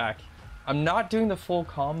normal attack, I'm not doing the full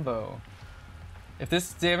combo. If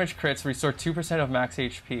this damage crits, restore 2% of max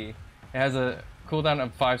HP. It has a cooldown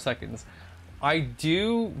of 5 seconds. I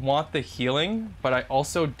do want the healing, but I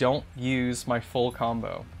also don't use my full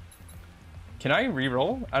combo. Can I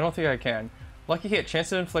reroll? I don't think I can. Lucky hit, chance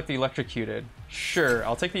to inflict the electrocuted. Sure,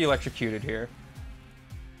 I'll take the electrocuted here.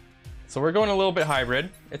 So we're going a little bit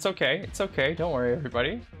hybrid. It's okay, don't worry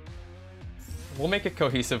everybody. We'll make it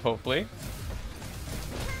cohesive, hopefully.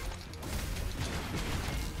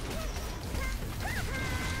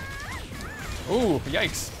 Ooh,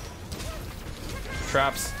 yikes.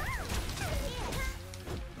 Traps.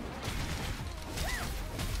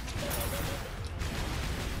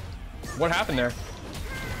 What happened there?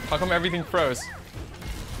 How come everything froze?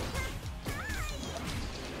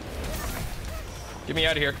 Get me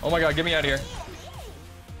out of here. Oh my god, get me out of here.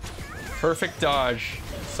 Perfect dodge.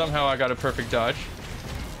 Somehow I got a perfect dodge.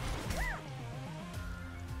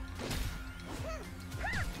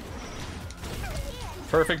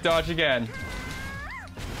 Perfect dodge again.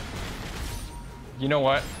 You know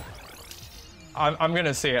what? I'm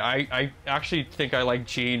gonna say it. I actually think I like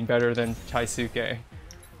Jean better than Taisuke.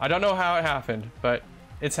 I don't know how it happened, but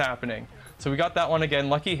it's happening. So we got that one again.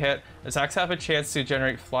 Lucky hit. Attacks have a chance to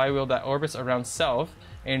generate flywheel that orbits around self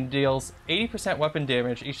and deals 80% weapon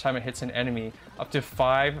damage each time it hits an enemy. Up to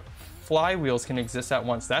 5 flywheels can exist at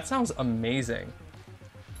once. That sounds amazing.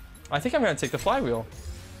 I think I'm gonna take the flywheel.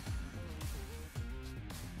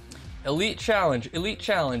 Elite challenge, elite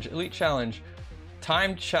challenge, elite challenge.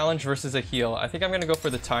 Timed challenge versus a heal. I think I'm gonna go for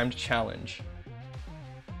the timed challenge.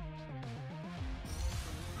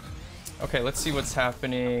 Okay, let's see what's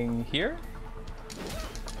happening here.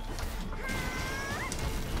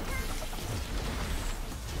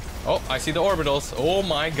 Oh, I see the orbitals. Oh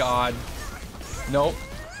my god. Nope.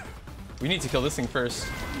 We need to kill this thing first.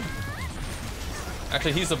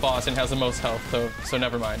 Actually, he's the boss and has the most health, so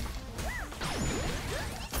never mind.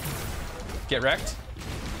 Get wrecked.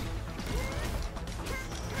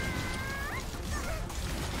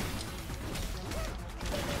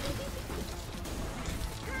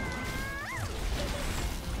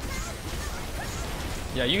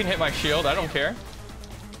 Yeah, you can hit my shield. I don't care.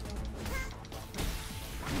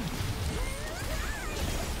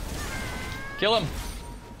 Kill him.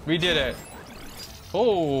 We did it.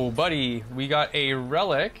 Oh, buddy. We got a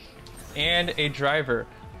relic and a driver.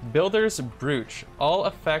 Builder's Brooch. All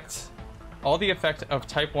the effect of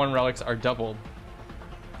type 1 relics are doubled.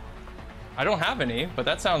 I don't have any, but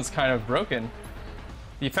that sounds kind of broken.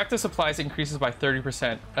 The effective supplies increases by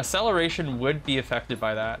 30%. Acceleration would be affected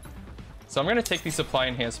by that. So I'm going to take the supply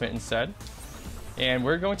enhancement instead. And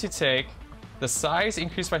we're going to take the size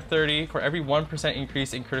increased by 30. For every 1%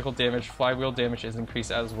 increase in critical damage, flywheel damage is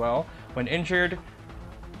increased as well when injured.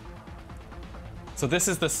 So this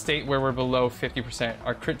is the state where we're below 50%.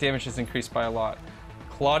 Our crit damage is increased by a lot.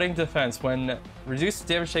 Clotting defense. When reduced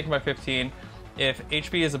damage taken by 15, if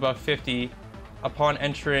HP is above 50, upon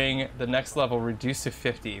entering the next level, reduced to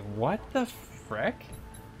 50. What the frick?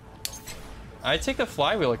 I take the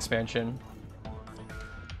flywheel expansion.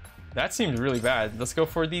 That seemed really bad. Let's go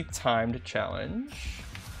for the timed challenge.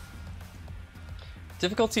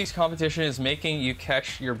 Difficulty competition is making you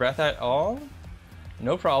catch your breath at all?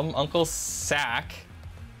 No problem. Uncle Sack.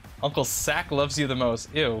 Uncle Sack loves you the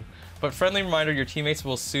most. Ew. But friendly reminder, your teammates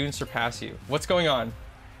will soon surpass you. What's going on?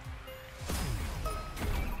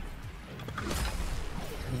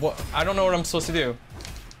 What? I don't know what I'm supposed to do.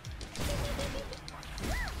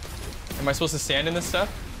 Am I supposed to stand in this stuff?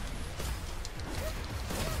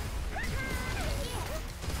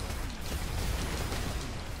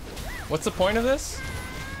 What's the point of this?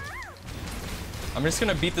 I'm just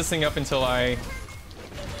gonna beat this thing up until I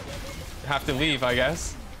have to leave, I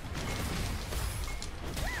guess.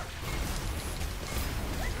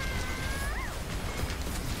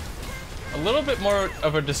 A little bit more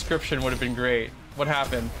of a description would have been great. What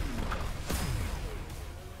happened?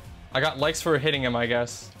 I got likes for hitting him, I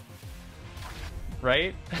guess.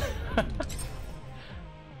 Right?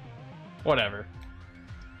 Whatever.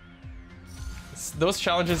 Those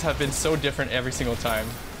challenges have been so different every single time.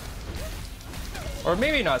 Or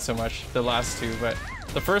maybe not so much the last two, but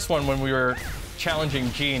the first one when we were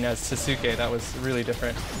challenging Jean as Sasuke, that was really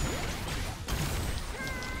different.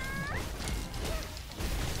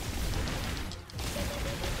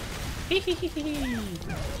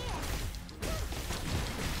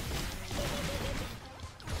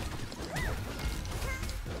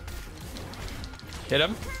 Hit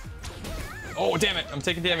him. Oh, damn it. I'm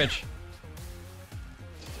taking damage.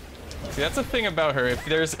 See, that's the thing about her. If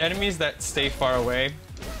there's enemies that stay far away,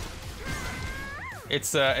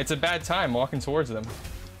 it's a bad time walking towards them.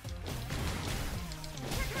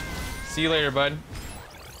 See you later, bud.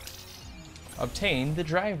 Obtain the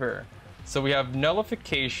driver. So we have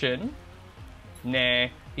nullification. Nah.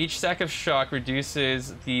 Each stack of shock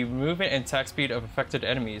reduces the movement and attack speed of affected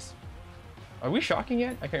enemies. Are we shocking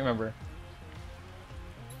yet? I can't remember.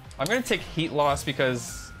 I'm gonna take heat loss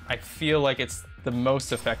because I feel like it's the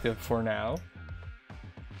most effective for now.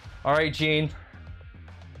 All right, Jean.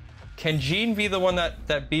 Can Jean be the one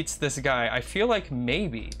that beats this guy? I feel like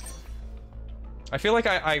maybe. I feel like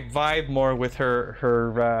I vibe more with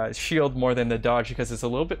her shield more than the dodge because it's a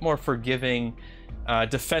little bit more forgiving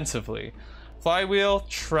defensively. Flywheel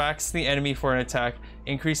tracks the enemy for an attack,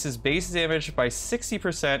 increases base damage by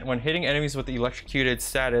 60% when hitting enemies with the electrocuted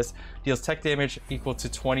status, deals tech damage equal to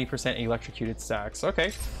 20% electrocuted stacks.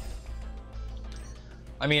 Okay.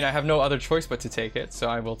 I mean, I have no other choice but to take it, so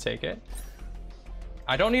I will take it.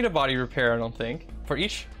 I don't need a body repair, I don't think. For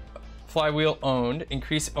each flywheel owned,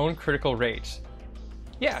 increase own critical rate.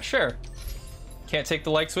 Yeah, sure. Can't take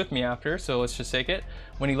the likes with me after, so let's just take it.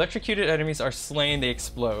 When electrocuted enemies are slain, they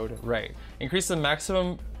explode. Right. Increase the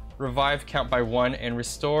maximum revive count by 1 and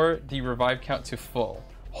restore the revive count to full.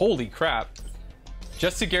 Holy crap.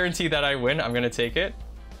 Just to guarantee that I win, I'm gonna take it.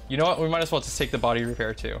 You know what? We might as well just take the body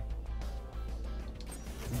repair too.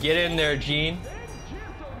 Get in there, Gene.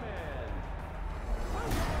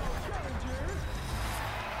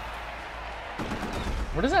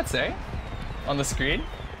 What does that say on the screen?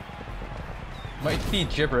 Might be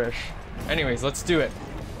gibberish. Anyways, let's do it.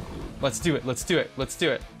 Let's do it. Let's do it. Let's do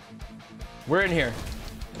it. We're in here.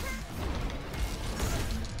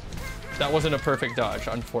 That wasn't a perfect dodge,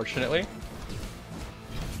 unfortunately.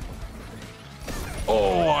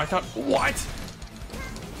 Oh, I thought, what?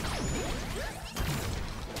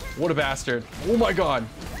 What a bastard. Oh my god.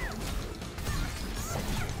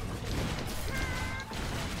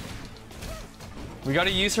 We gotta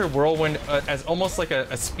use her whirlwind as almost like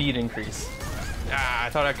a speed increase. Ah, I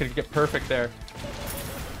thought I could get perfect there.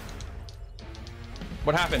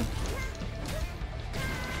 What happened?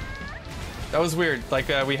 That was weird. Like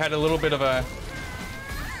we had a little bit of a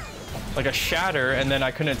shatter, and then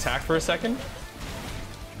I couldn't attack for a second.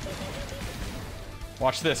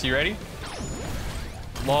 Watch this. You ready?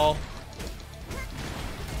 Lol.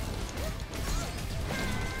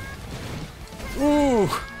 Ooh.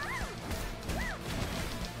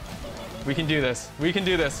 We can do this. We can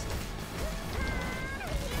do this.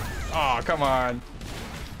 Oh, come on.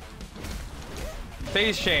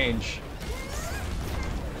 Phase change.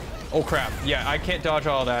 Oh crap. Yeah, I can't dodge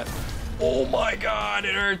all that. Oh my god,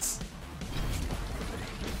 it hurts.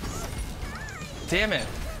 Damn it.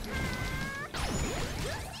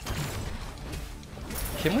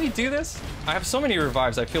 Can we do this? I have so many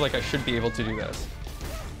revives, I feel like I should be able to do this.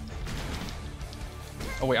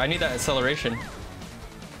 Oh wait, I need that acceleration.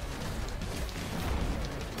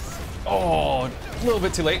 Oh, a little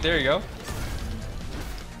bit too late. There you go.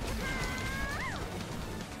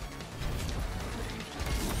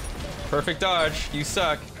 Perfect dodge. You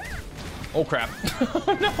suck. Oh crap.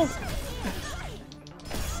 No.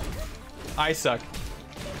 I suck.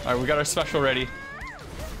 All right, we got our special ready.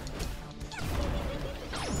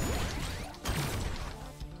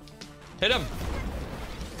 Hit him.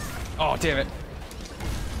 Oh, damn it.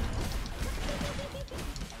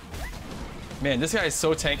 Man, this guy is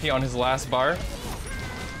so tanky on his last bar.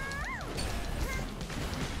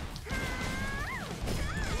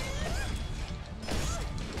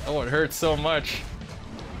 Oh, it hurts so much.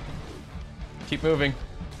 Keep moving.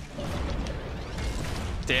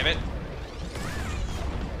 Damn it.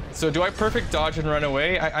 So do I perfect dodge and run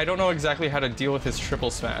away? I don't know exactly how to deal with his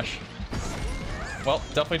triple smash. Well,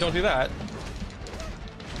 definitely don't do that.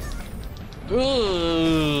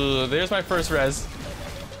 Ooh, there's my first res.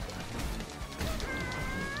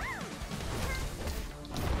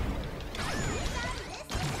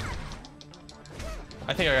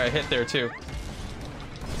 I think I got hit there too.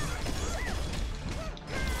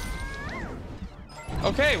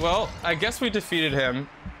 Okay, well, I guess we defeated him.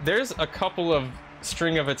 There's a couple of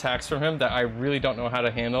string of attacks from him that I really don't know how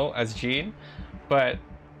to handle as Gene, but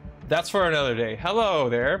that's for another day. Hello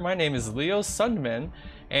there, my name is Leo Sundman,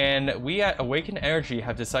 and we at Awaken Energy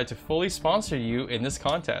have decided to fully sponsor you in this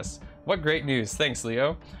contest. What great news, thanks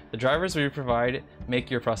Leo. The drivers we provide make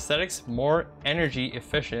your prosthetics more energy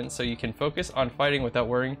efficient so you can focus on fighting without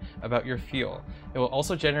worrying about your fuel. It will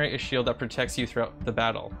also generate a shield that protects you throughout the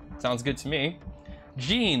battle. Sounds good to me.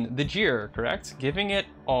 Gene, the Jeer, correct? Giving it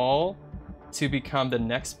all to become the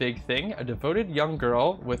next big thing. A devoted young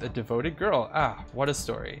girl with a devoted girl. Ah, what a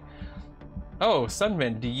story. Oh,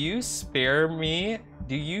 Sunman, do you spare me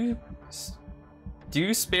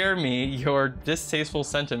your distasteful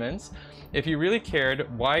sentiments? If you really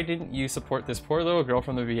cared, why didn't you support this poor little girl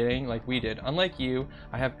from the beginning like we did? Unlike you,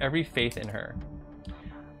 I have every faith in her.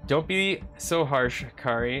 Don't be so harsh,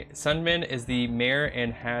 Kari. Sunman is the mayor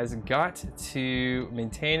and has got to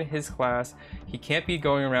maintain his class. He can't be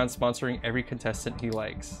going around sponsoring every contestant he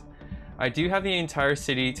likes. I do have the entire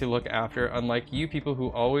city to look after, unlike you people who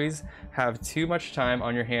always have too much time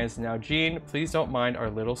on your hands. Now, Gene, please don't mind our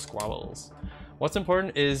little squabbles. What's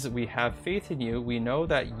important is we have faith in you. We know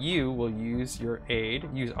that you will use our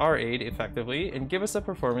aid effectively and give us a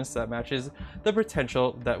performance that matches the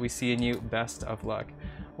potential that we see in you. Best of luck.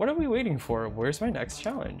 What are we waiting for? Where's my next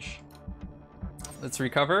challenge? Let's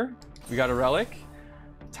recover. We got a relic.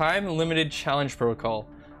 Time limited challenge protocol.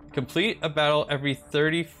 Complete a battle every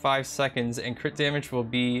 35 seconds and crit damage will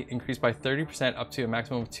be increased by 30% up to a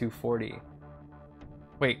maximum of 240.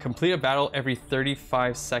 Wait, complete a battle every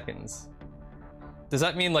 35 seconds. Does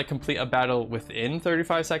that mean like complete a battle within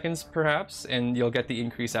 35 seconds perhaps and you'll get the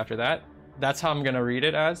increase after that? That's how I'm gonna read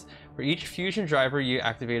it as. For each fusion driver you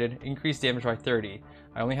activated, increase damage by 30.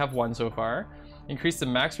 I only have one so far. Increase the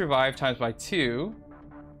max revive times by 2.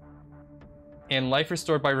 And life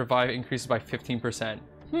restored by revive increases by 15%.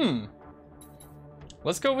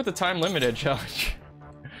 Let's go with the time limited challenge.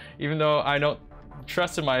 Even though I don't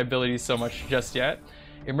trust in my abilities so much just yet.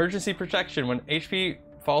 Emergency protection. When HP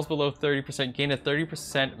falls below 30%, gain a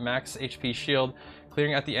 30% max HP shield,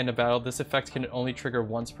 clearing at the end of battle. This effect can only trigger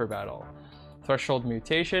once per battle. Threshold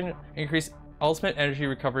mutation. Increase ultimate energy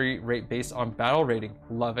recovery rate based on battle rating.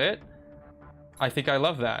 Love it. I think I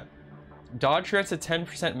love that. Dodge grants a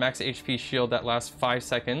 10% max HP shield that lasts 5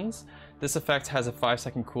 seconds. This effect has a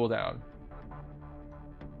 5-second cooldown.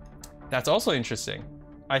 That's also interesting.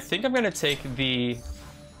 I think I'm gonna take the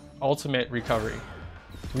ultimate recovery.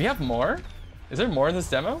 Do we have more? Is there more in this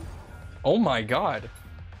demo? Oh my god.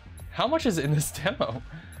 How much is in this demo?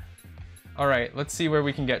 Alright, let's see where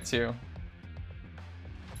we can get to.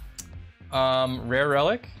 Rare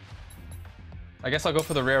relic? I guess I'll go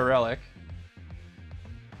for the rare relic.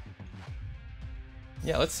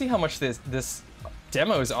 Yeah, let's see how much this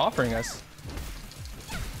demo is offering us.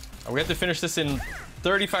 We have to finish this in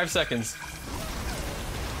 35 seconds.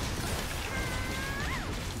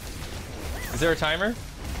 Is there a timer?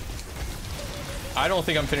 I don't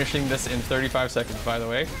think I'm finishing this in 35 seconds, by the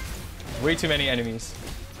way. Way too many enemies.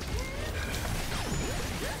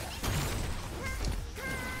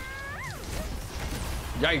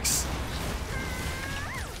 Yikes.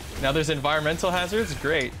 Now there's environmental hazards?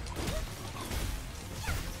 Great.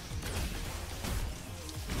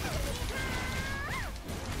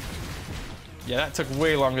 Yeah, that took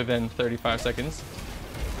way longer than 35 seconds.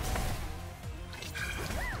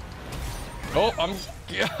 Oh, I'm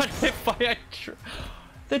got hit by a truck.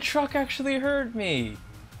 The truck actually hurt me.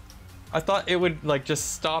 I thought it would like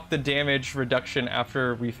just stop the damage reduction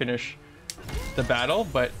after we finish the battle,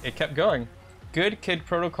 but it kept going. Good Kid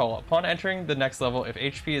Protocol. Upon entering the next level, if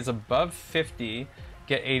HP is above 50,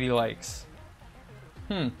 get 80 likes.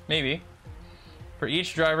 Maybe. For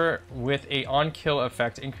each driver with a on-kill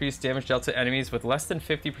effect, increase damage dealt to enemies with less than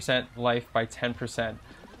 50% life by 10%.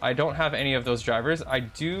 I don't have any of those drivers. I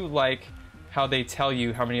do like how they tell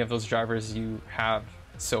you how many of those drivers you have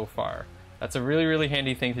so far. That's a really, really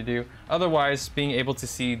handy thing to do. Otherwise, being able to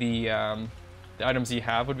see the items you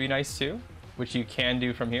have would be nice too, which you can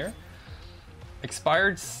do from here.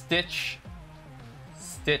 Expired Stitch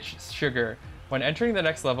Sugar. When entering the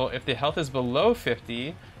next level, if the health is below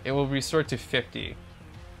 50, it will restore to 50.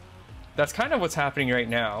 That's kind of what's happening right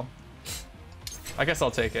now. I guess I'll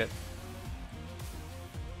take it.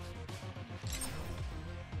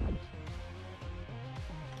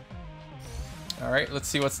 Alright, let's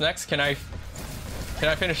see what's next. Can I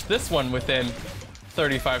finish this one within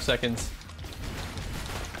 35 seconds?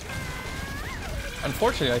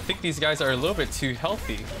 Unfortunately, I think these guys are a little bit too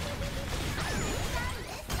healthy.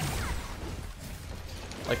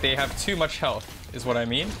 Like they have too much health, is what I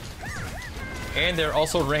mean. And they're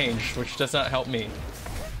also ranged, which does not help me.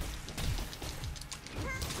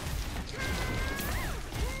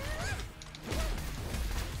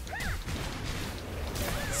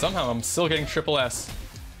 Somehow I'm still getting triple S.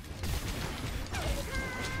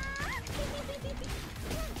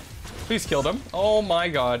 Please kill them. Oh my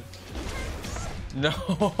god.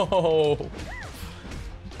 No.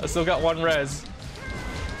 I still got one res.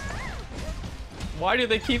 Why do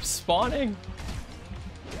they keep spawning?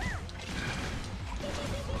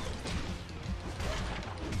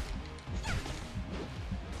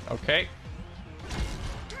 Okay.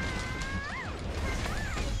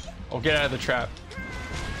 Oh, get out of the trap.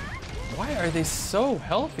 Why are they so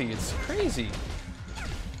healthy? It's crazy.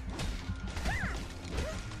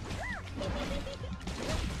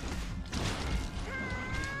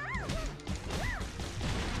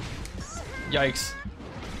 Yikes.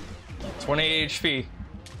 28 HP.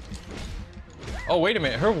 Oh, wait a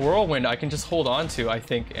minute. Her whirlwind I can just hold on to, I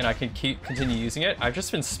think, and I can continue using it. I've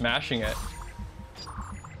just been smashing it.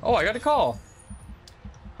 Oh, I got a call.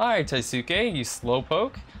 Hi, Taisuke, you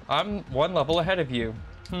slowpoke. I'm one level ahead of you.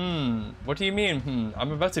 What do you mean,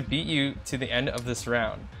 I'm about to beat you to the end of this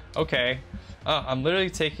round. Okay. I'm literally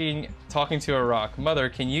talking to a rock. Mother,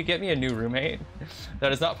 can you get me a new roommate?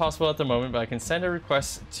 That is not possible at the moment, but I can send a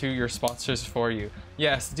request to your sponsors for you.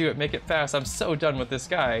 Yes, do it. Make it fast. I'm so done with this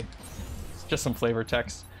guy. It's just some flavor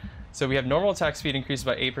text. So we have normal attack speed increases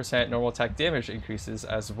by 8%. Normal attack damage increases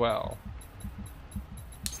as well.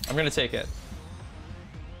 I'm going to take it.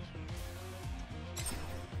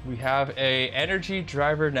 We have a energy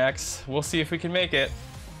driver next. We'll see if we can make it.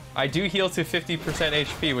 I do heal to 50%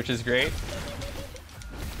 HP, which is great.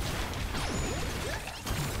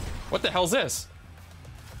 What the hell's this?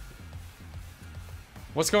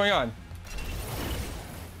 What's going on?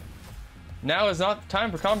 Now is not time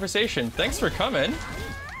for conversation. Thanks for coming.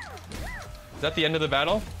 Is that the end of the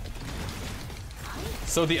battle?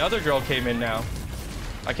 So the other girl came in now.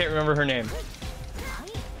 I can't remember her name.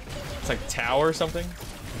 It's like Tao or something.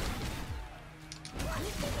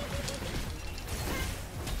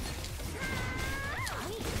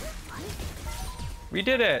 We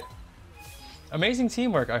did it! Amazing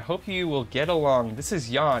teamwork. I hope you will get along. This is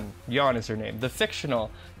Yan. Yan is her name. The fictional.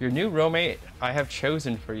 Your new roommate I have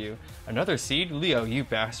chosen for you. Another seed? Leo, you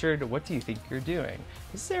bastard. What do you think you're doing?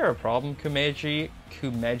 Is there a problem, Kumeji?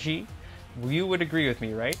 Kumeji? You would agree with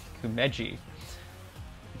me, right? Kumeji.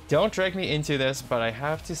 Don't drag me into this, but I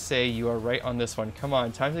have to say you are right on this one. Come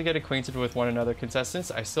on, time to get acquainted with one another. Contestants,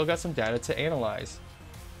 I still got some data to analyze.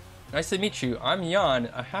 Nice to meet you. I'm Yan,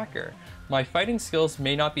 a hacker. My fighting skills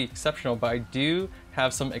may not be exceptional, but I do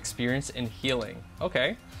have some experience in healing.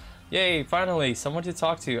 Okay. Yay, finally, someone to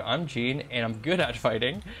talk to. I'm Gene, and I'm good at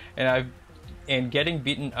fighting, and getting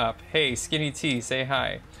beaten up. Hey, Skinny T, say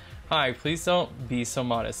hi. Hi, please don't be so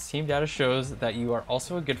modest. Team data shows that you are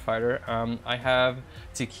also a good fighter. I have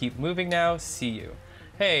to keep moving now. See you.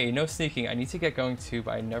 Hey, no sneaking. I need to get going too,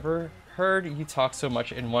 but I never heard you talk so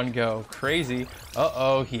much in one go. Crazy.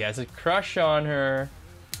 Uh-oh, he has a crush on her.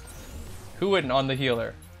 Who wouldn't on the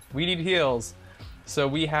healer? We need heals. So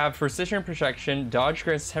we have precision protection. Dodge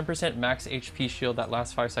grants 10% max HP shield that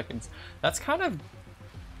lasts 5 seconds. That's kind of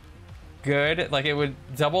good. Like, it would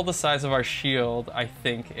double the size of our shield, I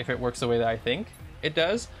think, if it works the way that I think it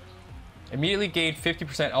does. Immediately gain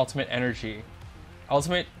 50% ultimate energy.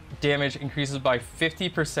 Ultimate damage increases by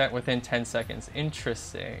 50% within 10 seconds.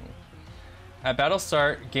 Interesting. At battle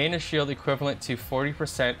start, gain a shield equivalent to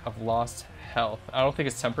 40% of lost health. I don't think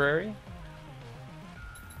it's temporary.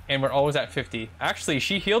 And we're always at 50. Actually,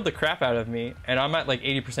 she healed the crap out of me, and I'm at like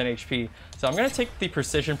 80% HP. So I'm gonna take the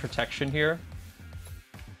precision protection here.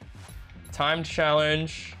 Timed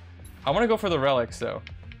challenge. I want to go for the relics though.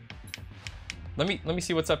 Let me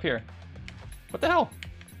see what's up here. What the hell?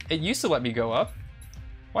 It used to let me go up.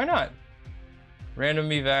 Why not?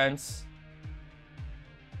 Random events.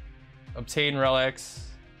 Obtain relics.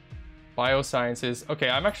 Biosciences. Okay,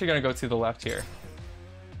 I'm actually gonna go to the left here.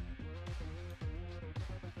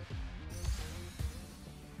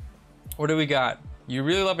 What do we got? You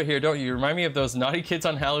really love it here, don't you? You remind me of those naughty kids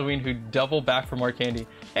on Halloween who double back for more candy.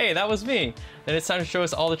 Hey, that was me. Then it's time to show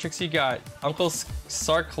us all the tricks you got. Uncle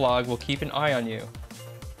Sarklog will keep an eye on you.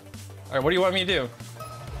 All right, what do you want me to do?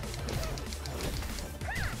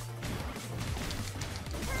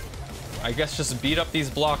 I guess just beat up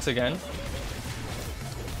these blocks again.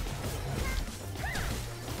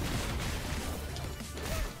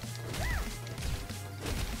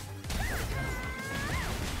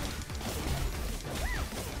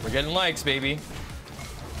 We're getting likes, baby.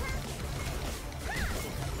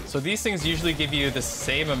 So these things usually give you the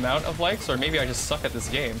same amount of likes, or maybe I just suck at this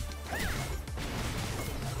game.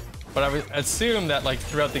 But I would assume that like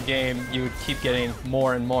throughout the game you would keep getting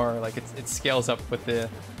more and more. Like it scales up with the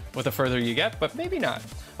further you get, but maybe not.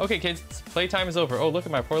 Okay, kids, playtime is over. Oh, look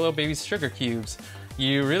at my poor little baby's sugar cubes.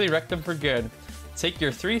 You really wrecked them for good. Take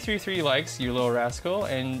your 333 likes, you little rascal,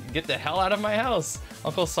 and get the hell out of my house.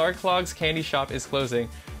 Uncle Sarklog's candy shop is closing.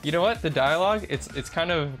 You know what? The dialogue, it's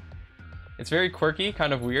very quirky,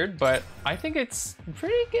 kind of weird, but I think it's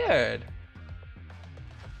pretty good.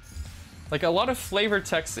 Like a lot of flavor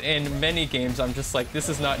text in many games, I'm just like, this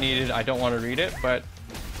is not needed, I don't want to read it, but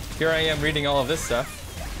here I am reading all of this stuff.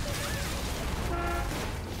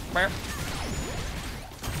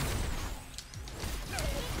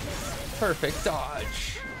 Perfect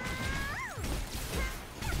dodge.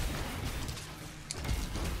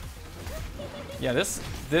 Yeah,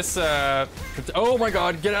 oh my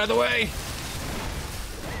god, get out of the way!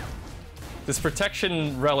 This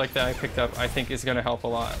protection relic that I picked up, I think is gonna help a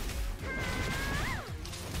lot.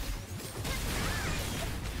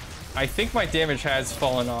 I think my damage has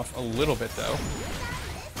fallen off a little bit though.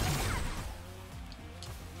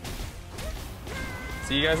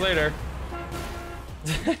 See you guys later.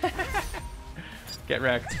 Get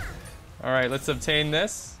wrecked. Alright, let's obtain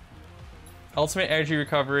this. Ultimate energy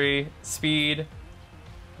recovery, speed,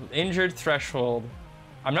 injured threshold.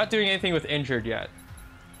 I'm not doing anything with injured yet.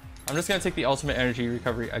 I'm just gonna take the ultimate energy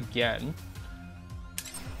recovery again.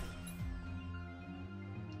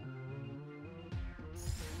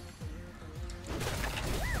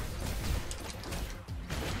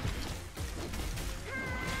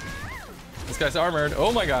 This guy's armored.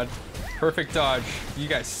 Oh my god. Perfect dodge. You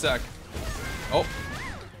guys suck. Oh.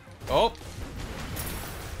 Oh.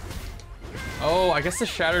 Oh, I guess the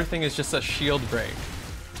shatter thing is just a shield break.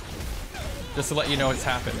 Just to let you know it's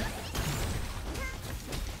happened.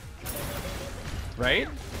 Right?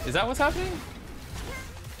 Is that what's happening?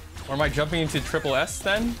 Or am I jumping into triple S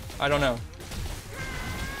then? I don't know.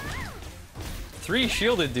 3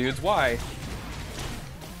 shielded dudes, why?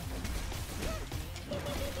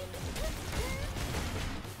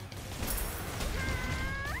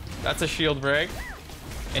 That's a shield break.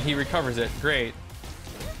 And he recovers it, great.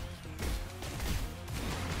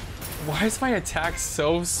 Why is my attack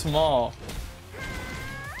so small?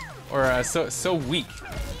 Or so weak?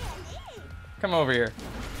 Come over here.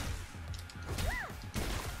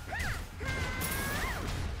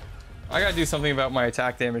 I gotta do something about my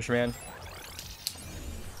attack damage, man.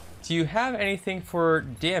 Do you have anything for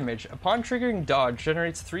damage? Upon triggering dodge,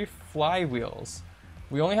 generates 3 flywheels.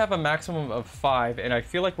 We only have a maximum of 5, and I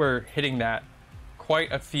feel like we're hitting that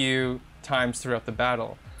quite a few times throughout the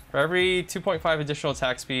battle. For every 2.5 additional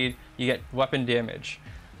attack speed, you get weapon damage.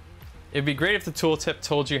 It'd be great if the tooltip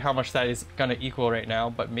told you how much that is gonna equal right now,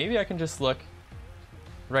 but maybe I can just look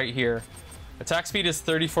right here. Attack speed is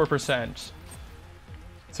 34%.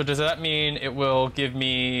 So does that mean it will give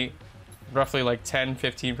me roughly like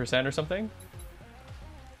 10-15% or something?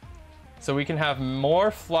 So we can have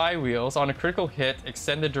more flywheels. On a critical hit,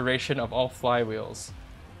 extend the duration of all flywheels.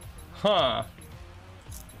 Huh.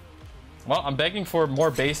 Well, I'm begging for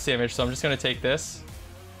more base damage, so I'm just gonna take this.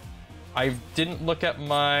 I didn't look at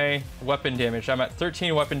my weapon damage. I'm at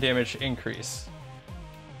 13 weapon damage increase.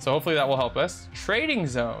 So hopefully that will help us. Trading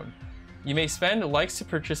zone. You may spend likes to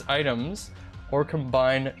purchase items or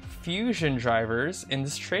combine fusion drivers in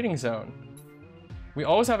this trading zone. We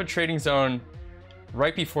always have a trading zone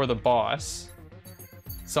right before the boss.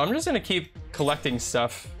 So I'm just gonna keep collecting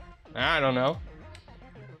stuff. I don't know.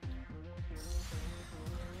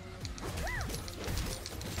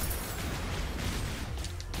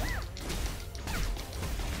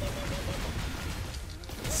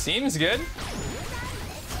 Seems good.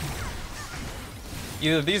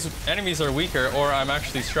 Either these enemies are weaker or I'm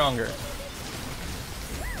actually stronger.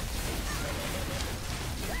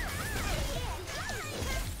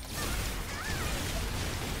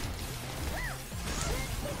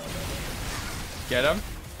 Get him.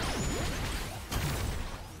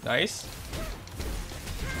 Nice.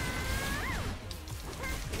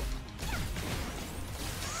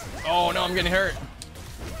 Oh no, I'm getting hurt.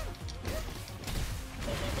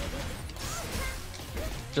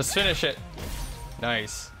 Just finish it.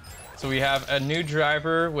 Nice. So we have a new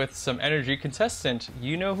driver with some energy. Contestant,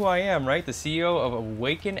 you know who I am, right? The CEO of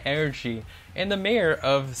Awaken Energy and the mayor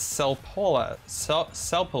of Selpolis.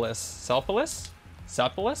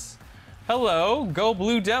 Selpolis? Hello, go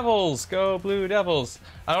Blue Devils, go Blue Devils.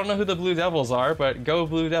 I don't know who the Blue Devils are, but go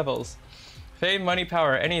Blue Devils. Fame, money,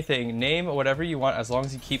 power, anything. Name whatever you want as long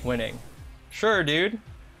as you keep winning. Sure, dude.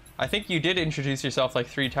 I think you did introduce yourself like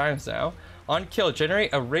 3 times now. On kill,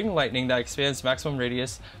 generate a ring lightning that expands maximum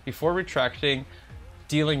radius before retracting,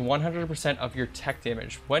 dealing 100% of your tech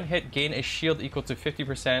damage. When hit, gain a shield equal to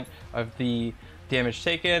 50% of the damage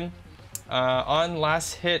taken. On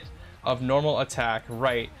last hit of normal attack,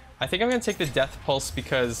 right. I think I'm gonna take the death pulse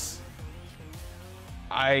because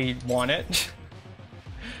I want it.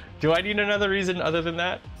 Do I need another reason other than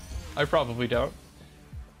that? I probably don't.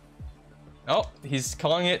 Oh, he's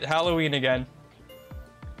calling it Halloween again.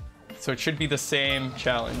 So it should be the same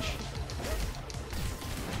challenge.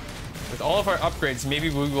 With all of our upgrades, maybe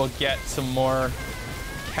we will get some more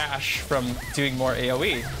cash from doing more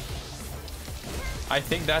AoE. I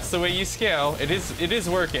think that's the way you scale. It is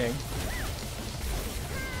working.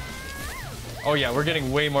 Oh yeah, we're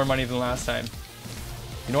getting way more money than last time.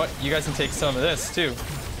 You know what? You guys can take some of this too.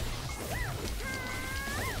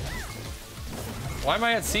 Why am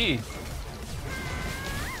I at C?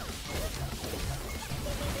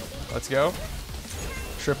 Let's go.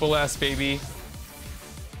 Triple S, baby.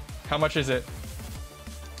 How much is it?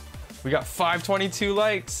 We got 522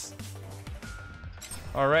 likes.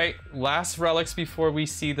 All right, last relics before we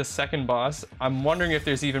see the second boss. I'm wondering if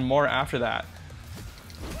there's even more after that.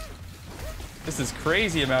 This is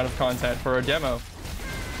crazy amount of content for a demo.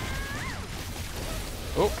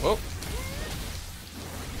 Oh, oh.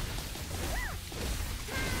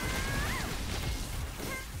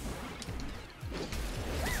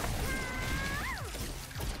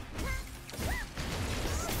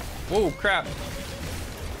 Whoa, crap.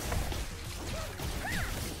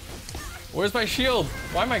 Where's my shield?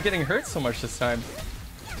 Why am I getting hurt so much this time?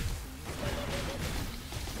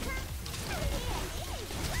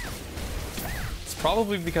 It's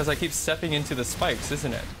probably because I keep stepping into the spikes,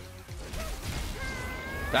 isn't it?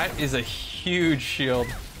 That is a huge shield.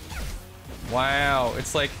 Wow,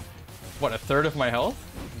 it's like, what, a third of my health?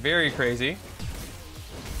 Very crazy.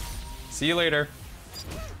 See you later.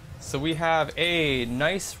 So we have a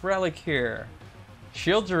nice relic here.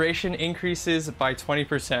 Shield duration increases by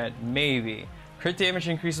 20%, maybe. Crit damage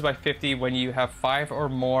increases by 50 when you have 5 or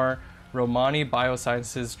more Romani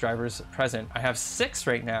Biosciences drivers present. I have 6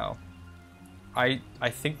 right now. I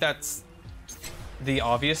think that's the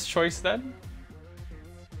obvious choice then.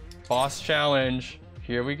 Boss challenge.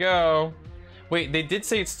 Here we go. Wait, they did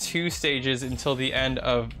say it's 2 stages until the end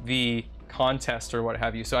of the contest or what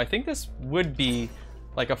have you. So I think this would be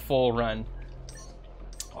like a full run.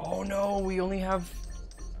 Oh no, we only have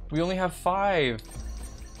 5.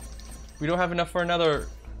 We don't have enough for another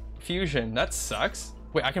fusion. That sucks.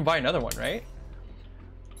 Wait, I can buy another one, right?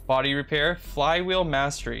 Body repair, flywheel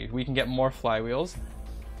mastery. We can get more flywheels.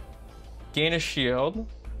 Gain a shield.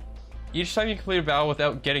 Each time you complete a battle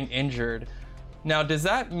without getting injured. Now, does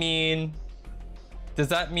that mean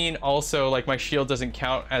also like my shield doesn't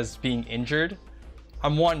count as being injured?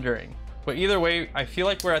 I'm wondering. But either way, I feel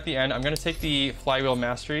like we're at the end. I'm gonna take the flywheel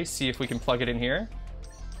mastery, see if we can plug it in here.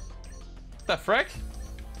 What the frick?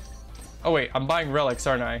 Oh wait, I'm buying relics,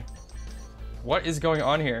 aren't I? What is going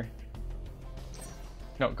on here?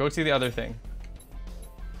 No, go to the other thing.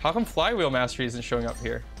 How come flywheel mastery isn't showing up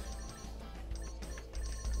here?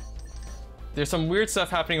 There's some weird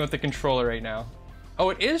stuff happening with the controller right now. Oh,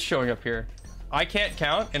 it is showing up here. I can't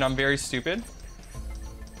count, and I'm very stupid.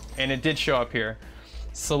 And it did show up here.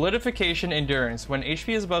 Solidification endurance. When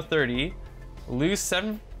HP is above 30, lose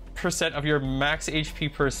 7% of your max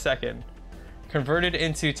HP per second. Converted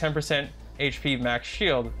into 10% HP max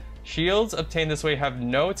shield. Shields obtained this way have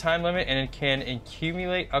no time limit and it can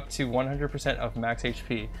accumulate up to 100% of max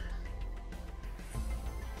HP.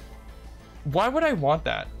 Why would I want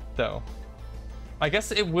that, though? I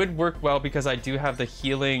guess it would work well because I do have the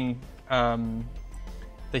healing thing.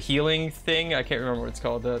 I can't remember what it's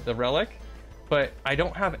called, the relic. But I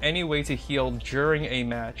don't have any way to heal during a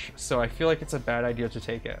match, so I feel like it's a bad idea to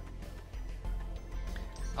take it.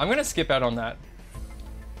 I'm gonna skip out on that.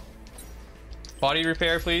 Body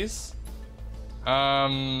repair, please.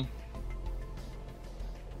 Might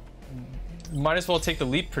as well take the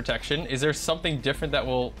leap protection. Is there something different that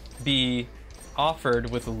will be offered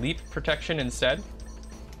with leap protection instead?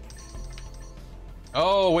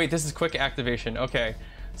 Oh, wait, this is quick activation. Okay,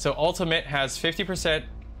 so ultimate has 50%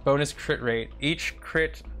 bonus crit rate. Each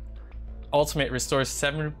crit ultimate restores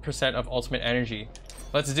 7% of ultimate energy.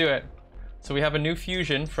 Let's do it. So we have a new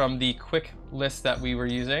fusion from the quick list that we were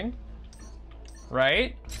using.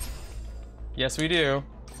 Right? Yes, we do.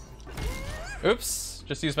 Oops,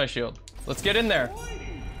 just used my shield. Let's get in there.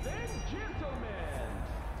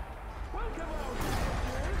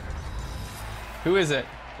 Who is it?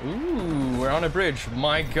 Ooh, we're on a bridge.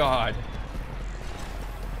 My God.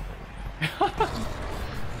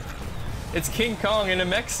 It's King Kong in a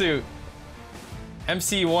mech suit.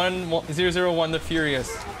 MC1001 the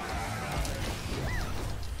Furious.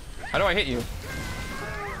 How do I hit you?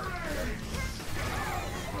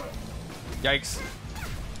 Yikes.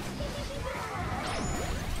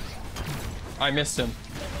 I missed him.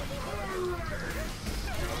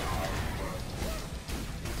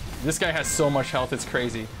 This guy has so much health, it's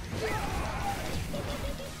crazy.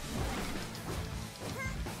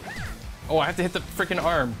 Oh, I have to hit the freaking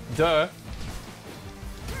arm. Duh.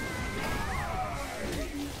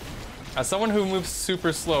 As someone who moves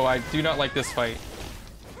super slow, I do not like this fight.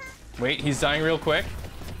 Wait, he's dying real quick.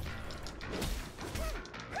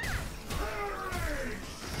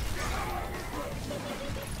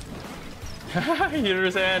 He hit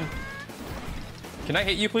his hand. Can I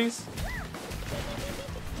hit you, please?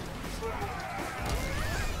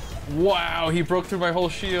 Wow, he broke through my whole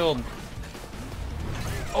shield.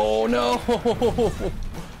 Oh no!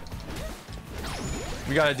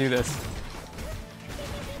 We gotta do this.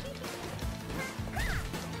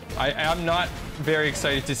 I am not very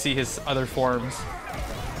excited to see his other forms.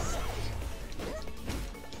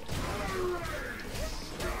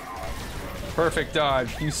 Perfect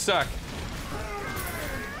dodge. You suck.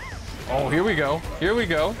 Oh, here we go. Here we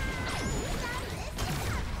go.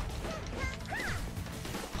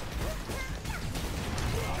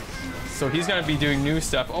 So he's gonna be doing new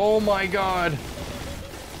stuff. Oh my God.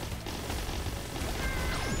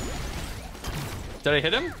 Did I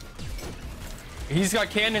hit him? He's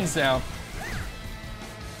got cannons now.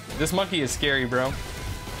 This monkey is scary, bro.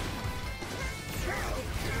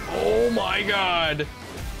 Oh my God.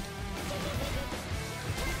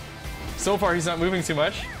 So far, he's not moving too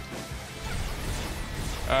much.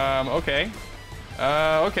 Okay.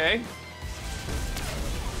 Okay.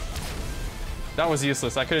 That was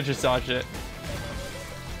useless. I could have just dodged it.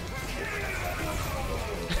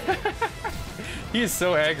 He is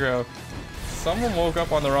so aggro. Someone woke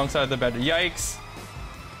up on the wrong side of the bed. Yikes.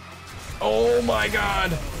 Oh my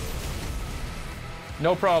god.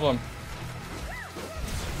 No problem.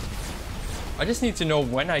 I just need to know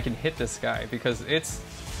when I can hit this guy because it's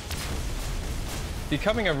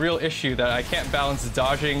becoming a real issue that I can't balance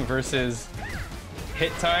dodging versus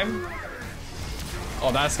hit time.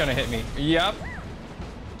 Oh, that's gonna hit me. Yep.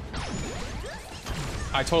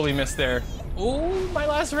 I totally missed there. Ooh, my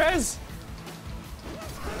last res.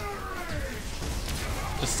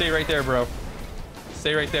 Just stay right there, bro.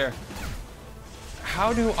 Stay right there.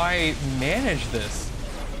 How do I manage this?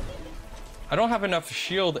 I don't have enough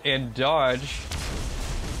shield and dodge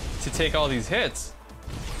to take all these hits.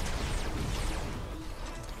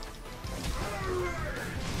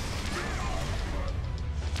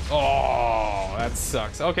 Oh, that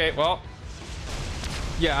sucks. Okay, well,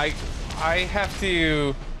 yeah, I have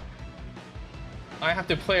to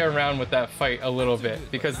play around with that fight a little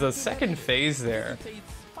bit because the second phase there,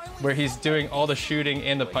 where he's doing all the shooting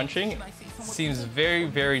and the punching, seems very,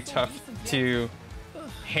 very tough to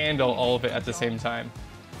handle all of it at the same time.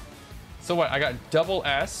 So what? I got double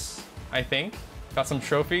S, I think. Got some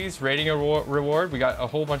trophies, rating reward. We got a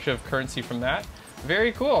whole bunch of currency from that.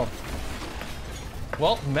 Very cool.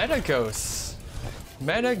 Well, Metaghost.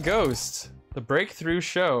 Metaghost, the breakthrough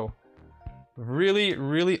show. Really,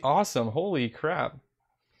 really awesome. Holy crap.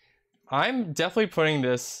 I'm definitely putting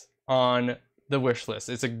this on the wish list.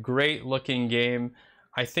 It's a great looking game.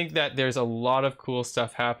 I think that there's a lot of cool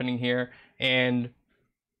stuff happening here, and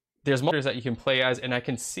there's more that you can play as, and I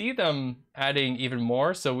can see them adding even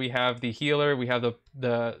more. So we have the healer, we have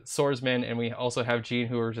the swordsman, and we also have Jean,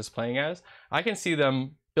 who we're just playing as. I can see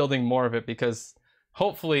them building more of it because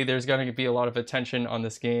hopefully there's going to be a lot of attention on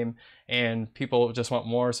this game and people just want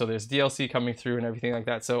more, so there's DLC coming through and everything like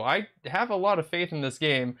that. So I have a lot of faith in this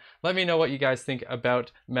game. Let me know what you guys think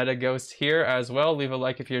about Metaghost here as well. Leave a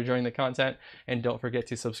like if you're enjoying the content, and don't forget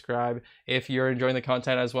to subscribe if you're enjoying the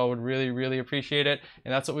content as well. Would really, really appreciate it.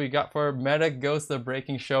 And that's what we got for Metaghost, the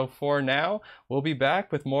breaking show for now. We'll be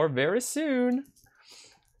back with more very soon.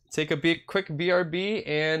 Take a quick BRB,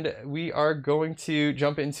 and we are going to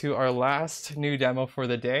jump into our last new demo for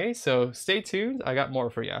the day. So stay tuned. I got more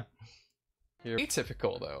for you. You're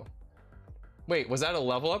atypical though. Wait, was that a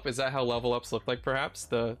level up? Is that how level ups look like perhaps?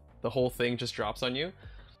 The whole thing just drops on you?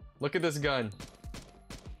 Look at this gun.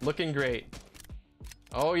 Looking great.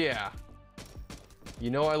 Oh yeah.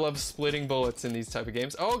 You know I love splitting bullets in these type of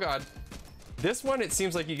games. Oh god. This one, it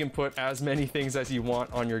seems like you can put as many things as you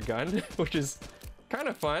want on your gun, which is kind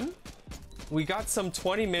of fun. We got some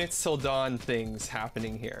 20 minutes till dawn things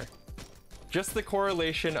happening here. Just the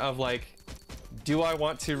correlation of like, do I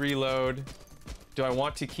want to reload? Do I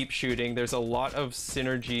want to keep shooting? There's a lot of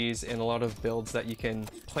synergies and a lot of builds that you can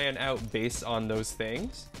plan out based on those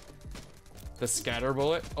things. The scatter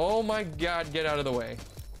bullet. Oh my god, get out of the way.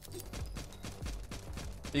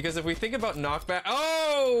 Because if we think about knockback,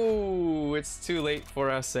 oh, it's too late for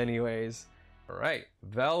us anyways. All right,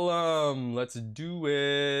 Vellum, let's do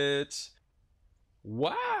it.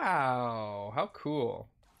 Wow, how cool.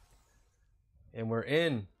 And we're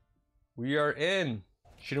in. We are in.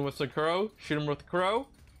 Shoot him with the crow. Shoot him with the crow.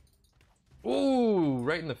 Ooh,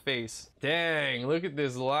 right in the face. Dang, look at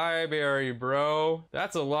this library, bro.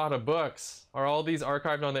 That's a lot of books. Are all these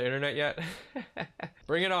archived on the internet yet?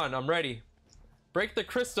 Bring it on, I'm ready. Break the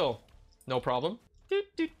crystal. No problem. Do,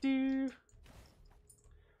 do, do.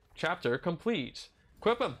 Chapter complete.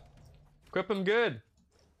 Equip him. Equip him good.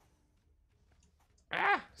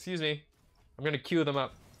 Ah, excuse me. I'm gonna queue them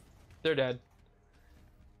up. They're dead.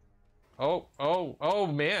 Oh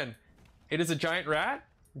man. It is a giant rat?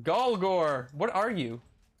 Golgor, what are you?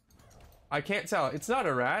 I can't tell. It's not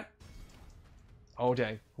a rat. Oh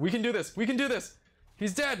dang. We can do this. We can do this.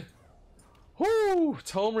 He's dead. Whoo!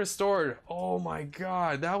 Tome restored. Oh my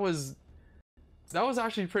god. That was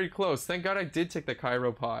actually pretty close. Thank god I did take the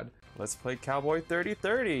Chiropod. Let's play Cowboy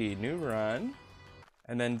 3030. New run.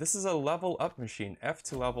 And then this is a level up machine. F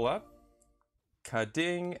to level up.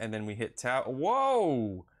 Ka-ding. And then we hit tab.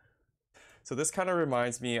 Whoa! So this kind of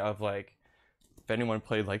reminds me of like, if anyone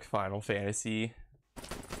played like Final Fantasy.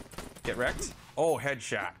 Get wrecked. Oh,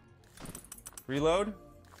 headshot. Reload.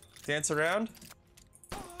 Dance around.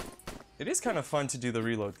 It is kind of fun to do the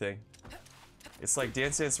reload thing. It's like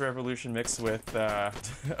Dance Dance Revolution mixed with a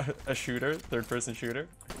shooter, third-person shooter.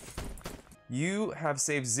 You have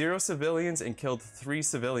saved 0 civilians and killed 3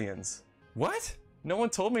 civilians. What? No one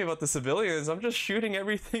told me about the civilians. I'm just shooting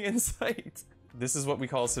everything in sight. This is what we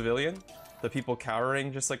call a civilian. The people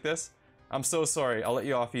cowering just like this. I'm so sorry. I'll let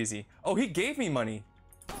you off easy. Oh, he gave me money.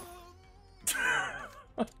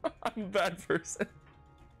 I'm a bad person.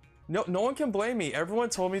 No one can blame me. Everyone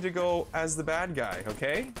told me to go as the bad guy,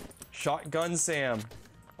 okay? Shotgun Sam.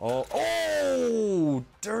 Oh,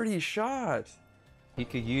 dirty shot.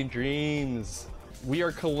 Hikayu Dreams. We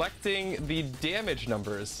are collecting the damage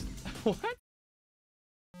numbers. What?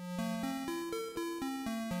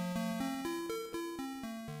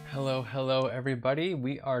 Hello everybody.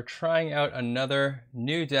 We are trying out another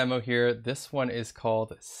new demo here. This one is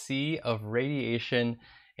called Sea of Radiation,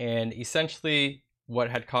 and essentially what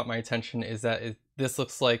had caught my attention is that this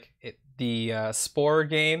looks like the Spore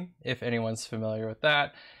game, if anyone's familiar with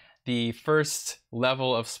that. The first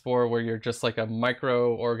level of Spore where you're just like a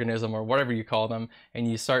microorganism or whatever you call them, and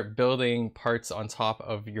you start building parts on top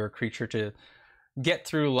of your creature to get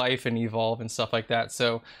through life and evolve and stuff like that.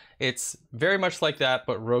 So it's very much like that,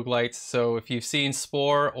 but roguelite. So if you've seen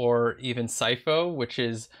Spore or even Sipho, which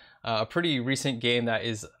is a pretty recent game that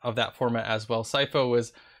is of that format as well. Sipho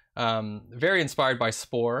was very inspired by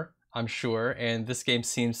Spore, I'm sure, and this game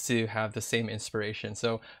seems to have the same inspiration.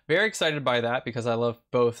 So very excited by that because I love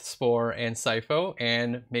both Spore and Sipho,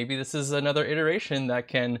 and maybe this is another iteration that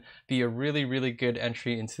can be a really, really good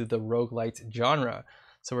entry into the roguelite genre.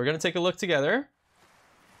 So we're going to take a look together.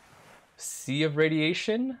 Sea of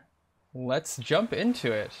Radiation. Let's jump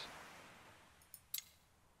into it.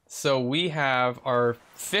 So we have our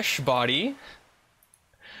fish body.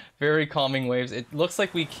 Very calming waves. It looks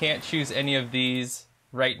like we can't choose any of these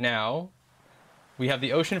right now. We have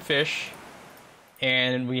the ocean fish,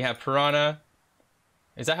 and we have piranha.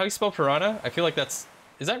 Is that how you spell piranha? I feel like that's...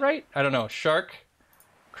 Is that right? I don't know. Shark,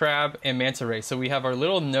 crab, and manta ray. So we have our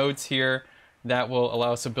little nodes here that will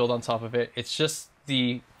allow us to build on top of it. It's just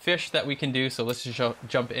the fish that we can do, so let's just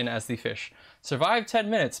jump in as the fish. Survive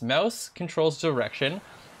 10 minutes. Mouse controls direction.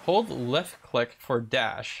 Hold left click for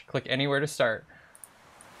dash. Click anywhere to start.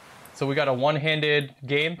 So we got a one-handed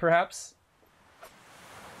game, perhaps?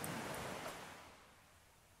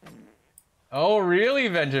 Oh, really,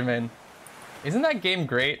 Benjamin? Isn't that game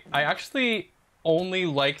great? I actually only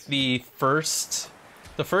like the first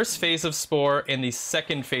phase of Spore and the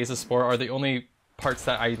second phase of Spore are the only parts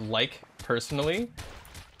that I like personally.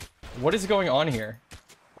 What is going on here?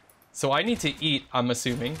 So I need to eat, I'm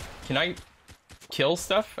assuming. Can I kill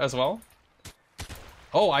stuff as well?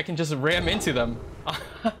 Oh, I can just ram into them.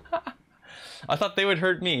 I thought they would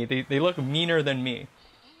hurt me. They look meaner than me.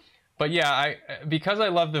 But yeah, because I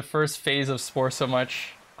love the first phase of Spore so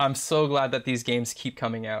much, I'm so glad that these games keep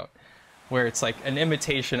coming out, where it's like an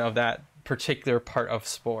imitation of that particular part of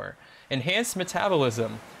Spore. Enhanced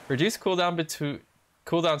metabolism. Reduce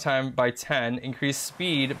cooldown time by 10, increase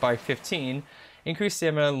speed by 15, increase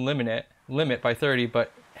stamina limit by 30,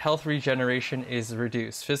 but health regeneration is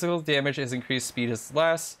reduced. Physical damage is increased, speed is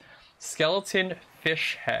less. Skeleton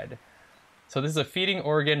fish head. So this is a feeding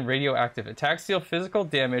organ, radioactive. Attacks deal physical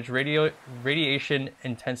damage, radiation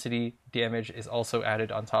intensity damage is also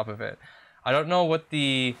added on top of it. I don't know what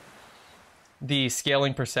the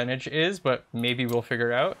scaling percentage is, but maybe we'll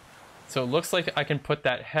figure out. So it looks like I can put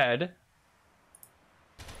that head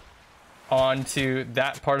onto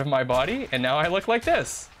that part of my body, and now I look like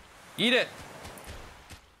this. Eat it!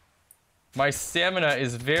 My stamina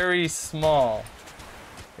is very small.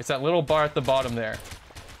 It's that little bar at the bottom there.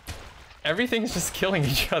 Everything's just killing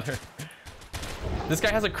each other. This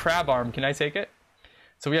guy has a crab arm. Can I take it?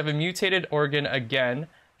 So we have a mutated organ again.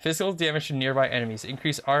 Physical damage to nearby enemies.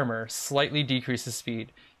 Increase armor. Slightly decreases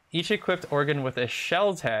speed. Each equipped organ with a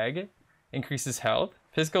shell tag increases health.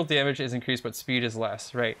 Physical damage is increased, but speed is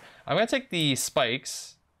less. Right. I'm going to take the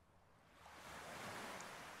spikes.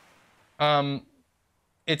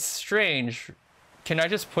 It's strange. Can I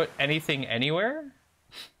just put anything anywhere?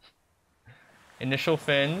 Initial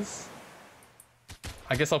fins.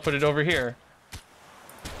 I guess I'll put it over here.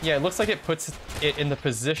 Yeah, it looks like it puts it in the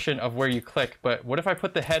position of where you click, but what if I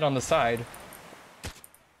put the head on the side?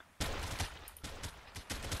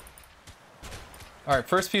 Alright,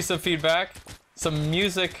 first piece of feedback. Some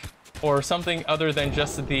music or something other than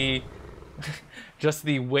just the just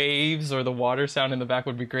the waves or the water sound in the back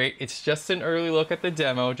would be great. It's just an early look at the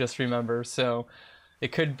demo, just remember, so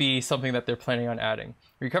it could be something that they're planning on adding.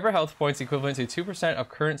 Recover health points equivalent to 2% of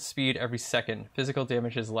current speed every second. Physical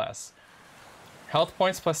damage is less. Health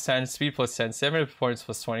points plus 10, speed plus 10, stamina points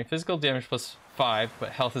plus 20, physical damage plus 5, but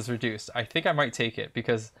health is reduced. I think I might take it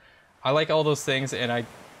because I like all those things and I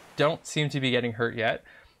don't seem to be getting hurt yet.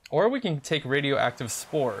 Or we can take radioactive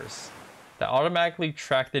spores that automatically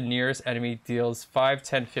track the nearest enemy, deals 5,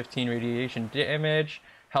 10, 15 radiation damage.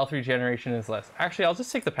 Health regeneration is less. Actually, I'll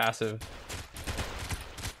just take the passive.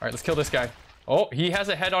 All right, let's kill this guy. Oh, he has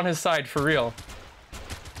a head on his side for real.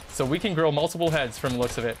 So we can grow multiple heads from the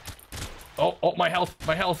looks of it. Oh, oh, my health,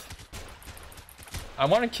 my health. I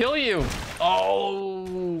want to kill you.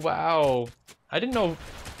 Oh, wow. I didn't know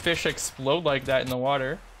fish explode like that in the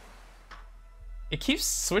water. It keeps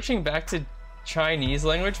switching back to Chinese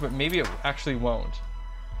language, but maybe it actually won't.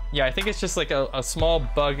 Yeah, I think it's just like a small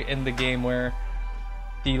bug in the game where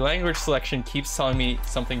the language selection keeps telling me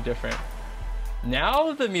something different.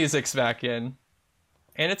 Now the music's back in,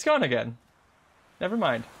 and it's gone again. Never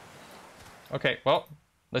mind. Okay, well,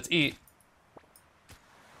 let's eat.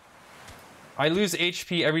 I lose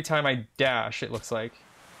HP every time I dash, it looks like.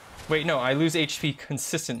 Wait, no, I lose HP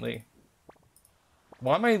consistently.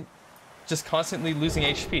 Why am I just constantly losing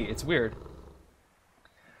HP? It's weird.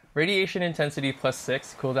 Radiation intensity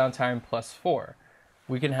 +6, cooldown time +4.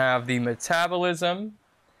 We can have the metabolism,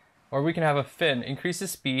 or we can have a fin.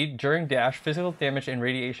 Increases speed during dash, physical damage and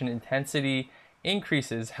radiation intensity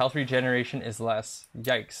increases, health regeneration is less.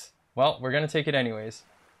 Yikes. Well, we're gonna take it anyways.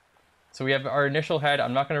 So we have our initial head,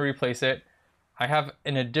 I'm not gonna replace it. I have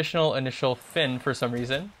an additional initial fin for some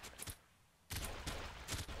reason.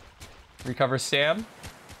 Recover Sam.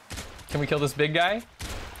 Can we kill this big guy?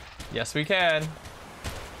 Yes, we can.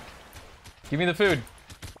 Give me the food.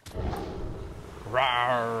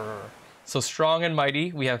 Rawr. So strong and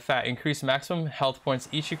mighty, we have fat. Increase maximum health points.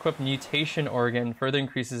 Each equipped mutation organ further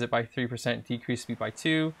increases it by 3%, decrease speed by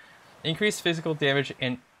 2. Increase physical damage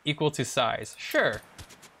and equal to size. Sure.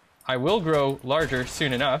 I will grow larger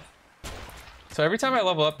soon enough. So every time I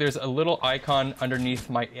level up, there's a little icon underneath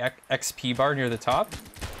my XP bar near the top.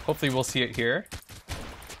 Hopefully we'll see it here.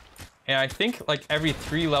 And I think like every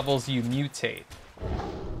 3 levels you mutate.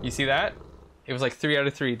 You see that? It was like 3 out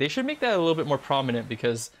of 3. They should make that a little bit more prominent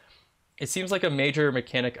because it seems like a major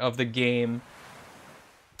mechanic of the game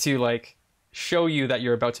to like show you that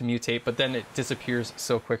you're about to mutate, but then it disappears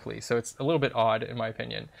so quickly. So it's a little bit odd in my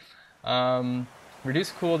opinion.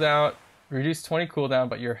 Reduce cooldown, reduce 20 cooldown,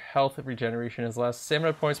 but your health regeneration is less.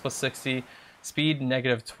 Stamina points +60, speed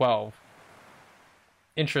 -12.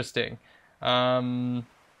 Interesting.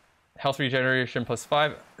 Health regeneration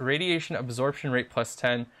 +5, radiation absorption rate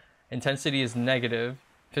 +10, intensity is negative,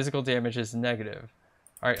 physical damage is negative.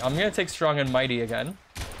 Alright, I'm gonna take strong and mighty again.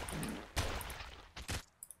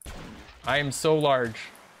 I am so large.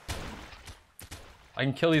 I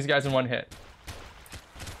can kill these guys in one hit.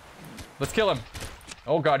 Let's kill him.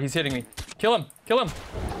 Oh god, he's hitting me. Kill him, kill him.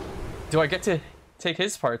 Do I get to take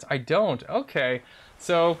his parts? I don't. Okay,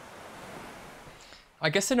 so I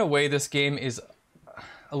guess in a way this game is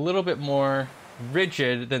a little bit more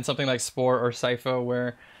rigid than something like Spore or Sypho,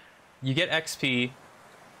 where you get XP,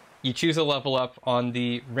 you choose a level up on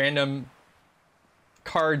the random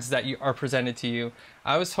cards that are presented to you.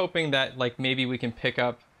 I was hoping that like maybe we can pick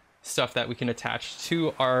up stuff that we can attach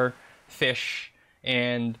to our fish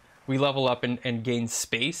and we level up and gain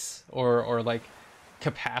space or like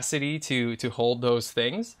capacity to hold those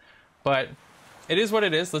things. But it is what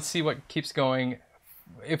it is. Let's see what keeps going.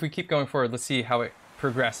 If we keep going forward, let's see how it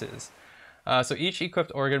progresses. So each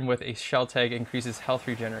equipped organ with a shell tag increases health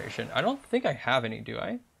regeneration. I don't think I have any, do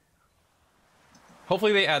I?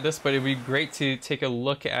 Hopefully they add this, but it'd be great to take a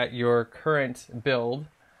look at your current build,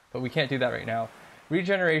 but we can't do that right now.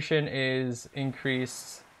 Regeneration is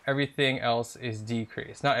increased, everything else is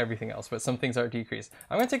decreased. Not everything else, but some things are decreased.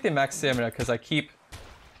 I'm gonna take the max stamina because I keep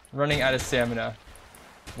running out of stamina.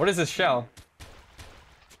 What is this shell?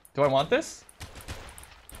 Do I want this?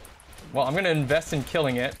 Well, I'm gonna invest in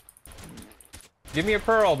killing it. Give me a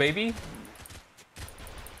pearl, baby.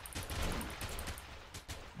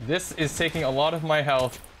 This is taking a lot of my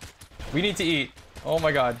health. We need to eat. Oh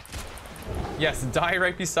my god. Yes, die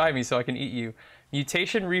right beside me so I can eat you.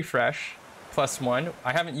 Mutation refresh, +1.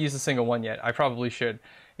 I haven't used a single one yet. I probably should.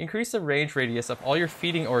 Increase the range radius of all your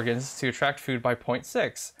feeding organs to attract food by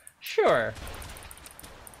 0.6. Sure.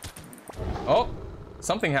 Oh,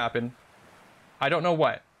 something happened. I don't know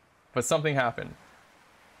what, but something happened.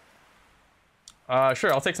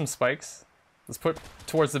 Sure, I'll take some spikes. Let's put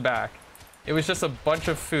towards the back. It was just a bunch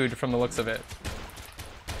of food from the looks of it.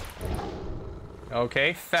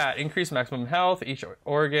 Okay, fat. Increase maximum health. Each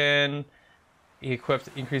organ equipped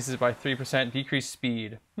increases by 3%. Decrease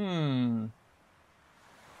speed.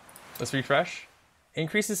 Let's refresh.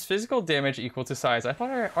 Increases physical damage equal to size. I thought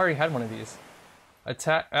I already had one of these.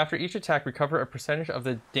 After each attack, recover a percentage of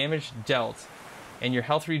the damage dealt, and your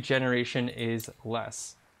health regeneration is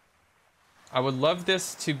less. I would love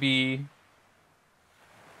this to be...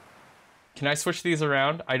 Can I switch these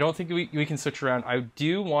around? I don't think we can switch around. I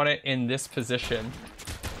do want it in this position.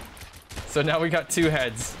 So now we got 2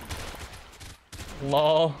 heads.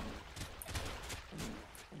 Lol.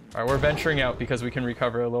 Alright, we're venturing out because we can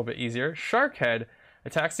recover a little bit easier. Shark Head.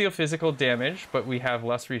 Attacks deal physical damage, but we have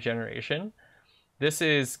less regeneration. This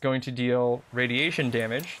is going to deal radiation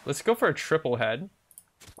damage. Let's go for a triple head.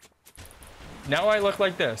 Now I look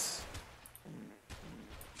like this.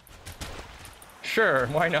 Sure,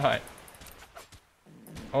 why not?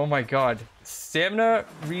 Oh my god. Stamina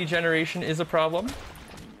regeneration is a problem.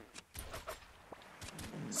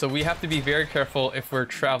 So we have to be very careful if we're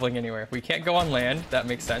traveling anywhere. We can't go on land. That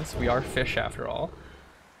makes sense. We are fish after all.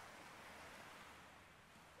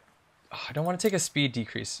 Oh, I don't want to take a speed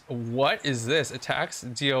decrease. What is this? Attacks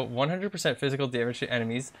deal 100% physical damage to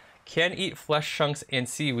enemies. Can eat flesh chunks and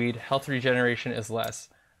seaweed. Health regeneration is less.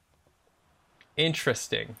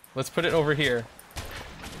 Interesting. Let's put it over here.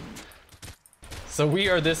 So we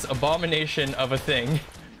are this abomination of a thing.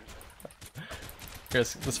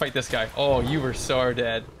 Let's fight this guy. Oh, you were so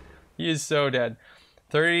dead. He is so dead.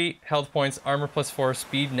 30 health points, armor +4,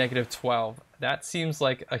 speed -12. That seems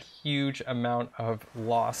like a huge amount of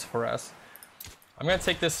loss for us. I'm gonna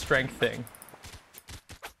take this strength thing.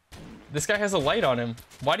 This guy has a light on him.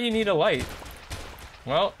 Why do you need a light?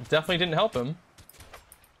 Well, definitely didn't help him.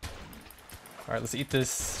 Alright, let's eat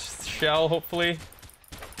this shell, hopefully.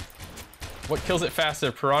 What kills it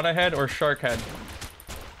faster, piranha head or shark head?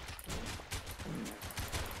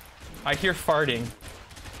 I hear farting.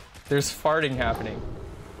 There's farting happening.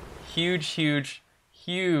 Huge, huge,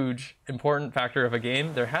 huge important factor of a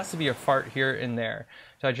game. There has to be a fart here and there.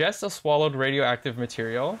 Digest a swallowed radioactive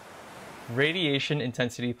material. Radiation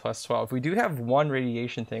intensity +12. We do have one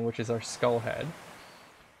radiation thing, which is our skull head.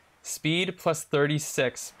 Speed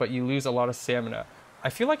 +36, but you lose a lot of stamina. I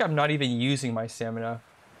feel like I'm not even using my stamina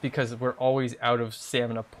because we're always out of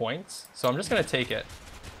stamina points. So I'm just gonna take it.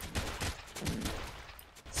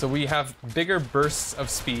 So we have bigger bursts of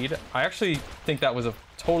speed. I actually think that was a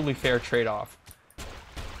totally fair trade-off.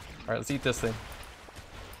 All right, let's eat this thing.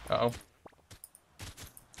 Uh-oh.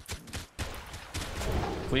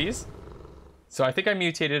 Please? So I think I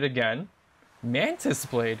mutated again. Mantis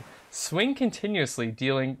Blade. Swing continuously,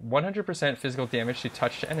 dealing 100% physical damage to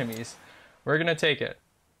touched enemies. We're gonna take it.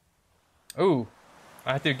 Ooh,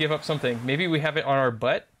 I have to give up something. Maybe we have it on our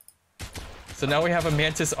butt? So now we have a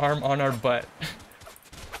mantis arm on our butt.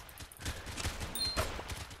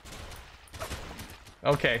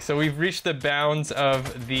 Okay, so we've reached the bounds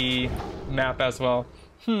of the map as well.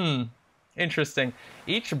 Interesting.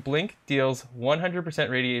 Each blink deals 100%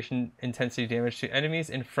 radiation intensity damage to enemies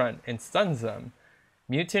in front and stuns them.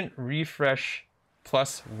 Mutant refresh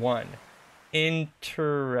 +1.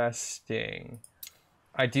 Interesting.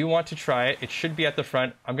 I do want to try it. It should be at the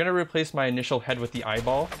front. I'm going to replace my initial head with the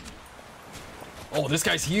eyeball. Oh, this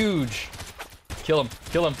guy's huge. Kill him.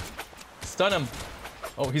 Kill him. Stun him.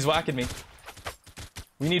 Oh, he's whacking me.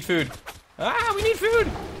 We need food. Ah, we need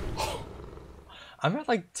food! I'm at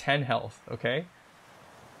like 10 health, okay?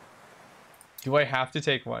 Do I have to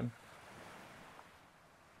take one?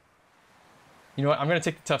 You know what? I'm gonna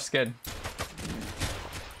take the tough skin.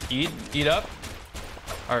 Eat up.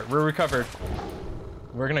 All right, we're recovered.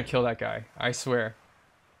 We're gonna kill that guy, I swear.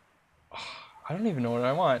 Oh, I don't even know what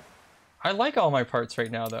I want. I like all my parts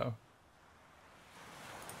right now, though.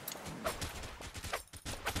 All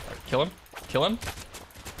right, kill him. Kill him.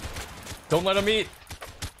 Don't let him eat.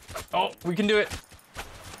 Oh, we can do it.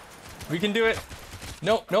 We can do it.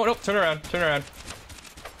 No, no, no. Turn around. Turn around.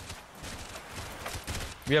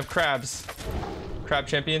 We have crabs. Crab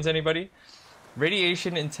champions, anybody?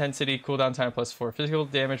 Radiation intensity, cooldown time +4. Physical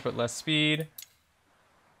damage, but less speed.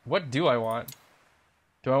 What do I want?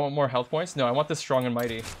 Do I want more health points? No, I want the strong and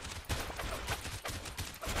mighty.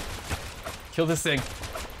 Kill this thing.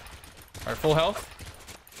 All right, full health.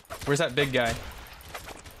 Where's that big guy?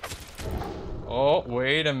 Oh,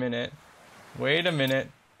 wait a minute. Wait a minute.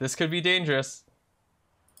 This could be dangerous.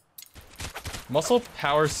 Muscle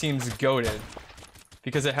power seems goated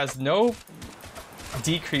because it has no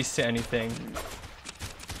decrease to anything.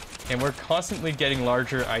 And we're constantly getting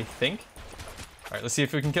larger, I think. All right, let's see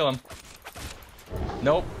if we can kill him.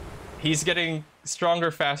 Nope. He's getting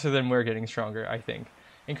stronger faster than we're getting stronger, I think.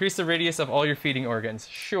 Increase the radius of all your feeding organs.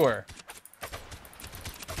 Sure.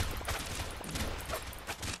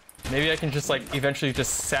 Maybe I can just like eventually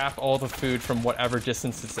just sap all the food from whatever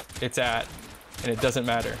distance it's at, and it doesn't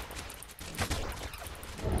matter.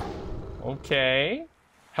 Okay.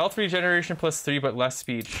 Health regeneration +3, but less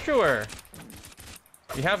speed. Sure.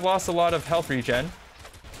 We have lost a lot of health regen.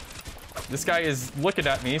 This guy is looking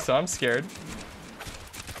at me, so I'm scared.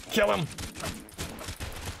 Kill him.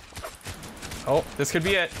 Oh, this could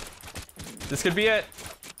be it. This could be it.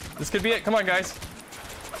 This could be it. Come on, guys.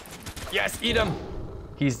 Yes, eat him.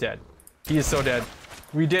 He's dead. He is so dead.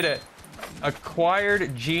 We did it.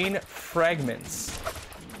 Acquired gene fragments.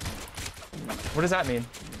 What does that mean?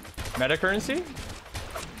 Meta currency?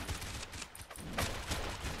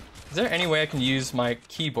 Is there any way I can use my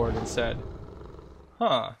keyboard instead?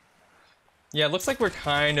 Huh. Yeah, it looks like we're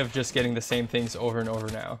kind of just getting the same things over and over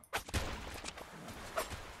now.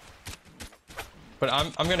 But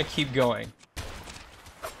I'm gonna keep going.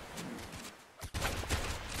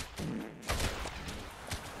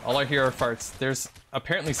 All I hear are farts. There's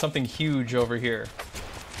apparently something huge over here.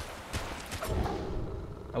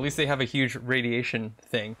 At least they have a huge radiation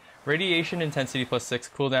thing. Radiation intensity +6,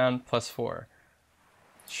 cooldown +4.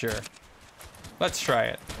 Sure. Let's try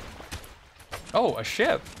it. Oh, a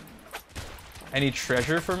ship. Any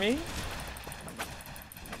treasure for me?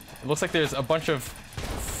 It looks like there's a bunch of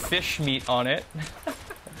fish meat on it.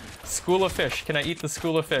 School of fish. Can I eat the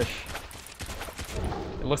school of fish?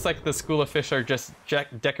 It looks like the school of fish are just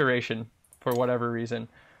decoration for whatever reason.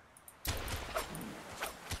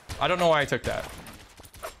 I don't know why I took that.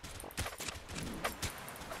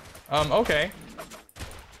 Okay.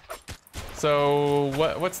 So,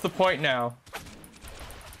 what's the point now?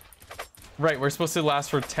 Right, we're supposed to last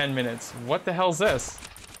for 10 minutes. What the hell's this?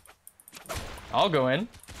 I'll go in.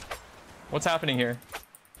 What's happening here?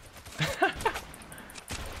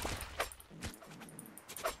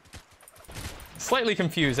 Slightly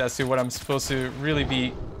confused as to what I'm supposed to really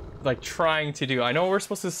be, like, trying to do. I know we're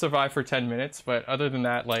supposed to survive for 10 minutes, but other than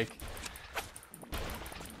that, like...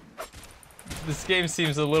 this game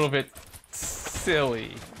seems a little bit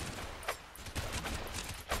silly.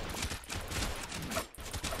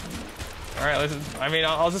 Alright,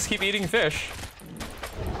 I'll just keep eating fish.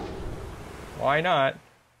 Why not?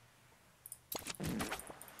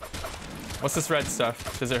 What's this red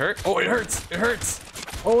stuff? Does it hurt? Oh, it hurts! It hurts!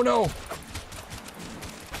 Oh no!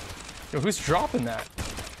 Yo, who's dropping that?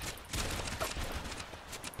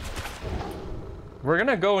 We're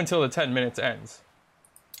gonna go until the 10 minutes ends.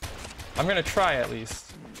 I'm gonna try at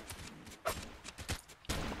least.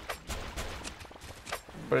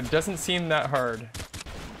 But it doesn't seem that hard.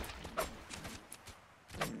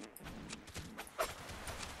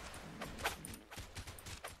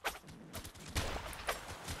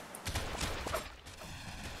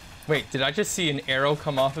 Wait, did I just see an arrow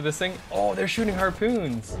come off of this thing? Oh, they're shooting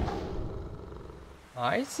harpoons.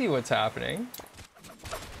 I see what's happening.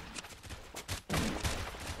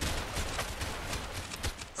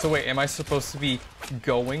 So wait, am I supposed to be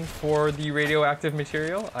going for the radioactive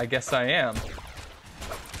material? I guess I am.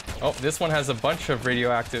 Oh, this one has a bunch of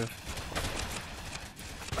radioactive.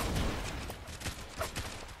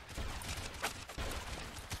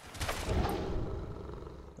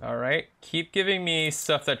 All right, keep giving me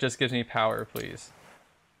stuff that just gives me power, please.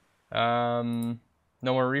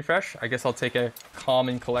 No more refresh. I guess I'll take a calm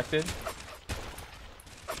and collected.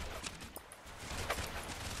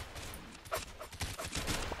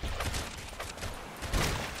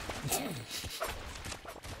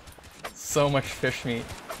 So much fish meat.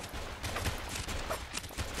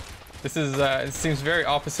 This is it seems very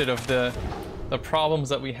opposite of the problems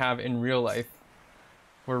that we have in real life.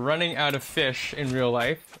 We're running out of fish in real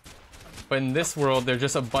life, but in this world they're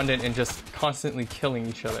just abundant and just constantly killing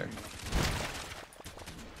each other.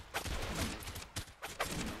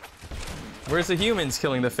 Where's the humans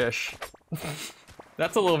killing the fish?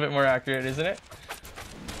 That's a little bit more accurate, isn't it?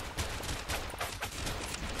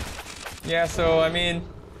 Yeah, so I mean,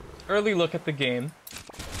 early look at the game,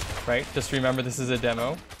 right? Just remember this is a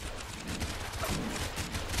demo.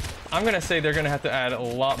 I'm gonna say they're gonna have to add a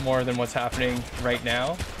lot more than what's happening right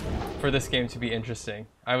now for this game to be interesting.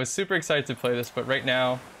 I was super excited to play this, but right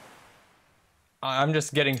now I'm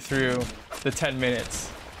just getting through the 10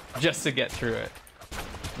 minutes just to get through it.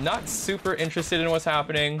 Not super interested in what's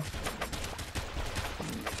happening.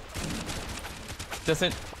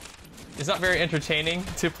 It's not very entertaining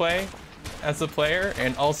to play as a player,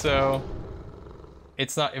 and also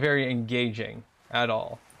it's not very engaging at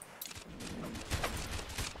all.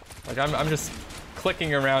 Like I'm just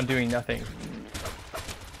clicking around doing nothing.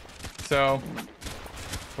 So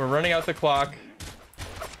we're running out the clock,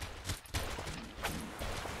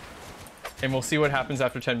 and we'll see what happens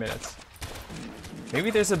after 10 minutes. Maybe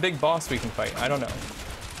there's a big boss we can fight. I don't know.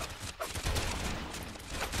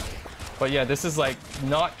 But yeah, this is like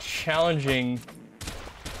not challenging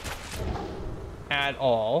at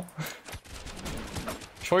all.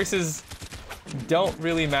 Choices don't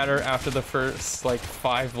really matter after the first like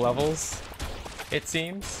 5 levels, it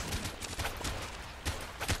seems.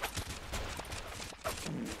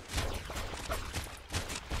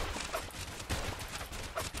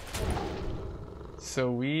 So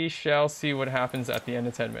we shall see what happens at the end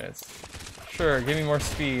of 10 minutes. Sure, give me more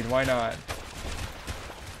speed. Why not?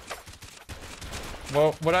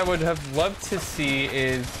 Well, what I would have loved to see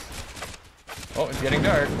is... Oh, it's getting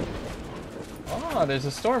dark. Ah, there's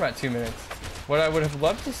a storm at 2 minutes. What I would have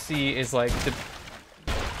loved to see is like the...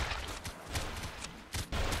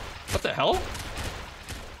 What the hell?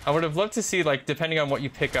 I would have loved to see, like, depending on what you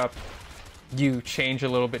pick up, you change a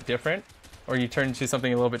little bit different, or you turn into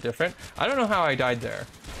something a little bit different. I don't know how I died there.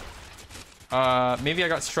 Maybe I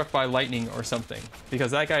got struck by lightning or something,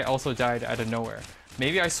 because that guy also died out of nowhere.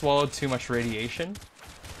 Maybe I swallowed too much radiation.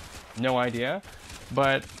 No idea.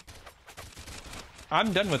 But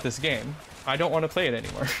I'm done with this game. I don't want to play it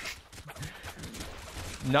anymore.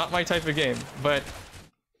 Not my type of game. But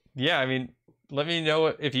yeah, I mean, let me know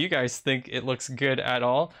if you guys think it looks good at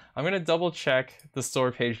all. I'm going to double check the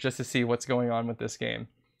store page just to see what's going on with this game.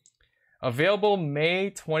 Available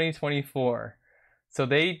May 2024. So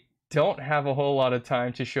they don't have a whole lot of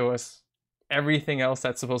time to show us everything else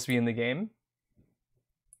that's supposed to be in the game.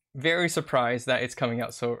 Very surprised that it's coming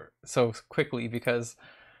out so quickly, because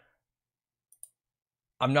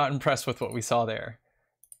I'm not impressed with what we saw there.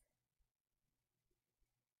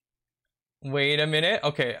 Wait a minute.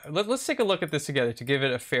 Okay, let's take a look at this together to give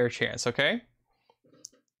it a fair chance, okay?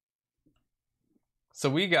 So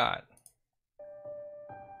we got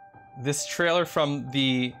this trailer from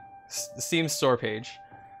the Steam store page.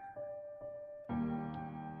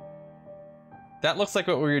 That looks like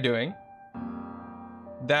what we were doing.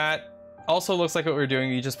 That also looks like what we were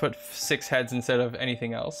doing. You just put 6 heads instead of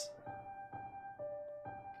anything else.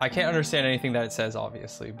 I can't understand anything that it says,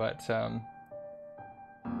 obviously, but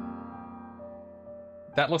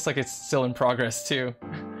that looks like it's still in progress too.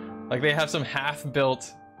 Like they have some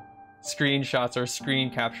half-built screenshots or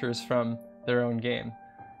screen captures from their own game.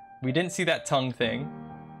 We didn't see that tongue thing.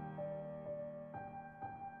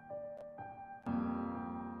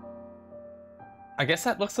 I guess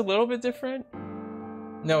that looks a little bit different.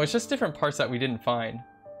 No, it's just different parts that we didn't find.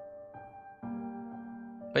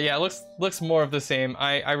 But yeah, it looks more of the same.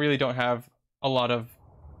 I really don't have a lot of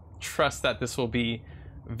trust that this will be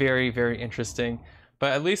very, very interesting.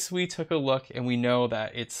 But at least we took a look and we know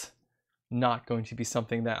that it's not going to be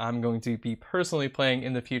something that I'm going to be personally playing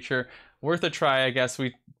in the future. Worth a try, I guess.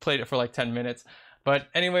 We played it for like 10 minutes. But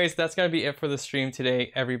anyways, that's going to be it for the stream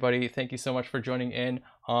today, everybody. Thank you so much for joining in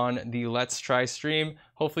on the Let's Try stream.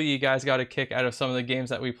 Hopefully you guys got a kick out of some of the games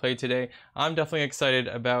that we played today. I'm definitely excited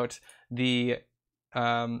about the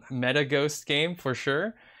Meta Ghost game for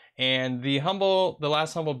sure. And the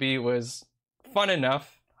last Humble Bee was fun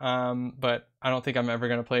enough, but I don't think I'm ever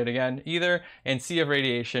going to play it again either. And Sea of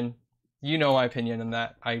Radiation, you know my opinion on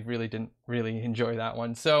that. I really didn't enjoy that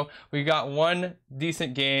one. So we got one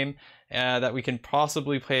decent game that we can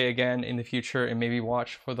possibly play again in the future and maybe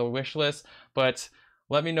watch for the wish list. But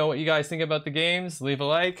let me know what you guys think about the games. Leave a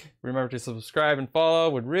like. Remember to subscribe and follow.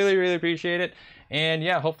 Would really, really appreciate it. And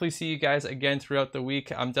yeah, hopefully see you guys again throughout the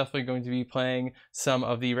week. I'm definitely going to be playing some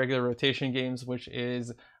of the regular rotation games, which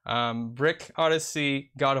is Brick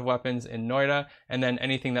Odyssey, God of Weapons, and Noita, and then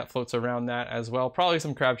anything that floats around that as well. Probably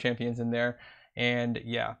some Crab Champions in there. And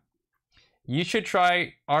yeah, you should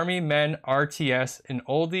try Army Men RTS, an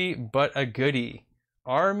oldie but a goodie.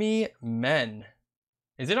 Army Men.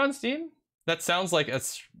 Is it on Steam? That sounds like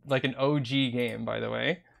an OG game, by the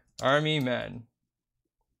way. Army Men.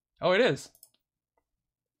 Oh, it is.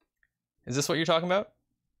 Is this what you're talking about?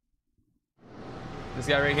 This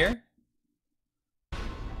guy right here?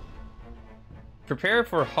 Prepare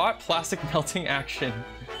for hot plastic melting action.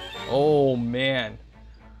 Oh man.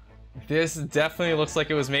 This definitely looks like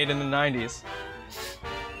it was made in the 90s.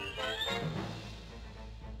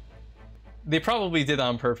 They probably did that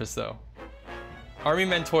on purpose though. Army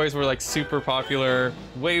Men toys were like super popular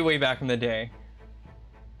way back in the day.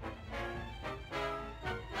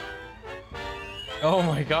 Oh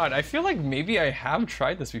my god, I feel like maybe I have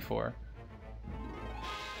tried this before.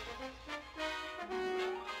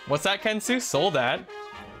 What's that, Kensu? Sold that?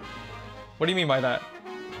 What do you mean by that?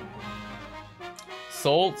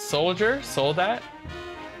 Soldier? Sold that?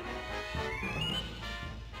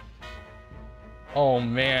 Oh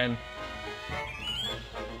man.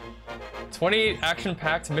 28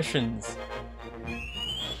 action-packed missions.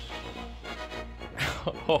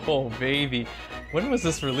 Oh baby. When was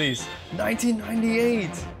this released? 1998!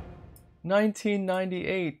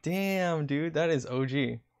 1998. Damn, dude. That is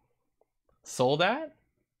OG. Sold that?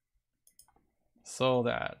 Sold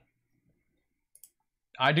that.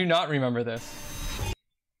 I do not remember this.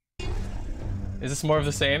 Is this more of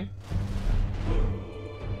the same?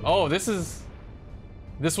 Oh, this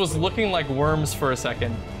was looking like Worms for a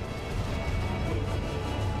second.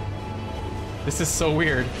 This is so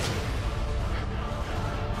weird.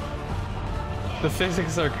 The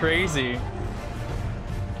physics are crazy.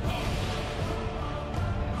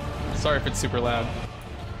 Sorry if it's super loud.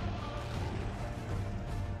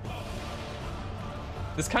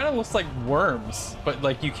 This kind of looks like Worms, but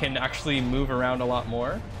like you can actually move around a lot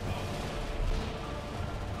more.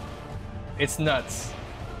 It's nuts.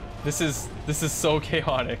 This is so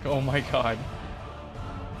chaotic. Oh my god.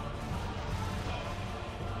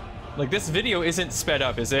 Like this video isn't sped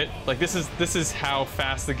up, is it? Like this is how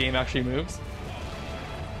fast the game actually moves.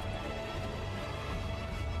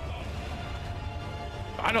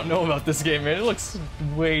 I don't know about this game, man. It looks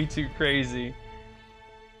way too crazy.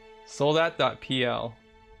 Soldat.pl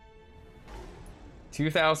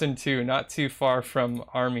 2002, not too far from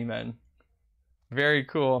Army Men. Very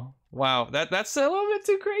cool. Wow, that's a little bit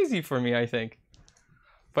too crazy for me, I think.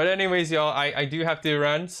 But anyways, y'all, I do have to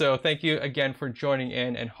run, so thank you again for joining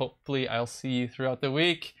in, and hopefully I'll see you throughout the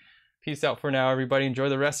week. Peace out for now, everybody. Enjoy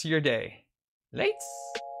the rest of your day.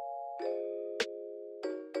 Lates!